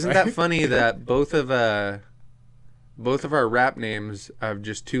love it. Hey, isn't that funny that both of our rap names have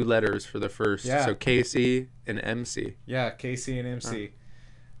just 2 letters for the first? Yeah. So KC and MC. Yeah, KC and MC.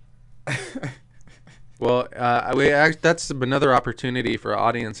 Well, that's another opportunity for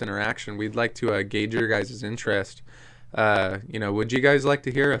audience interaction. We'd like to gauge your guys' interest. Would you guys like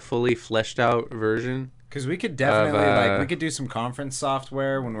to hear a fully fleshed out version? Because we could definitely we could do some conference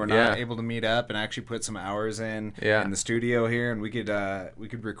software when we're not able to meet up and actually put some hours in the studio here, and we could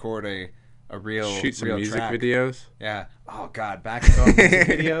record a real shoot some real music track. videos. Yeah. Oh God, back and forth music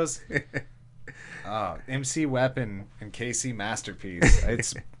videos. Oh, MC Weapon and KC Masterpiece.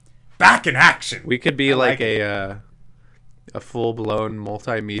 It's back in action. We could be like a full blown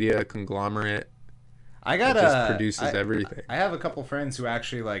multimedia conglomerate. I got just produces everything. I have a couple friends who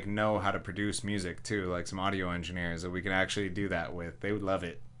actually know how to produce music too, like some audio engineers that we can actually do that with. They would love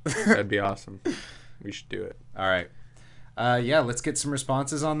it. That'd be awesome. We should do it. All right. Let's get some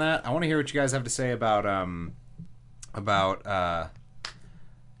responses on that. I want to hear what you guys have to say about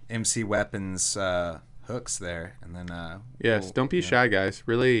MC Weapons hooks there, and then don't be shy, guys.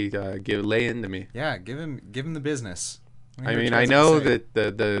 Really lay into me. Yeah, give him the business. I mean, I know that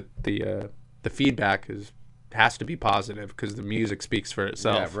the feedback has to be positive because the music speaks for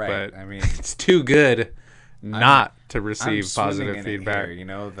itself. Yeah, right. But I mean, it's too good not to I'm receive positive in feedback. It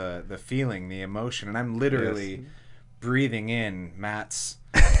here, the feeling, the emotion, and I'm literally breathing in Matt's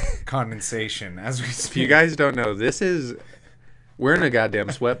condensation as we speak. If you guys don't know, we're in a goddamn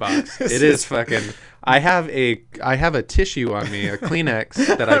sweatbox. It is fucking. I have a tissue on me, a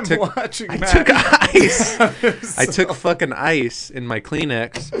Kleenex that I took. I took ice. I took fucking ice in my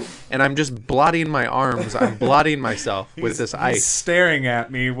Kleenex, and I'm just blotting my arms. I'm blotting myself with this ice. He's staring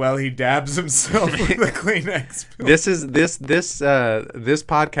at me while he dabs himself with a Kleenex. This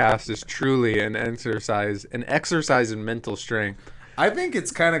podcast is truly an exercise in mental strength. I think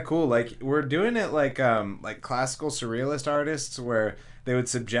it's kind of cool. Like we're doing it like classical surrealist artists where they would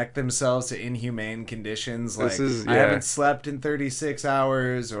subject themselves to inhumane conditions. Like I haven't slept in 36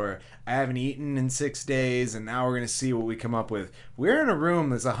 hours, or I haven't eaten in 6 days, and now we're gonna see what we come up with. We're in a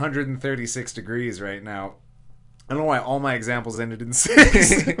room that's 136 degrees right now. I don't know why all my examples ended in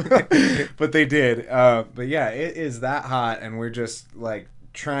 6, but they did. But yeah, it is that hot, and we're just like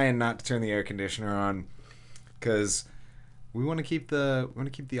trying not to turn the air conditioner on because we want to keep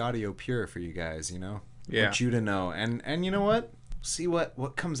the audio pure for you guys. Yeah. Want you to know, and you know what? See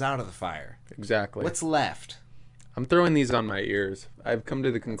what comes out of the fire. Exactly. What's left? I'm throwing these on my ears. I've come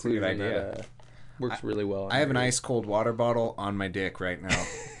to the conclusion that works really well. I have an ice cold water bottle on my dick right now,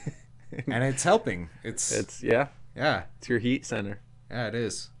 and it's helping. It's yeah. It's your heat center. Yeah, it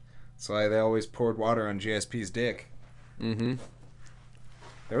is. That's why they always poured water on GSP's dick. Mm-hmm.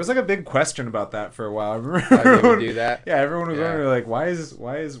 There was like a big question about that for a while. Why they would do that? Yeah, everyone was wondering like, why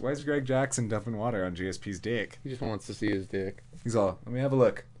is Greg Jackson dumping water on GSP's dick? He just wants to see his dick. He's all, let me have a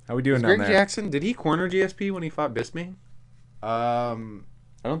look. How we doing down Greg there? Jackson, did he corner GSP when he fought Bisping? I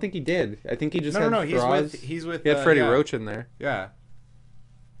don't think he did. I think he just no. He's with. He had Freddie Roach in there. Yeah.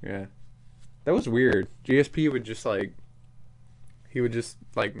 Yeah. That was weird. GSP would just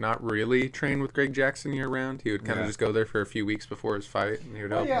not really train with Greg Jackson year round. He would kind of just go there for a few weeks before his fight, and he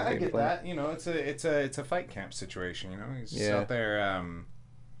would help. Yeah, I get that. It's a fight camp situation. He's just out there.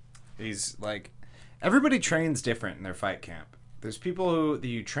 He's like, everybody trains different in their fight camp. There's people who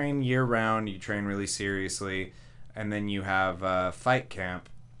you train year round. You train really seriously, and then you have fight camp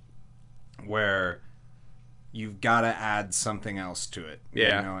where you've got to add something else to it.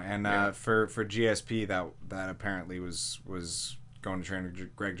 And for GSP that apparently was going to train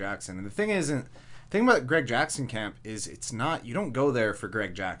with Greg Jackson. And the thing about Greg Jackson camp is you don't go there for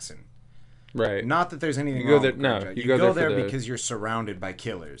Greg Jackson. Right. Not that there's anything wrong with Greg Jackson. You go there for because you're surrounded by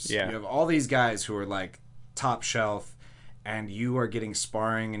killers. Yeah. You have all these guys who are like top shelf, and you are getting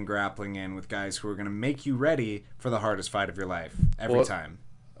sparring and grappling in with guys who are going to make you ready for the hardest fight of your life every time.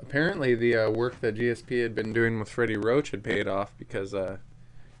 Apparently the work that GSP had been doing with Freddie Roach had paid off because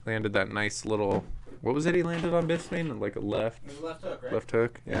landed that nice little... What was it he landed on Bisping? Like a left? It was a left hook, right? Left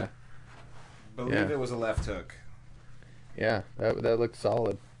hook, yeah. Believe it was a left hook. Yeah, that looked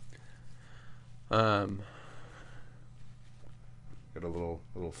solid. Got a little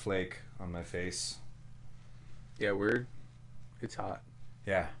flake on my face. Yeah, weird. It's hot.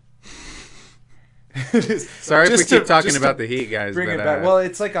 Yeah. Sorry if we Just keep to- talking just about to the heat, guys. Bring but, it back. Well,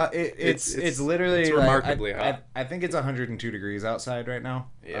 it's like it's literally it's like, remarkably hot. I think it's 102 degrees outside right now.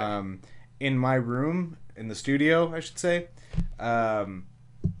 Yeah. In my room, in the studio, I should say.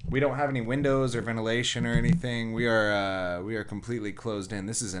 We don't have any windows or ventilation or anything. We are completely closed in.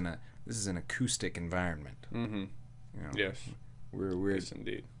 This is an acoustic environment. Mm-hmm. You know, Yes. we're Yes,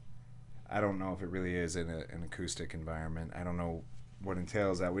 indeed. I don't know if it really is in an acoustic environment. I don't know what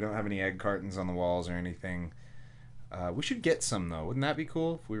entails that. We don't have any egg cartons on the walls or anything. We should get some though. Wouldn't that be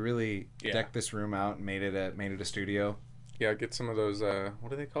cool if we really decked this room out and made it a studio? Yeah, get some of those.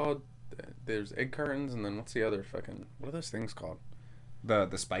 What are they called? There's egg cartons, and then what's the other fucking? What are those things called? The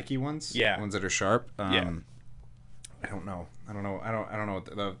spiky ones. Yeah. Ones that are sharp. Yeah. I don't know. I don't know.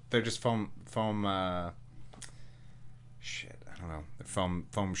 What they're just foam. Shit. I don't know. They're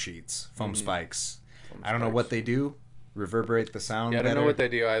foam sheets. Foam spikes. I don't know what they do. Reverberate the sound. Yeah, I don't better. know what they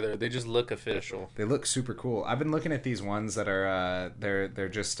do either. They just look official. They look super cool. I've been looking at these ones that are they're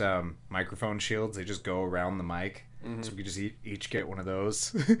just microphone shields. They just go around the mic, so we could just each get one of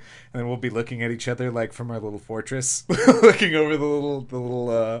those, and then we'll be looking at each other like from our little fortress, looking over the little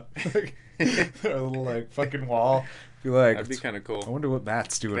our little like fucking wall. Be like, That'd be kind of cool. I wonder what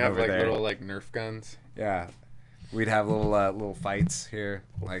Matt's doing We'd have over like there. little like Nerf guns. Yeah. We'd have little fights here.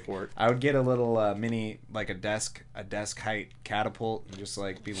 Like fort. I would get a little mini like a desk height catapult and just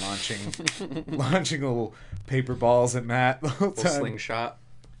like be launching little paper balls at Matt the whole Little time. slingshot.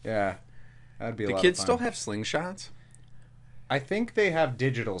 Yeah, that'd be a Do lot kids of still fun. have slingshots? I think they have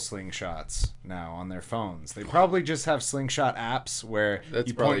digital slingshots now on their phones. They probably just have slingshot apps where That's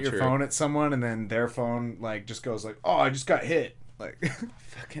you probably point your true. phone at someone and then their phone like just goes like, "Oh, I just got hit." Like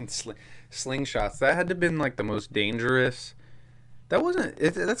Fucking slingshots. That had to have been like the most dangerous. That wasn't.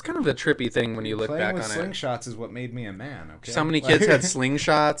 That's kind of a trippy thing when you look playing back with on it. slingshots is what made me a man. Okay. So many kids had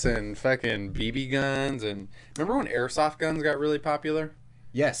slingshots and fucking BB guns, and remember when airsoft guns got really popular?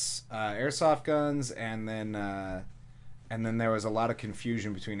 Yes, airsoft guns, and then there was a lot of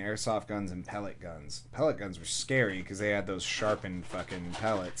confusion between airsoft guns and pellet guns. Pellet guns were scary because they had those sharpened fucking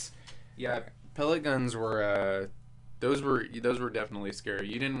pellets. Yeah, pellet guns were. Those were definitely scary.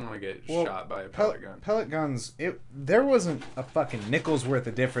 You didn't want to get shot by a pellet gun. Pellet guns, there wasn't a fucking nickel's worth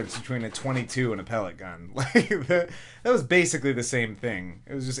of difference between a 22 and a pellet gun. Like that was basically the same thing.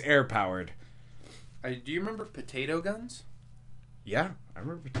 It was just air powered. Do you remember potato guns? Yeah, I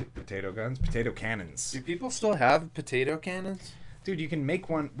remember potato guns, potato cannons. Do people still have potato cannons? Dude, you can make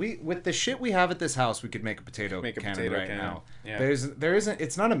one. With the shit we have at this house, we could make a potato cannon right now. Yeah. There isn't.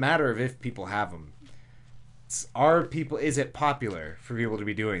 It's not a matter of if people have them. Is it popular for people to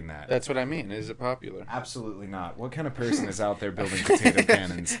be doing that? That's what I mean. Is it popular? Absolutely not. What kind of person is out there building potato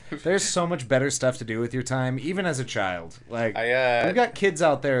cannons? There's so much better stuff to do with your time, even as a child. Like, we've got kids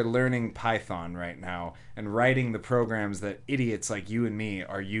out there learning Python right now and writing the programs that idiots like you and me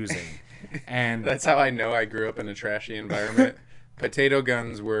are using. And That's how I know I grew up in a trashy environment. Potato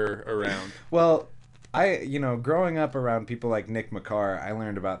guns were around. well, growing up around people like Nick McCarr, I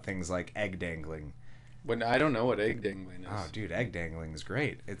learned about things like egg dangling. When I don't know what egg dangling is. Oh, dude, egg dangling is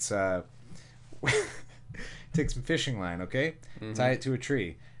great. It's take some fishing line, okay? Mm-hmm. Tie it to a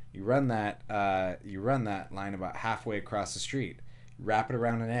tree. You run that line about halfway across the street. Wrap it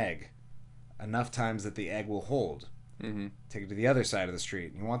around an egg, enough times that the egg will hold. Mm-hmm. Take it to the other side of the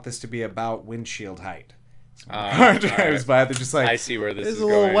street. You want this to be about windshield height. So when the car drives by, they're just like, I see where this there's is a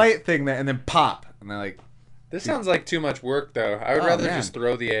little going. white thing there, and then pop, and they're like, This sounds like too much work, though. I would Oh, rather man. just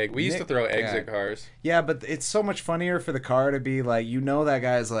throw the egg. We used to Nick- throw eggs yeah. at cars. yeah, but it's so much funnier for the car to be like, that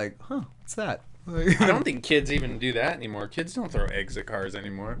guy's like, huh, what's that? I don't think kids even do that anymore. Kids don't throw eggs at cars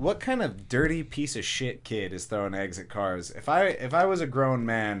anymore. What kind of dirty piece of shit kid is throwing eggs at cars? If I was a grown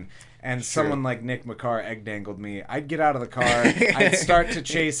man and someone like Nick McCarr egg dangled me, I'd get out of the car, I'd start to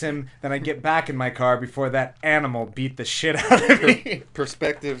chase him, then I'd get back in my car before that animal beat the shit out of me.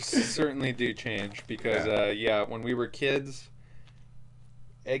 Perspectives certainly do change because, when we were kids,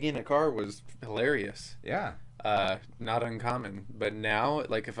 egging a car was hilarious. Yeah. Not uncommon. But now,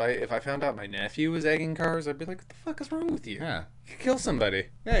 like, if I found out my nephew was egging cars, I'd be like, what the fuck is wrong with you? Yeah. You kill somebody.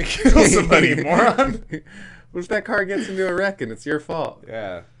 Yeah, kill somebody, moron. What if that car gets into a wreck and it's your fault?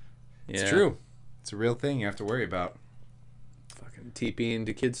 Yeah. It's Yeah. true. It's a real thing you have to worry about. Fucking TPing.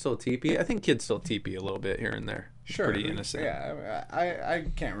 Do kids still TP? I think kids still TP a little bit here and there. It's Sure. pretty innocent. Yeah, I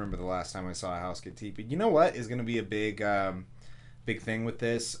can't remember the last time I saw a house get TP'd. You know what is going to be a big thing with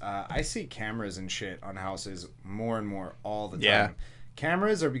this? I see cameras and shit on houses more and more all the time. Yeah.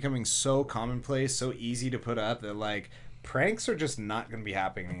 Cameras are becoming so commonplace, so easy to put up that like pranks are just not going to be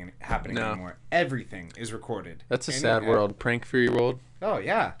happening No. anymore. Everything is recorded. That's a sad world. Prank free world. Oh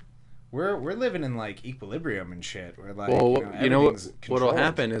yeah. we're living in like equilibrium and shit. We're like, Well, you know everything's what'll controlled.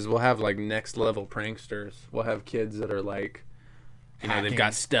 happen is we'll have like next level pranksters. We'll have kids that are like, you know, they've Hacking.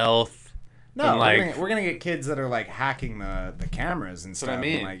 got stealth. No, and, like, we're gonna get kids that are like hacking the cameras and stuff. what I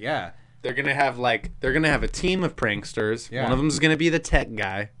mean. And, like, yeah. they're gonna have a team of pranksters. Yeah. One of them's gonna be the tech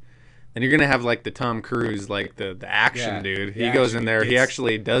guy. And you're gonna have like the Tom Cruise, like the action Yeah. dude. He He goes in actually there. He gets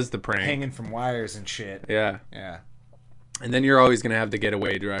actually does the prank. Hanging from wires and shit. Yeah. Yeah. And then you're always gonna have the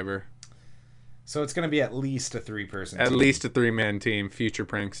getaway driver. So it's gonna be at least a 3-person At team. least a 3-man team. Future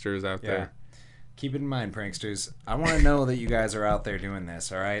pranksters out Yeah. there. Keep it in mind, pranksters. I want to know that you guys are out there doing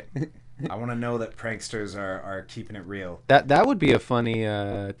this. All right. I want to know that pranksters are keeping it real. That would be a funny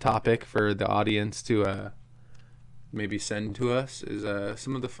topic for the audience to maybe send to us. Is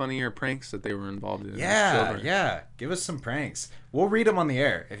some of the funnier pranks that they were involved in. as children. Yeah. Give us some pranks. We'll read them on the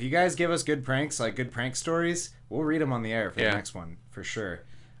air. If you guys give us good pranks, like good prank stories, we'll read them on the air for the next one for sure.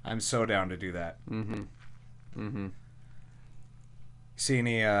 I'm so down to do that. See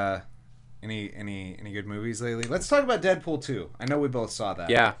any good movies lately? Let's talk about Deadpool 2. I know we both saw that.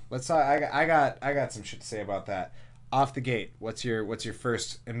 Yeah. Let's talk. I got some shit to say about that. Off the gate, what's your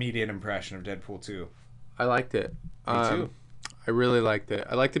first immediate impression of Deadpool 2? I liked it. Me too. I really liked it.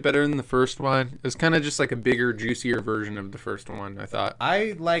 I liked it better than the first one. It was kind of just like a bigger, juicier version of the first one, I thought.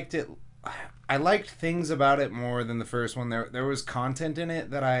 I liked it. I liked things about it more than the first one. There was content in it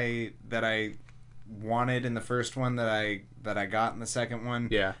that I wanted in the first one that I got in the second one.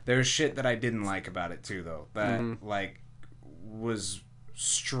 Yeah. There's shit that I didn't like about it too, though. That like was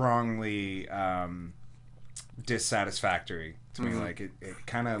strongly dissatisfactory to me. Like it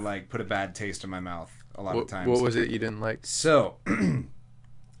kind of like put a bad taste in my mouth a lot of times. What was it you didn't like? So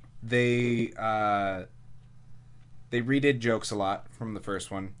they redid jokes a lot from the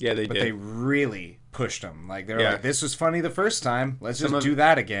first one. Yeah, they but did. they really pushed them. Like they were Yeah. like, "This was funny the first time. Let's Some just of- do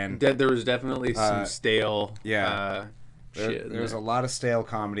that again." There was definitely some stale shit. There was a lot of stale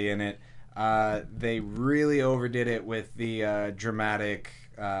comedy in it. They really overdid it with the dramatic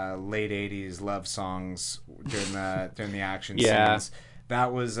late '80s love songs during the action Yeah. scenes.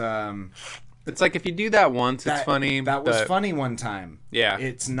 That was It's like if you do that once, it's funny. That was but- funny one time. Yeah.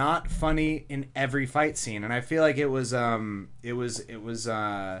 It's not funny in every fight scene, and I feel like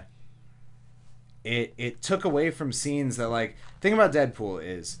it took away from scenes that, like, thing about Deadpool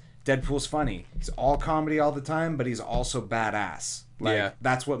is Deadpool's funny. He's all comedy all the time, but he's also badass. Like, Yeah.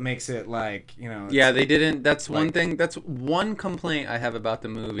 that's what makes it, like, you know. Yeah, they didn't. That's one like- thing. That's one complaint I have about the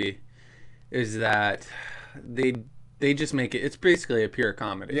movie, is that they just make it. It's basically a pure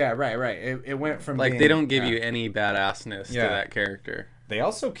comedy. Yeah, right. It went from Like being, they don't give yeah. you any badassness Yeah. to that character. They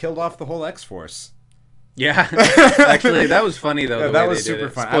also killed off the whole X-Force. Yeah, actually, that was funny though. Yeah, the that way was they did super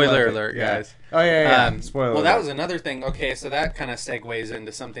it. fun. I Spoiler loved it. alert, Yeah. guys. Oh yeah. Spoiler. Well, that alert. was another thing. Okay, so that kind of segues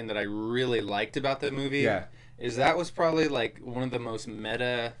into something that I really liked about the movie. Yeah. Is that was probably like one of the most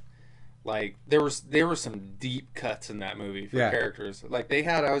meta. Like there were some deep cuts in that movie for Yeah. characters. Like they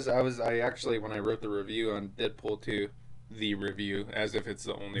had. I actually when I wrote the review on Deadpool 2. The review, as if it's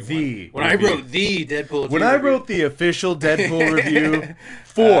the only one. When I wrote the Deadpool 2 When I review, wrote the official Deadpool review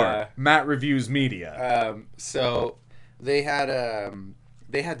for Matt Reviews Media. So they had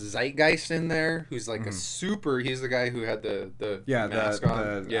Zeitgeist in there, who's like a super. He's the guy who had the mask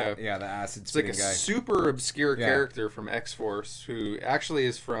on. the acid It's like spitting a guy. super obscure Yeah. character from X-Force, who actually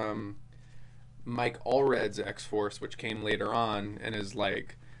is from Mike Allred's X-Force, which came later on, and is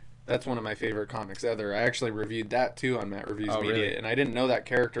like. That's one of my favorite comics ever. I actually reviewed that too on Matt Reviews Media, really? and I didn't know that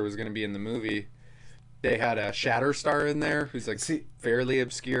character was going to be in the movie. They had a Shatterstar in there, who's like fairly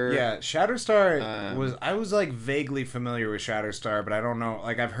obscure. Yeah, Shatterstar I was like vaguely familiar with Shatterstar, but I don't know.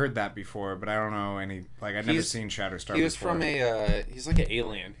 Like I've heard that before, but I don't know any. Like I've never seen Shatterstar. He was before. from he's like an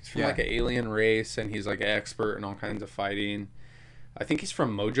alien. He's from Yeah. like an alien race, and he's like an expert in all kinds of fighting. I think he's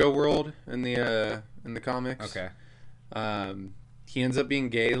from Mojo World in the comics. Okay. He ends up being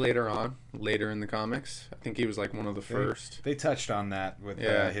gay later in the comics. I think he was like one of the first. They touched on that with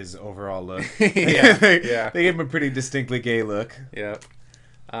his overall look. Yeah, they, yeah. They gave him a pretty distinctly gay look. Yeah.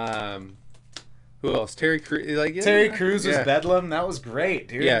 Who else? Terry Crews. Terry Crews was Bedlam. That was great,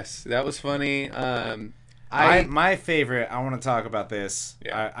 dude. Yes, that was funny. My favorite. I want to talk about this.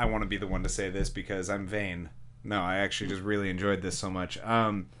 Yeah. I want to be the one to say this because I'm vain. No, I actually just really enjoyed this so much.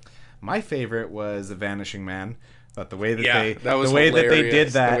 My favorite was The Vanishing Man. But the way that that they did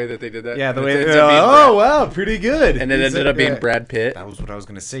that, the way that they did that, yeah, the And way it that ends up being oh wow, pretty good, and it ended up being Brad Pitt. That was what I was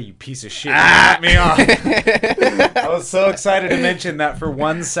gonna say. You piece of shit, you cut me off. I was so excited to mention that for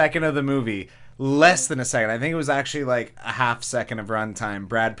 1 second of the movie. less than a second. I think it was actually like a half second of runtime.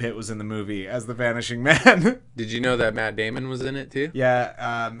 Brad Pitt was in the movie as the Vanishing Man. Did you know that Matt Damon was in it too?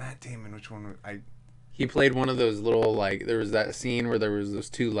 Yeah, Matt Damon. Which one? He played one of those little, like, there was that scene where there was those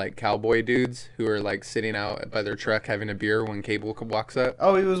two, like, cowboy dudes who were, like, sitting out by their truck having a beer when Cable walks up.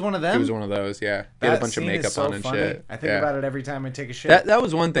 Oh, he was one of them? He was one of those, yeah. He had a bunch of makeup on and shit. I think about it every time I take a shit. That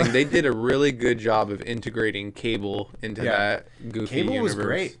was one thing. They did a really good job of integrating Cable into that goofy Cable universe. was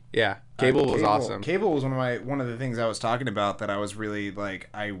great. Yeah, Cable was awesome. Cable was one of the things I was talking about that I was really, like,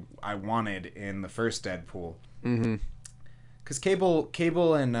 I wanted in the first Deadpool. Mm-hmm. Because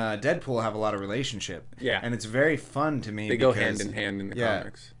Cable and Deadpool have a lot of relationship. Yeah. And it's very fun to me. They go hand in hand in the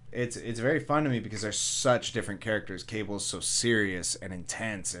comics. It's very fun to me because they're such different characters. Cable's so serious and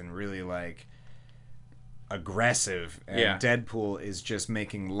intense and really, like, aggressive. And Deadpool is just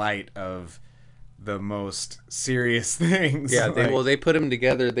making light of the most serious things. Yeah, they put them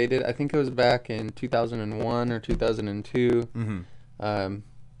together. They did, I think it was back in 2001 or 2002. Mm-hmm.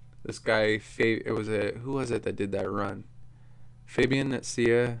 This guy, who was it that did that run? Fabian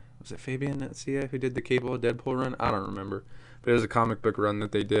Netsia. Was it Fabian Netsia who did the Cable Deadpool run? I don't remember. But it was a comic book run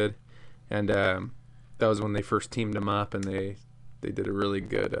that they did. And that was when they first teamed them up, and they did a really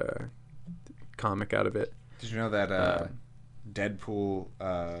good comic out of it. Did you know that Deadpool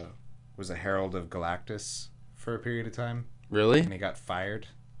was a herald of Galactus for a period of time? Really? And he got fired.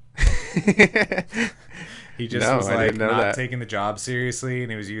 He just was like not taking the job seriously, and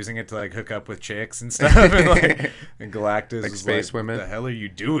he was using it to like hook up with chicks and stuff. and Galactus like was space like, women. "What the hell are you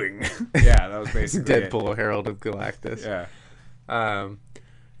doing?" Yeah, that was basically Deadpool, Herald of Galactus. Yeah.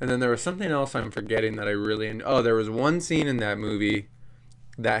 And then there was something else I'm forgetting that I really... there was one scene in that movie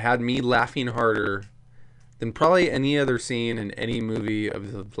that had me laughing harder than probably any other scene in any movie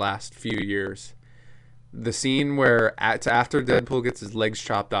of the last few years. The scene where after Deadpool gets his legs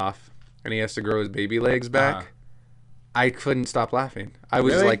chopped off and he has to grow his baby legs back, I couldn't stop laughing. I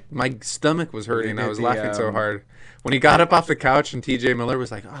was like, my stomach was hurting. I was laughing so hard. When he got up off the couch and TJ Miller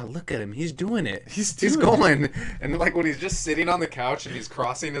was like, "Oh, look at him. He's doing it. He's going." And like when he's just sitting on the couch and he's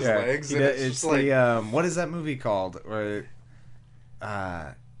crossing his legs. And it's just like... what is that movie called? Where,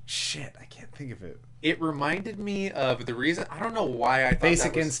 shit, I can't think of it. It reminded me of the reason... I don't know why I thought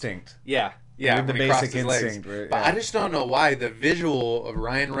Basic Instinct. Yeah. Yeah, the Basic Instinct. Right? But I just don't know why the visual of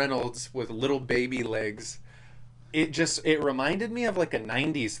Ryan Reynolds with little baby legs, it reminded me of like a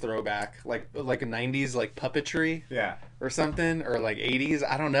 90s throwback, like a 90s like puppetry. Yeah. Or something, or like 80s.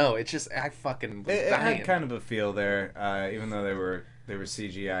 I don't know. It's just, I fucking was It dying. had kind of a feel there, even though they were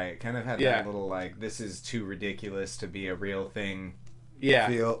CGI. It kind of had that little like, this is too ridiculous to be a real thing.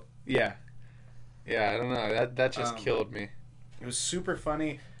 Feel. Yeah. Yeah, I don't know. That just killed me. It was super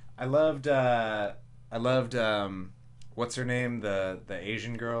funny. I loved what's her name? The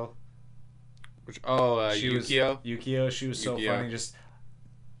Asian girl. Yukio. Yukio. She was so funny, just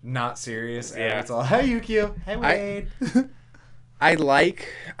not serious. Yeah. It's all, "Hey Yukio, hey Wade."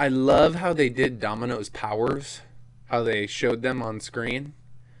 I love how they did Domino's powers, how they showed them on screen.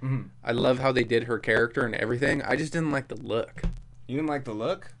 Mm-hmm. I love how they did her character and everything. I just didn't like the look. You didn't like the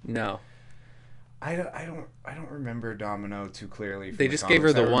look? No. I don't remember Domino too clearly. From They just gave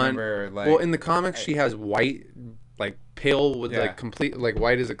her the one. Like, well, in the comics, she has white, like pale with like complete, like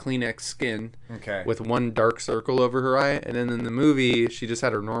white as a Kleenex skin. Okay. With one dark circle over her eye, and then in the movie, she just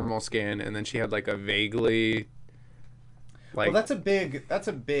had her normal skin, and then she had like a vaguely. Like, well, that's a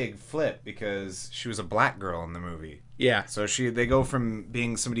big flip because she was a black girl in the movie. Yeah. So they go from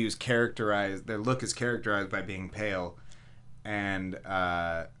being somebody who's characterized, their look is characterized by being pale, and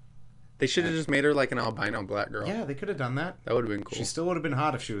they should have just made her like an albino black girl. Yeah, they could have done that. That would have been cool. She still would have been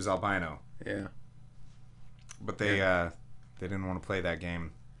hot if she was albino. Yeah. But they didn't want to play that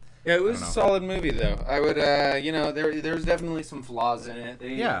game. Yeah, it was a solid movie though. I would there's definitely some flaws in it.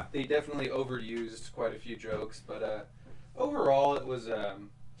 They definitely overused quite a few jokes, but overall it was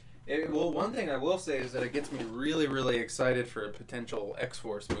one thing I will say is that it gets me really, really excited for a potential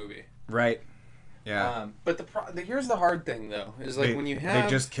X-Force movie. Right. Yeah. But here's the hard thing though, is like when you have... They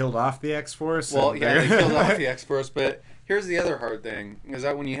just killed off the X-Force? Well, yeah, they killed off the X-Force, but here's the other hard thing, is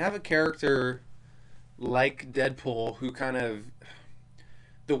that when you have a character like Deadpool who kind of...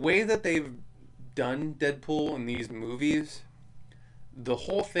 The way that they've done Deadpool in these movies, the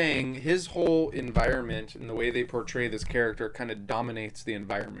whole thing, his whole environment and the way they portray this character kind of dominates the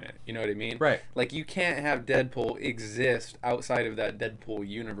environment. You know what I mean? Right. Like, you can't have Deadpool exist outside of that Deadpool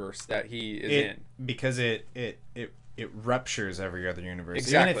universe that he is in. Because it ruptures every other universe.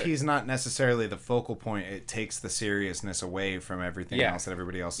 Exactly. Even if he's not necessarily the focal point, it takes the seriousness away from everything else that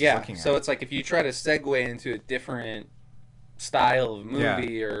everybody else is looking at. So it's like if you try to segue into a different style of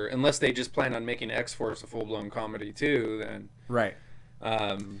movie, or unless they just plan on making X-Force a full-blown comedy too, then Right.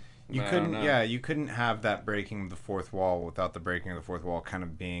 You I couldn't, don't know. you couldn't have that breaking of the fourth wall without the breaking of the fourth wall kind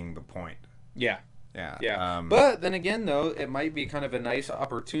of being the point. Yeah. Yeah. Yeah. But then again, though, it might be kind of a nice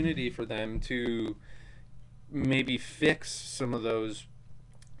opportunity for them to maybe fix some of those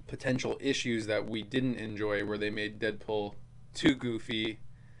potential issues that we didn't enjoy, where they made Deadpool too goofy,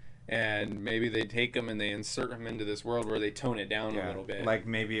 and maybe they take him and they insert him into this world where they tone it down a little bit. Like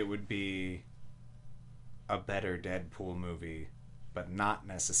maybe it would be a better Deadpool movie, but not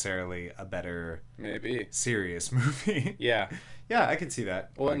necessarily a better maybe serious movie. Yeah. Yeah, I could see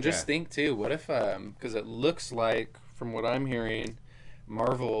that. Well, and just think too, what if, because it looks like, from what I'm hearing,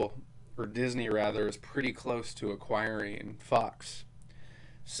 Marvel, or Disney rather, is pretty close to acquiring Fox.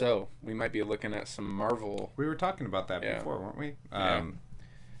 So we might be looking at some Marvel. We were talking about that before, weren't we? Yeah.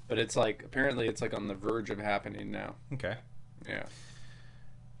 But it's like, apparently it's like on the verge of happening now. Okay. Yeah.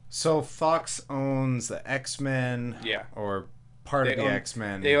 So Fox owns the X-Men. Yeah. Or part of the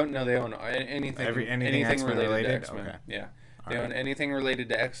X-Men. They own anything. Anything X-Men related to X-Men. Okay. Yeah. They own anything related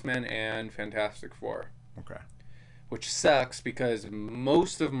to X-Men and Fantastic Four. Okay. Which sucks because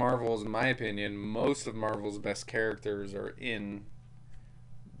most of Marvel's, in my opinion, most of Marvel's best characters are in.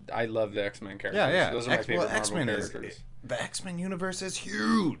 I love the X-Men characters. Yeah. Those are my favorite Marvel X-Men characters. The X-Men universe is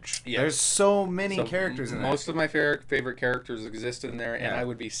huge. Yeah. There's so many characters in there. Most of my favorite characters exist in there, and I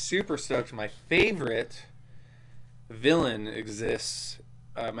would be super stoked. My favorite villain exists.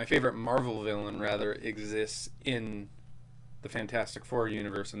 My favorite Marvel villain, rather, exists in the Fantastic Four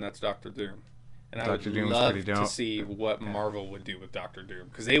universe, and that's Doctor Doom. And I would love to see what Marvel would do with Doctor Doom,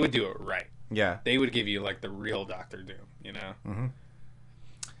 because they would do it right. Yeah. They would give you like the real Doctor Doom, you know? Mm-hmm.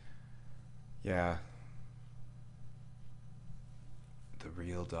 Yeah. The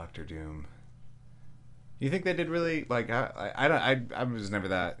real Doctor Doom. You think they did really, like, I was never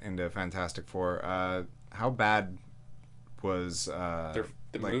that into Fantastic Four. How bad was the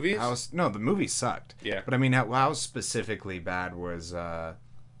like, movies? No, the movies sucked. Yeah. But I mean, how specifically bad was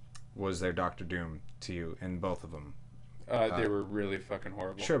their Doctor Doom to you in both of them? They were really fucking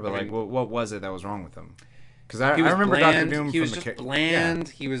horrible. Sure, but I mean, what was it that was wrong with them? Because I he was remember bland. Doctor Doom. He was from just the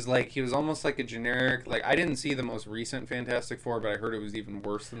bland. Yeah. He was almost like a generic. Like, I didn't see the most recent Fantastic Four, but I heard it was even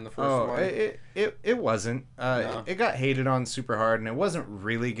worse than the first one. It wasn't. No. It got hated on super hard, and it wasn't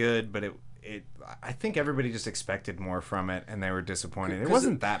really good. But I think everybody just expected more from it, and they were disappointed. It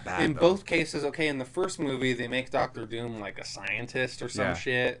wasn't that bad. In both cases, okay. In the first movie, they make Doctor Doom like a scientist or some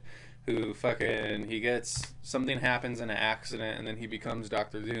shit. Who fucking something happens in an accident, and then he becomes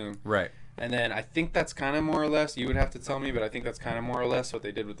Doctor Doom. Right. And then I think that's kind of more or less, you would have to tell me, but I think that's kind of more or less what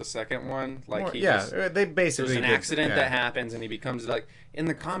they did with the second one. Like, they basically there's an accident that happens, and he becomes like, in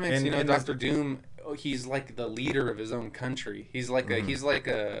the comics, Doctor Doom, he's like the leader of his own country. He's like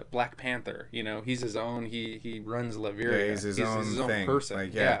a Black Panther, you know. He's his own. He runs Lavieria. He's his own thing. Person.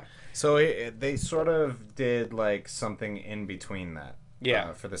 Like, So they sort of did like something in between that.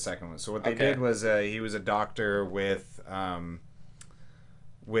 Yeah. For the second one. So what they did was he was a doctor with the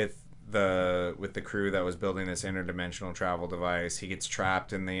crew that was building this interdimensional travel device. He gets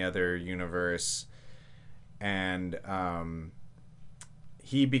trapped in the other universe, and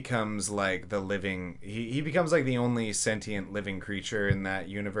he becomes like he becomes like the only sentient living creature in that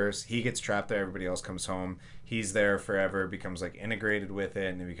universe. He gets trapped there, everybody else comes home. He's there forever, becomes like integrated with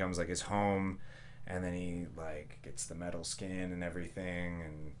it, and it becomes like his home. And then he like gets the metal skin and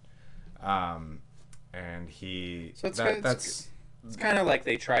everything, and he. So it's kind of like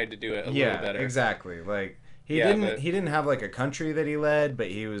they tried to do it a little better. Yeah, exactly. Like he didn't have like a country that he led, but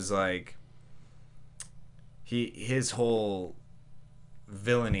he was like his whole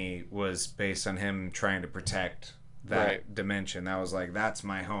villainy was based on him trying to protect that dimension. That was like, that's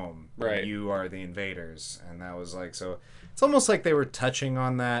my home. Right. You are the invaders, and that was like, so it's almost like they were touching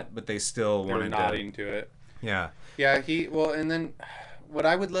on that, but they still were nodding to it. Yeah. Yeah. And then what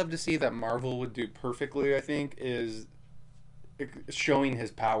I would love to see that Marvel would do perfectly, I think, is showing his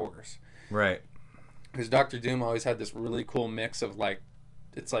powers. Right. Because Doctor Doom always had this really cool mix of like,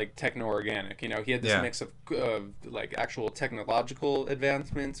 it's like techno-organic, you know. He had this mix of like actual technological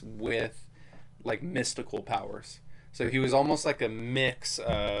advancements with like mystical powers. So he was almost like a mix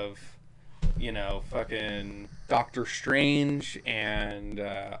of, you know, fucking Doctor Strange and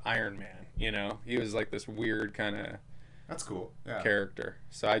Iron Man, you know. He was like this weird kind of That's cool. Yeah. character.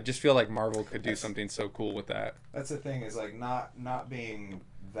 So I just feel like Marvel could do something so cool with that. That's the thing, is like not being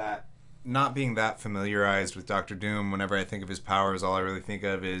that familiarized with Doctor Doom. Whenever I think of his powers, all I really think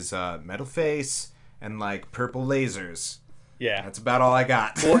of is metal face and like purple lasers. Yeah. That's about all I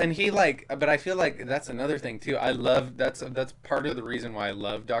got. Well, and he but I feel like that's another thing too. I love that's part of the reason why I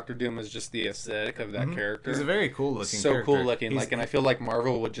love Doctor Doom is just the aesthetic of that character. He's a very cool looking so character. cool looking. And I feel like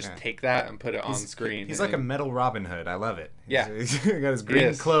Marvel would just take that and put it on screen. He's like a metal Robin Hood. I love it. Yeah. He's got his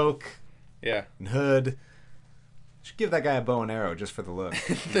green cloak. Yeah. And hood. Should give that guy a bow and arrow just for the look.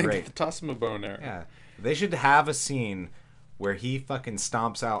 Great. Toss him a bow and arrow. Yeah. They should have a scene where he fucking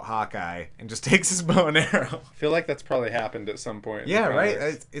stomps out Hawkeye and just takes his bow and arrow. I feel like that's probably happened at some point. Yeah,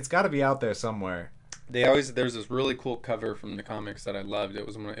 right? It's got to be out there somewhere. There's this really cool cover from the comics that I loved. It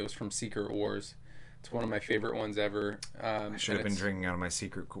was from Secret Wars. It's one of my favorite ones ever. I should have been drinking out of my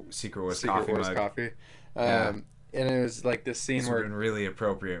Secret Wars coffee mug. Coffee. And it was like this scene where been really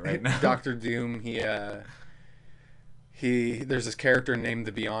appropriate right now. Doctor Doom, there's this character named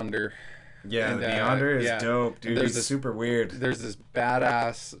the Beyonder. Yeah, the Beyonder is dope, dude. He's super weird. There's this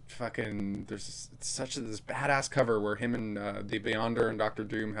badass this badass cover where him and the Beyonder and Doctor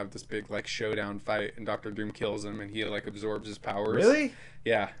Doom have this big like showdown fight, and Doctor Doom kills him, and he like absorbs his powers. Really?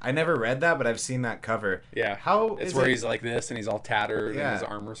 Yeah. I never read that, but I've seen that cover. Yeah. It's where he's like this, and he's all tattered, and his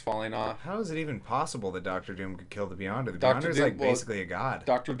armor's falling off. How is it even possible that Doctor Doom could kill the Beyonder? The Beyonder's like basically a god.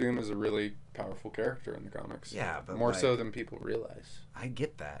 Doctor Doom is a really powerful character in the comics. Yeah, but more so than people realize. I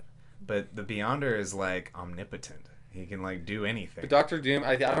get that. But the Beyonder is like omnipotent. He can like do anything. But Doctor Doom,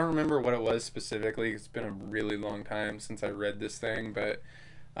 I don't remember what it was specifically. It's been a really long time since I read this thing, but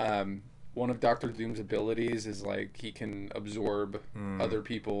one of Doctor Doom's abilities is like he can absorb other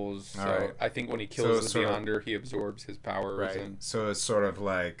people's. So right. I think when he kills the Beyonder, he absorbs his powers. Right. And so it's sort of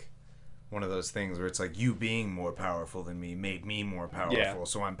like one of those things where it's like you being more powerful than me made me more powerful,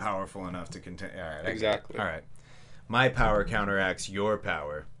 so I'm powerful enough to contend. All right. Exactly. All right. My power counteracts your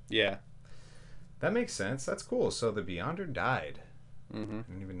power. Yeah. That makes sense. That's cool. So the Beyonder died. Mm-hmm. I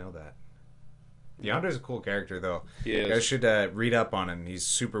didn't even know that. Beyonder's a cool character, though. He is. You guys should read up on him. He's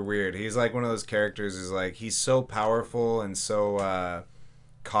super weird. He's like one of those characters is like, he's so powerful and so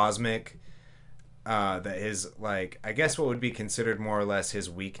cosmic that his, like, I guess what would be considered more or less his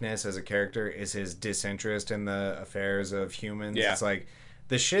weakness as a character is his disinterest in the affairs of humans. Yeah. It's like,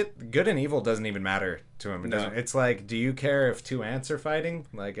 the shit, good and evil doesn't even matter to him. It's like, do you care if two ants are fighting?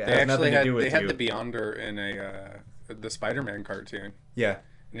 Like, it has nothing to do with you. They had the Beyonder in the Spider-Man cartoon. Yeah.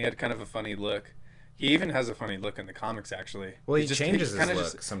 And he had kind of a funny look. He even has a funny look in the comics, actually. Well, he changes his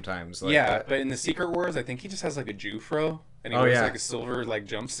look sometimes. Like but in the Secret Wars, I think he just has like a Jufro, and he wears like a silver like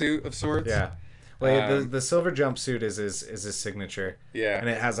jumpsuit of sorts. Yeah. Well, the silver jumpsuit is his signature. Yeah. And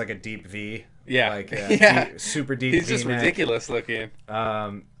it has like a deep V. Yeah. Like deep, super deep. He's just ridiculous looking.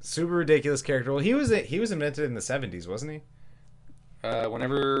 Super ridiculous character. Well, he was invented in the 70s, wasn't he?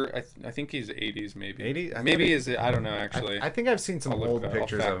 Whenever I think he's 80s, maybe. 80s? Maybe is it? I don't know actually. I think I've seen some old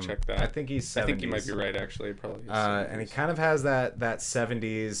pictures of him. Check that. I think he's 70s. I think you might be right actually. Probably. And he kind of has that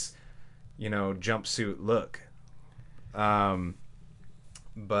 70s, jumpsuit look.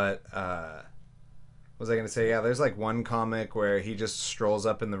 But what was I gonna say? Yeah, there's like one comic where he just strolls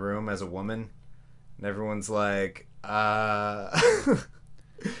up in the room as a woman, and everyone's like, "What are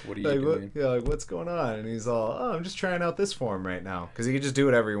you doing? Like, what's going on?" And he's all, "Oh, I'm just trying out this form right now," because he could just do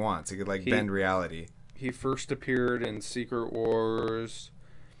whatever he wants. He could bend reality. He first appeared in Secret Wars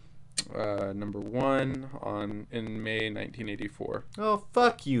 #1 in May 1984. Oh,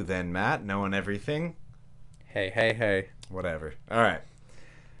 fuck you then, Matt, knowing everything. Hey. Whatever. All right.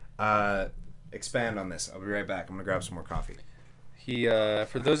 Expand on this. I'll be right back. I'm gonna grab some more coffee. He,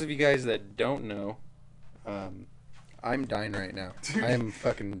 for those of you guys that don't know, I'm dying right now. I am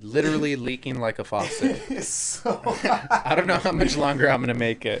fucking literally leaking like a faucet. I don't know how much longer I'm gonna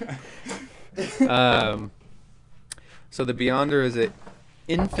make it. So the Beyonder is an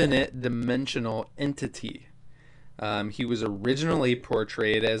infinite dimensional entity. He was originally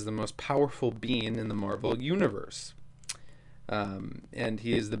portrayed as the most powerful being in the Marvel Universe. And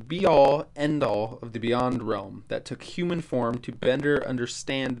he is the be-all, end-all of the Beyond realm that took human form to better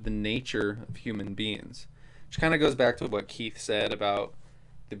understand the nature of human beings. Which kind of goes back to what Keith said about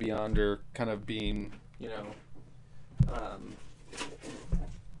the Beyonder kind of being,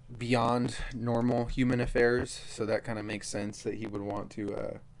 beyond normal human affairs. So that kind of makes sense that he would want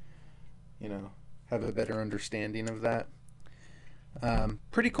to, have a better understanding of that.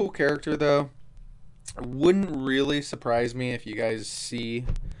 Pretty cool character, though. It wouldn't really surprise me if you guys see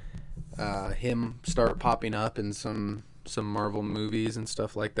him start popping up in some Marvel movies and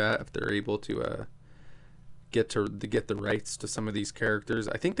stuff like that. If they're able to get the rights to some of these characters,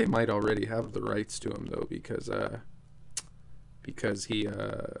 I think they might already have the rights to him though, because he I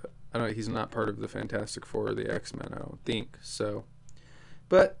don't know, he's not part of the Fantastic Four or the X-Men, I don't think so.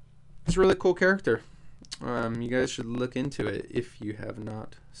 But it's a really cool character. You guys should look into it if you have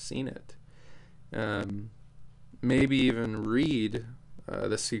not seen it. Maybe even read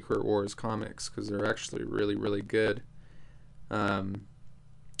the Secret Wars comics, because they're actually really, really good. Now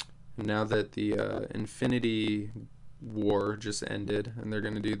that the Infinity War just ended, and they're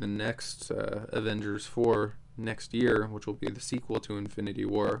going to do the next Avengers 4 next year, which will be the sequel to Infinity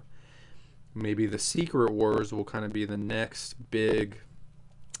War. Maybe the Secret Wars will kind of be the next big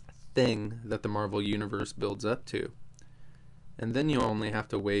thing that the Marvel Universe builds up to. And then you'll only have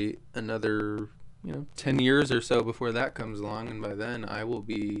to wait another, 10 years or so before that comes along, and by then I will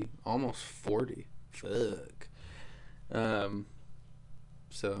be almost 40. Fuck.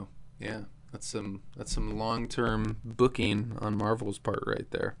 So, yeah, that's some long-term booking on Marvel's part right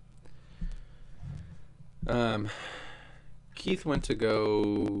there. Keith went to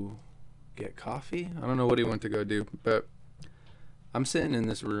go get coffee. I don't know what he went to go do, but I'm sitting in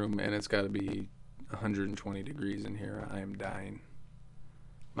this room and it's got to be 120 degrees in here. I am dying.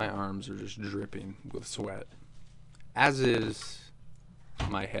 My arms are just dripping with sweat, as is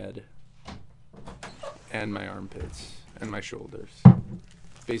my head and my armpits and my shoulders.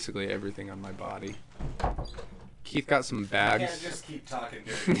 Basically everything on my body. Keith got some bags. You can't just keep talking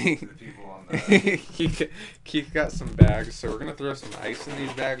dirty to the people on the... Keith got some bags, so we're going to throw some ice in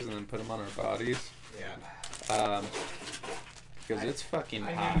these bags and then put them on our bodies. Yeah. Because it's fucking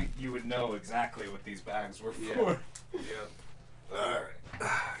hot. I knew you would know exactly what these bags were for. Yep. Alright.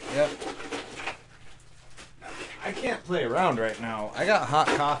 Yep. I can't play around right now. I got hot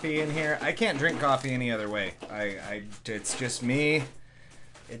coffee in here. I can't drink coffee any other way. It's just me.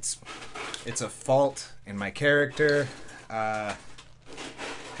 It's a fault in my character.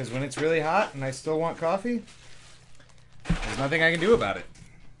 Because when it's really hot and I still want coffee, there's nothing I can do about it.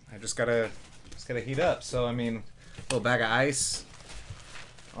 I just gotta heat up. So a little bag of ice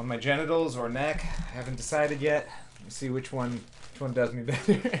on my genitals or neck. I haven't decided yet. Let me see which one does me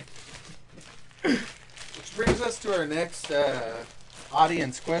better. Which brings us to our next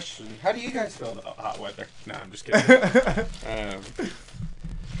audience question. How do you guys feel about hot weather? No, I'm just kidding.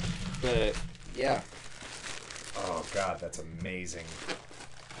 But yeah. Oh God, that's amazing.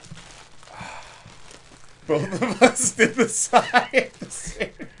 Both of us did the side. This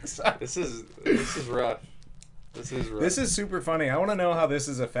is rough. This is super funny. I want to know how this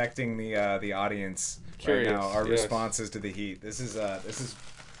is affecting the audience right now. Our responses to the heat. This is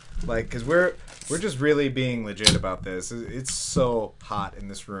like, because we're just really being legit about this. It's so hot in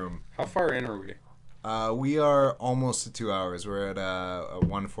this room. How far in are we? We are almost to 2 hours. We're at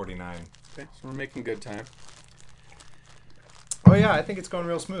 1:49. Okay, so we're making good time. Oh yeah, I think it's going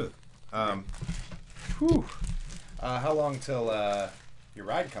real smooth. Whew. How long till your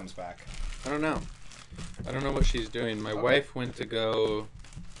ride comes back? I don't know. I don't know what she's doing. My wife went to go...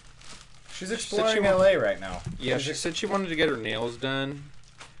 She's exploring LA right now. Yeah, she said she wanted to get her nails done.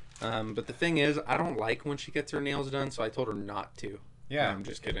 But the thing is, I don't like when she gets her nails done, so I told her not to. Yeah. No, I'm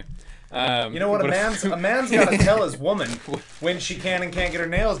just kidding. You know what? A man's got to tell his woman when she can and can't get her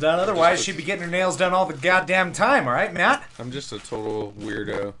nails done. Otherwise, she'd be getting her nails done all the goddamn time. All right, Matt? I'm just a total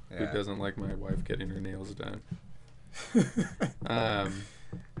weirdo who doesn't like my wife getting her nails done.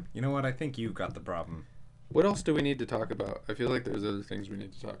 You know what? I think you've got the problem. What else do we need to talk about? I feel like there's other things we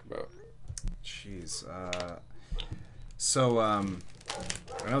need to talk about. Jeez. So, I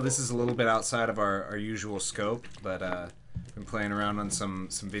know this is a little bit outside of our usual scope, but I've been playing around on some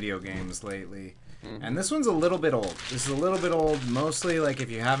video games lately. Mm-hmm. And this one's a little bit old. This is a little bit old. Mostly, like,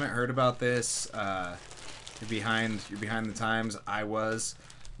 if you haven't heard about this, you're behind the times. I was.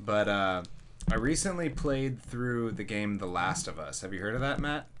 But I recently played through the game The Last of Us. Have you heard of that,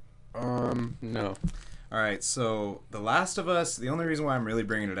 Matt? No. All right, so The Last of Us, the only reason why I'm really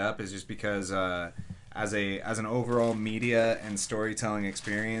bringing it up is just because as an overall media and storytelling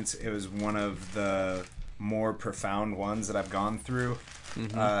experience, it was one of the more profound ones that I've gone through in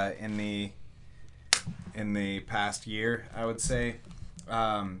the past year, I would say. It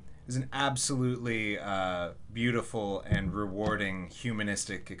was an absolutely beautiful and rewarding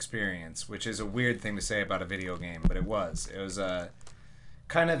humanistic experience, which is a weird thing to say about a video game, but it was. It was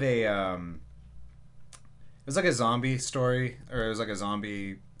kind of a... it was like a zombie story, or it was like a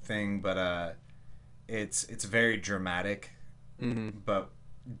zombie thing, but it's very dramatic, but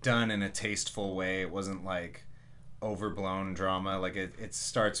done in a tasteful way. It wasn't like overblown drama. Like it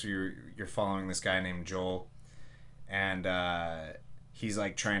starts, you're following this guy named Joel, and he's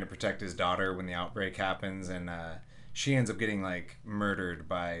like trying to protect his daughter when the outbreak happens, and she ends up getting like murdered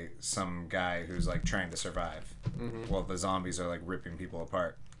by some guy who's like trying to survive. Well, the zombies are like ripping people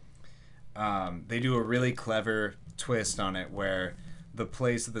apart. They do a really clever twist on it where the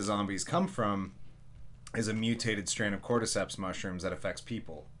place that the zombies come from is a mutated strain of cordyceps mushrooms that affects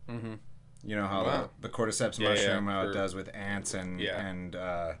people. Mm-hmm. You know how Wow. the cordyceps Yeah, mushroom, yeah, how it for- does with ants and Yeah. and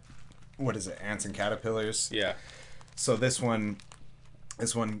what is it? Ants and caterpillars. Yeah. So this one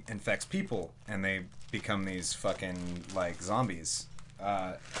infects people, and they become these fucking like zombies.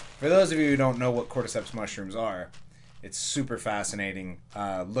 For those of you who don't know what cordyceps mushrooms are, it's super fascinating.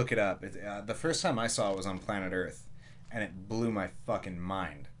 Look it up. The first time I saw it was on Planet Earth, and it blew my fucking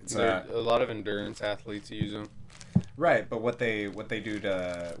mind. It's A lot of endurance athletes use them. right, but what they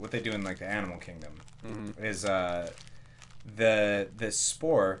do in like the animal kingdom is the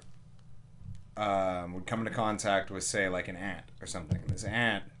spore would come into contact with, say, like an ant or something. This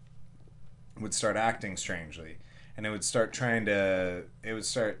ant would start acting strangely, and it would start trying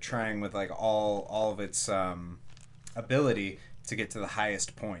with like all of its ability to get to the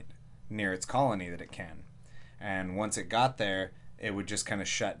highest point near its colony that it can. And once it got there, it would just kind of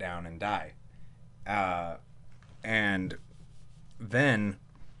shut down and die. And then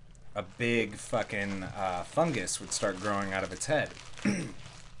a big fucking fungus would start growing out of its head.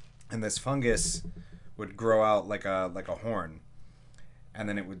 And this fungus would grow out like a horn. And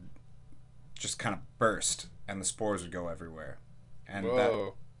then it would just kind of burst, and the spores would go everywhere. And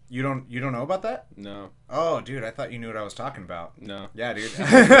Whoa. you don't know about that? No. Oh, dude, I thought you knew what I was talking about. No. Yeah, dude.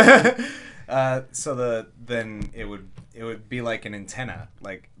 Then it would be like an antenna,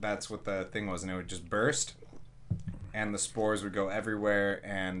 like that's what the thing was, and it would just burst, and the spores would go everywhere,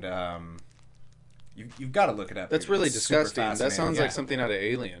 and you've got to look it up. That's dude. really It's super disgusting. That fascinating. sounds Yeah. like something out of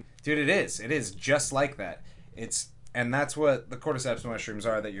Alien. Dude, it is just like that. And that's what the cordyceps mushrooms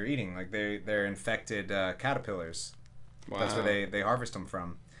are that you're eating. Like they're infected caterpillars. Wow. That's where they harvest them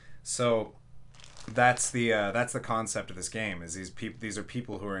from. So that's the concept of this game. Is these are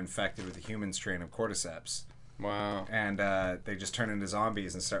people who are infected with the human strain of cordyceps, Wow. and they just turn into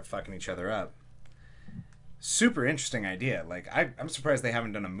zombies and start fucking each other up. Super interesting idea. Like I'm surprised they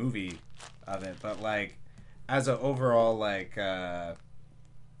haven't done a movie of it, but like as an overall like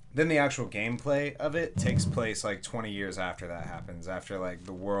then the actual gameplay of it takes place like 20 years after that happens, after like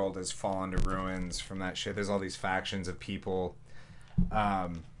the world has fallen to ruins from that shit. There's all these factions of people.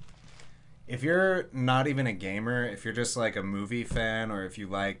 If you're not even a gamer, if you're just like a movie fan, or if you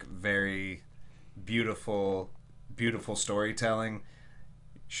like very beautiful storytelling, you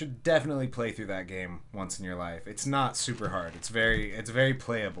should definitely play through that game once in your life. It's not super hard. It's very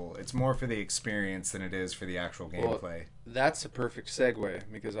playable. It's more for the experience than it is for the actual gameplay. Well, that's a perfect segue,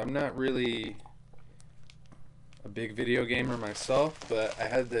 because I'm not really a big video gamer myself, but I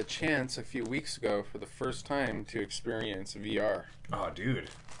had the chance a few weeks ago for the first time to experience VR. Oh, dude.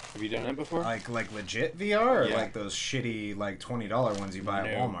 Have you done it before? Like legit VR, or Yeah. like those shitty like $20 ones you buy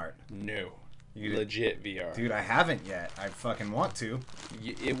at Walmart? No. You- Legit VR. Dude, I haven't yet. I fucking want to.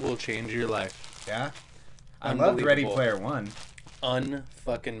 It will change your life. Yeah. I loved Ready Unbelievable. Player One.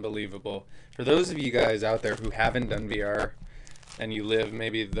 Unfucking believable. For those of you guys out there who haven't done VR, and you live,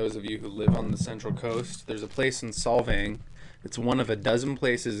 maybe those of you who live on the Central Coast, there's a place in Solvang. It's one of a dozen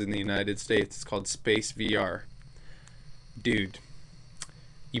places in the United States. It's called Space VR. Dude,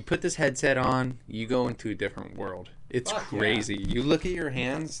 you put this headset on, you go into a different world. It's Fuck yeah. crazy. You look at your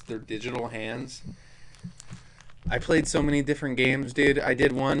hands, they're digital hands. I played so many different games, dude. I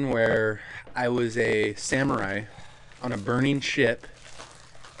did one where I was a samurai on a burning ship,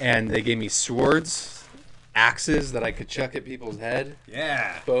 and they gave me swords, axes that I could chuck at people's head,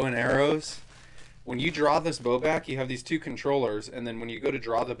 Yeah. bow and arrows. When you draw this bow back, you have these two controllers, and then when you go to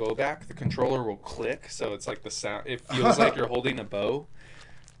draw the bow back, the controller will click, so it's like the sound. It feels like you're holding a bow.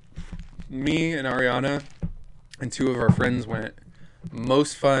 Me and Ariana and two of our friends went.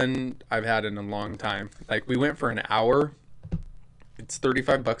 Most fun I've had in a long time. Like, we went for an hour. It's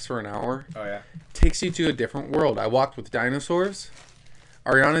 $35 for an hour. Oh yeah. Takes you to a different world. I walked with dinosaurs.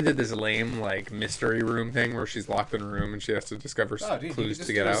 Ariana did this lame, like, mystery room thing where she's locked in a room and she has to discover Oh, dude, you can clues just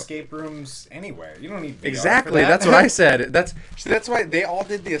to get do out. escape rooms anywhere. You don't need VR Exactly, for that. that's what I said. That's why they all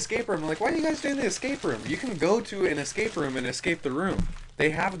did the escape room. I'm like, why are you guys doing the escape room? You can go to an escape room and escape the room.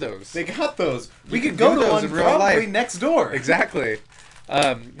 They have those. They got those. We You could can go do to those one in real probably life. next door. Exactly.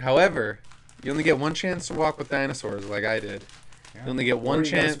 However, you only get one chance to walk with dinosaurs, like I did. Yeah. You only get Or one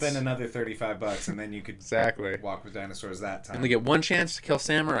you gotta chance. spend another $35, and then you could Exactly. walk with dinosaurs that time. You only get one chance to kill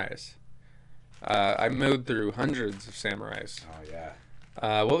samurais. I mowed through hundreds of samurais. Oh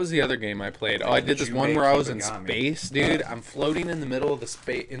yeah. What was the other game I played? Oh, I did this You one make where I was in Kibagami. space, dude. I'm floating in the middle of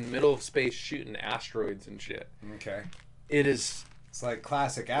space, shooting asteroids and shit. Okay. It's Like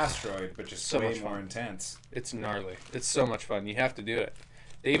classic Asteroid, but just So way much more fun. intense. gnarly. It's so much fun. You have to do it.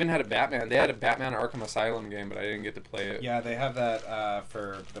 They even had a Batman. They had a Batman Arkham Asylum game, but I didn't get to play it. Yeah, they have that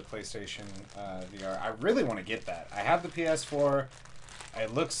for the PlayStation VR. I really want to get that. I have the PS4.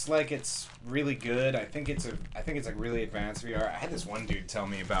 It looks like it's really good. I think it's like really advanced VR. I had this one dude tell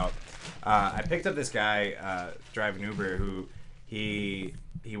me about. I picked up this guy driving Uber who he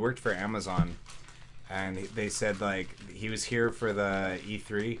worked for Amazon, and they said like he was here for the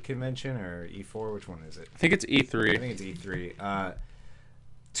E3 convention or E4. Which one is it? I think it's E3. I think it's E3.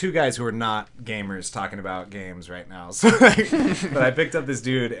 Two guys who are not gamers talking about games right now. So, but I picked up this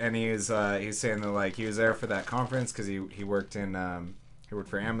dude, and he's saying that like he was there for that conference because he worked in he worked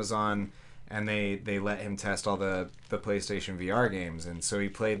for Amazon, and they let him test all the PlayStation VR games, and so he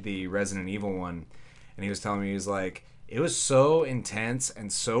played the Resident Evil one, and he was telling me he was like it was so intense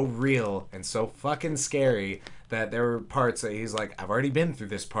and so real and so fucking scary that there were parts that he's like, I've already been through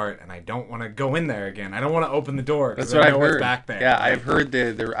this part, and I don't want to go in there again. I don't want to open the door because I know what's back there. Yeah, I've heard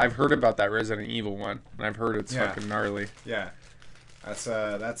I've heard about that Resident Evil one, and I've heard it's fucking gnarly. Yeah, that's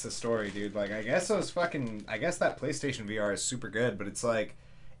the story, dude. Like, I guess that PlayStation VR is super good, but it's like,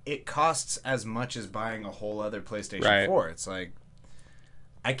 it costs as much as buying a whole other PlayStation 4. It's like,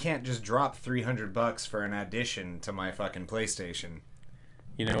 I can't just drop $300 for an addition to my fucking PlayStation.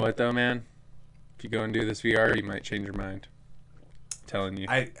 You know what though, man? If you go and do this VR, you might change your mind. I'm telling you.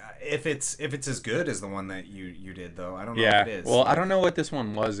 If it's as good as the one that you did though, I don't know if it is. Well, I don't know what this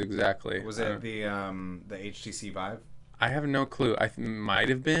one was exactly. Was it the HTC Vive? I have no clue. Might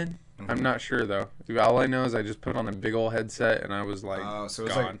have been. I'm not sure though. All I know is I just put on a big old headset and I was like, oh, so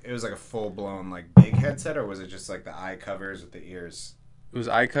gone. it was like a full blown like big headset, or was it just like the eye covers with the ears? It was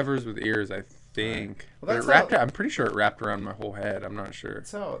eye covers with ears, I think. Well, but I'm pretty sure it wrapped around my whole head. I'm not sure.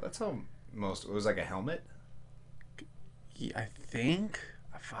 That's how most. It was like a helmet. Yeah, I think.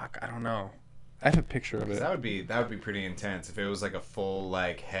 Fuck, I don't know. I have a picture of it. That would be pretty intense if it was like a full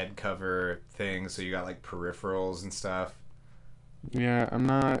like head cover thing. So you got like peripherals and stuff. Yeah, I'm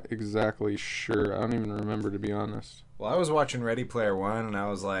not exactly sure. I don't even remember, to be honest. Well, I was watching Ready Player One, and I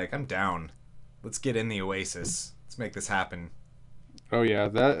was like, I'm down. Let's get in the Oasis. Let's make this happen. Oh yeah,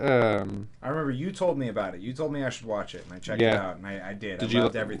 that. I remember you told me about it. You told me I should watch it, and I checked it out, and I did. I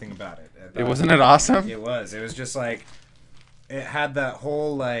loved everything about it. Wasn't it awesome? It was. It was just like, it had that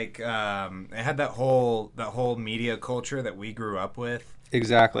whole like, it had that whole media culture that we grew up with.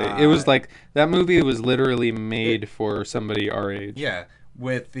 Exactly. It was like that movie was literally made for somebody our age. Yeah,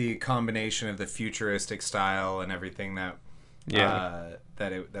 with the combination of the futuristic style and everything that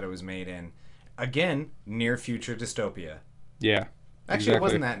that it was made in. Again, near future dystopia. Yeah. Actually, it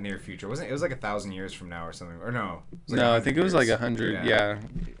wasn't that near future. It was like 1,000 years from now or something. Or no. No, I think it was like 100. Yeah.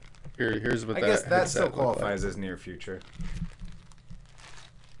 Here's what I guess that still qualifies as near future.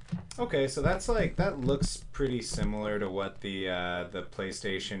 Okay, so that's like, that looks pretty similar to what the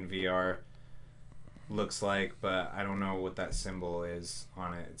PlayStation VR looks like, but I don't know what that symbol is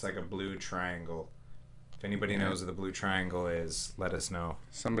on it. It's like a blue triangle. If anybody knows what the blue triangle is, let us know.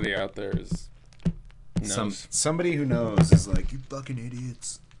 Somebody out there knows. Somebody who knows is like, you fucking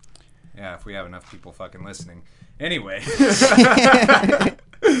idiots. Yeah, if we have enough people fucking listening. Anyway.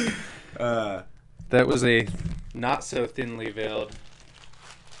 That was a not so thinly veiled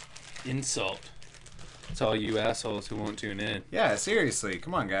insult to all you assholes who won't tune in. Yeah, seriously.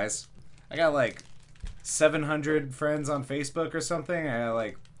 Come on, guys. I got like 700 friends on Facebook or something. I got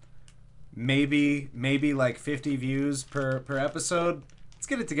like maybe like 50 views per episode. Let's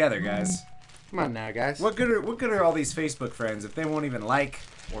get it together, guys. Come on now, guys. What good are all these Facebook friends if they won't even like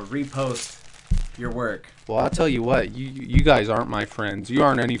or repost your work? Well, I'll tell you what. You guys aren't my friends. You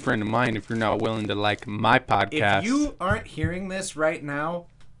aren't any friend of mine if you're not willing to like my podcast. If you aren't hearing this right now,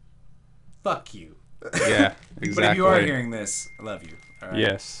 fuck you. Yeah, exactly. But if you are hearing this, I love you. All right?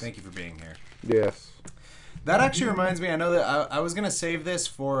 Yes. Thank you for being here. Yes. That actually reminds me, I know that I was going to save this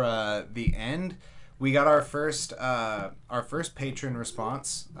for the end. We got our first patron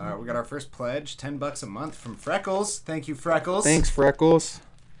response. We got our first pledge, $10 a month from Freckles. Thank you, Freckles. Thanks, Freckles.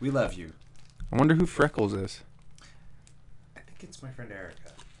 We love you. I wonder who Freckles is. I think it's my friend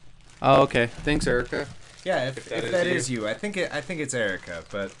Erica. Oh, okay. Thanks, Erica. Yeah, if that is you, I think it's Erica,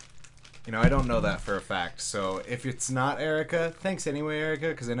 but you know, I don't know that for a fact. So if it's not Erica, thanks anyway, Erica,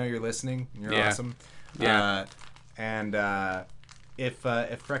 because I know you're listening. You're awesome. Yeah. If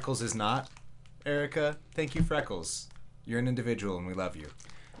Freckles is not Erica, thank you, Freckles. You're an individual, and we love you.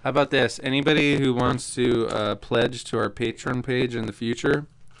 How about this? Anybody who wants to pledge to our Patreon page in the future,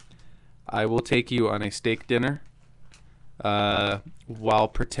 I will take you on a steak dinner while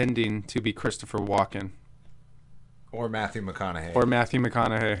pretending to be Christopher Walken. Or Matthew McConaughey. or Matthew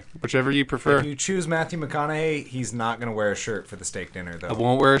McConaughey, whichever you prefer. If you choose Matthew McConaughey, he's not going to wear a shirt for the steak dinner, though. I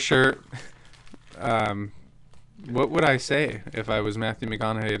won't wear a shirt. What would I say if I was Matthew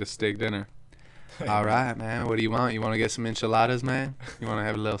McConaughey at a steak dinner? All right, man. What do you want? You want to get some enchiladas, man? You want to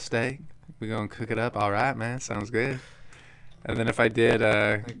have a little steak? We're going to cook it up? All right, man. Sounds good. And then if I did...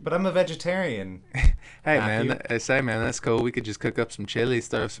 But I'm a vegetarian. Hey, Matthew. man. I say, man, that's cool. We could just cook up some chili,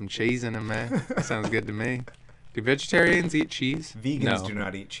 throw some cheese in them, man. Sounds good to me. Do vegetarians eat cheese? Vegans No. do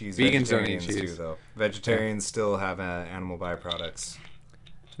not eat cheese. Vegans don't eat Vegetarians cheese. do, though. Vegetarians still have animal byproducts.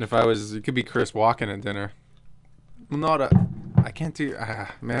 And if I was... It could be Chris Walken at dinner. Well, I can't do...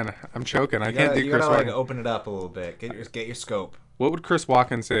 man, I'm choking. I can't do You Chris gotta, like, Walken. open it up a little bit. Get your scope. What would Chris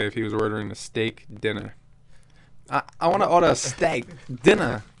Walken say if he was ordering a steak dinner? I want to order a steak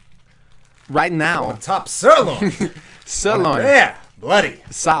dinner right now. Top sirloin. Sirloin, Yeah, bloody.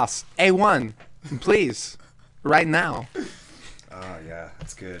 sauce, A1, please, right now. Oh, yeah,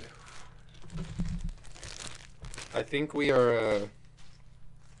 that's good. I think we are...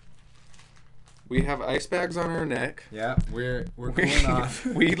 we have ice bags on our neck. Yeah, we're cooling off.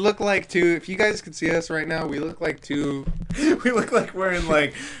 We look like two... If you guys could see us right now, we look like two We look like we're in,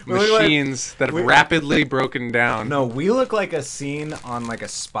 like... we look like- machines that have rapidly broken down. No, we look like a scene on like a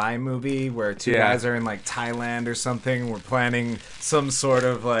spy movie where two Yeah. guys are in like Thailand or something. We're planning some sort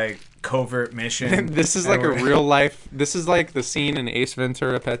of like covert mission. This is and like a we're- real life... This is like the scene in Ace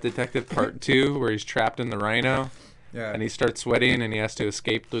Ventura Pet Detective Part 2 where he's trapped in the rhino. Yeah. And he starts sweating and he has to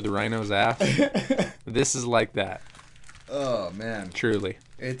escape through the rhino's ass. This is like that, Oh man, truly.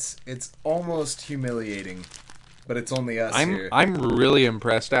 it's almost humiliating, but it's only us here. I'm really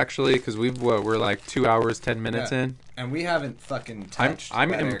impressed actually because we're like 2 hours 10 minutes Yeah. in. And we haven't fucking touched. I'm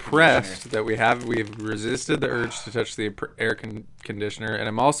that air impressed conditioner. that we've resisted the urge to touch the air conditioner, and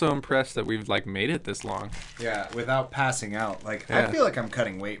I'm also impressed that we've like made it this long. Yeah, without passing out. Like Yeah. I feel like I'm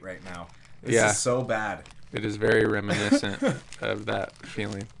cutting weight right now. This Yeah. is so bad. It is very reminiscent of that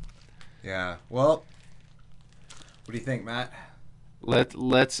feeling. Yeah. Well, what do you think, Matt?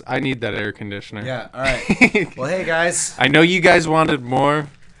 Let's. I need that air conditioner. Yeah. All right. Well, hey guys. I know you guys wanted more,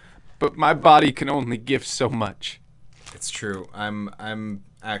 but my body can only give so much. It's true. I'm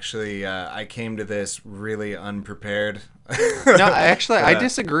actually I came to this really unprepared. No, actually, I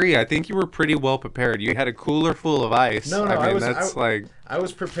disagree. I think you were pretty well prepared. You had a cooler full of ice. No, I mean, was that's like... I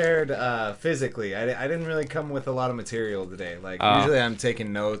was prepared physically. I didn't really come with a lot of material today. Like Oh. usually I'm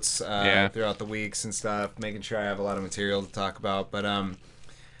taking notes Yeah. throughout the weeks and stuff, making sure I have a lot of material to talk about. But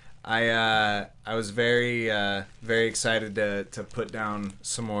I was very very excited to put down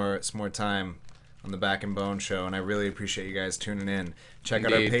some more time on the Back and Bone Show, and I really appreciate you guys tuning in. Check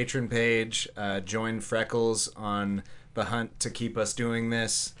out our Indeed. Patreon page. Join Freckles on the hunt to keep us doing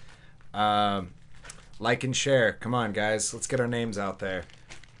this. Like and share. Come on, guys. Let's get our names out there.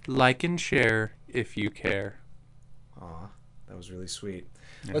 Like and share if you care. Aw, that was really sweet.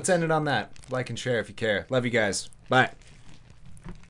 Let's end it on that. Like and share if you care. Love you guys. Bye.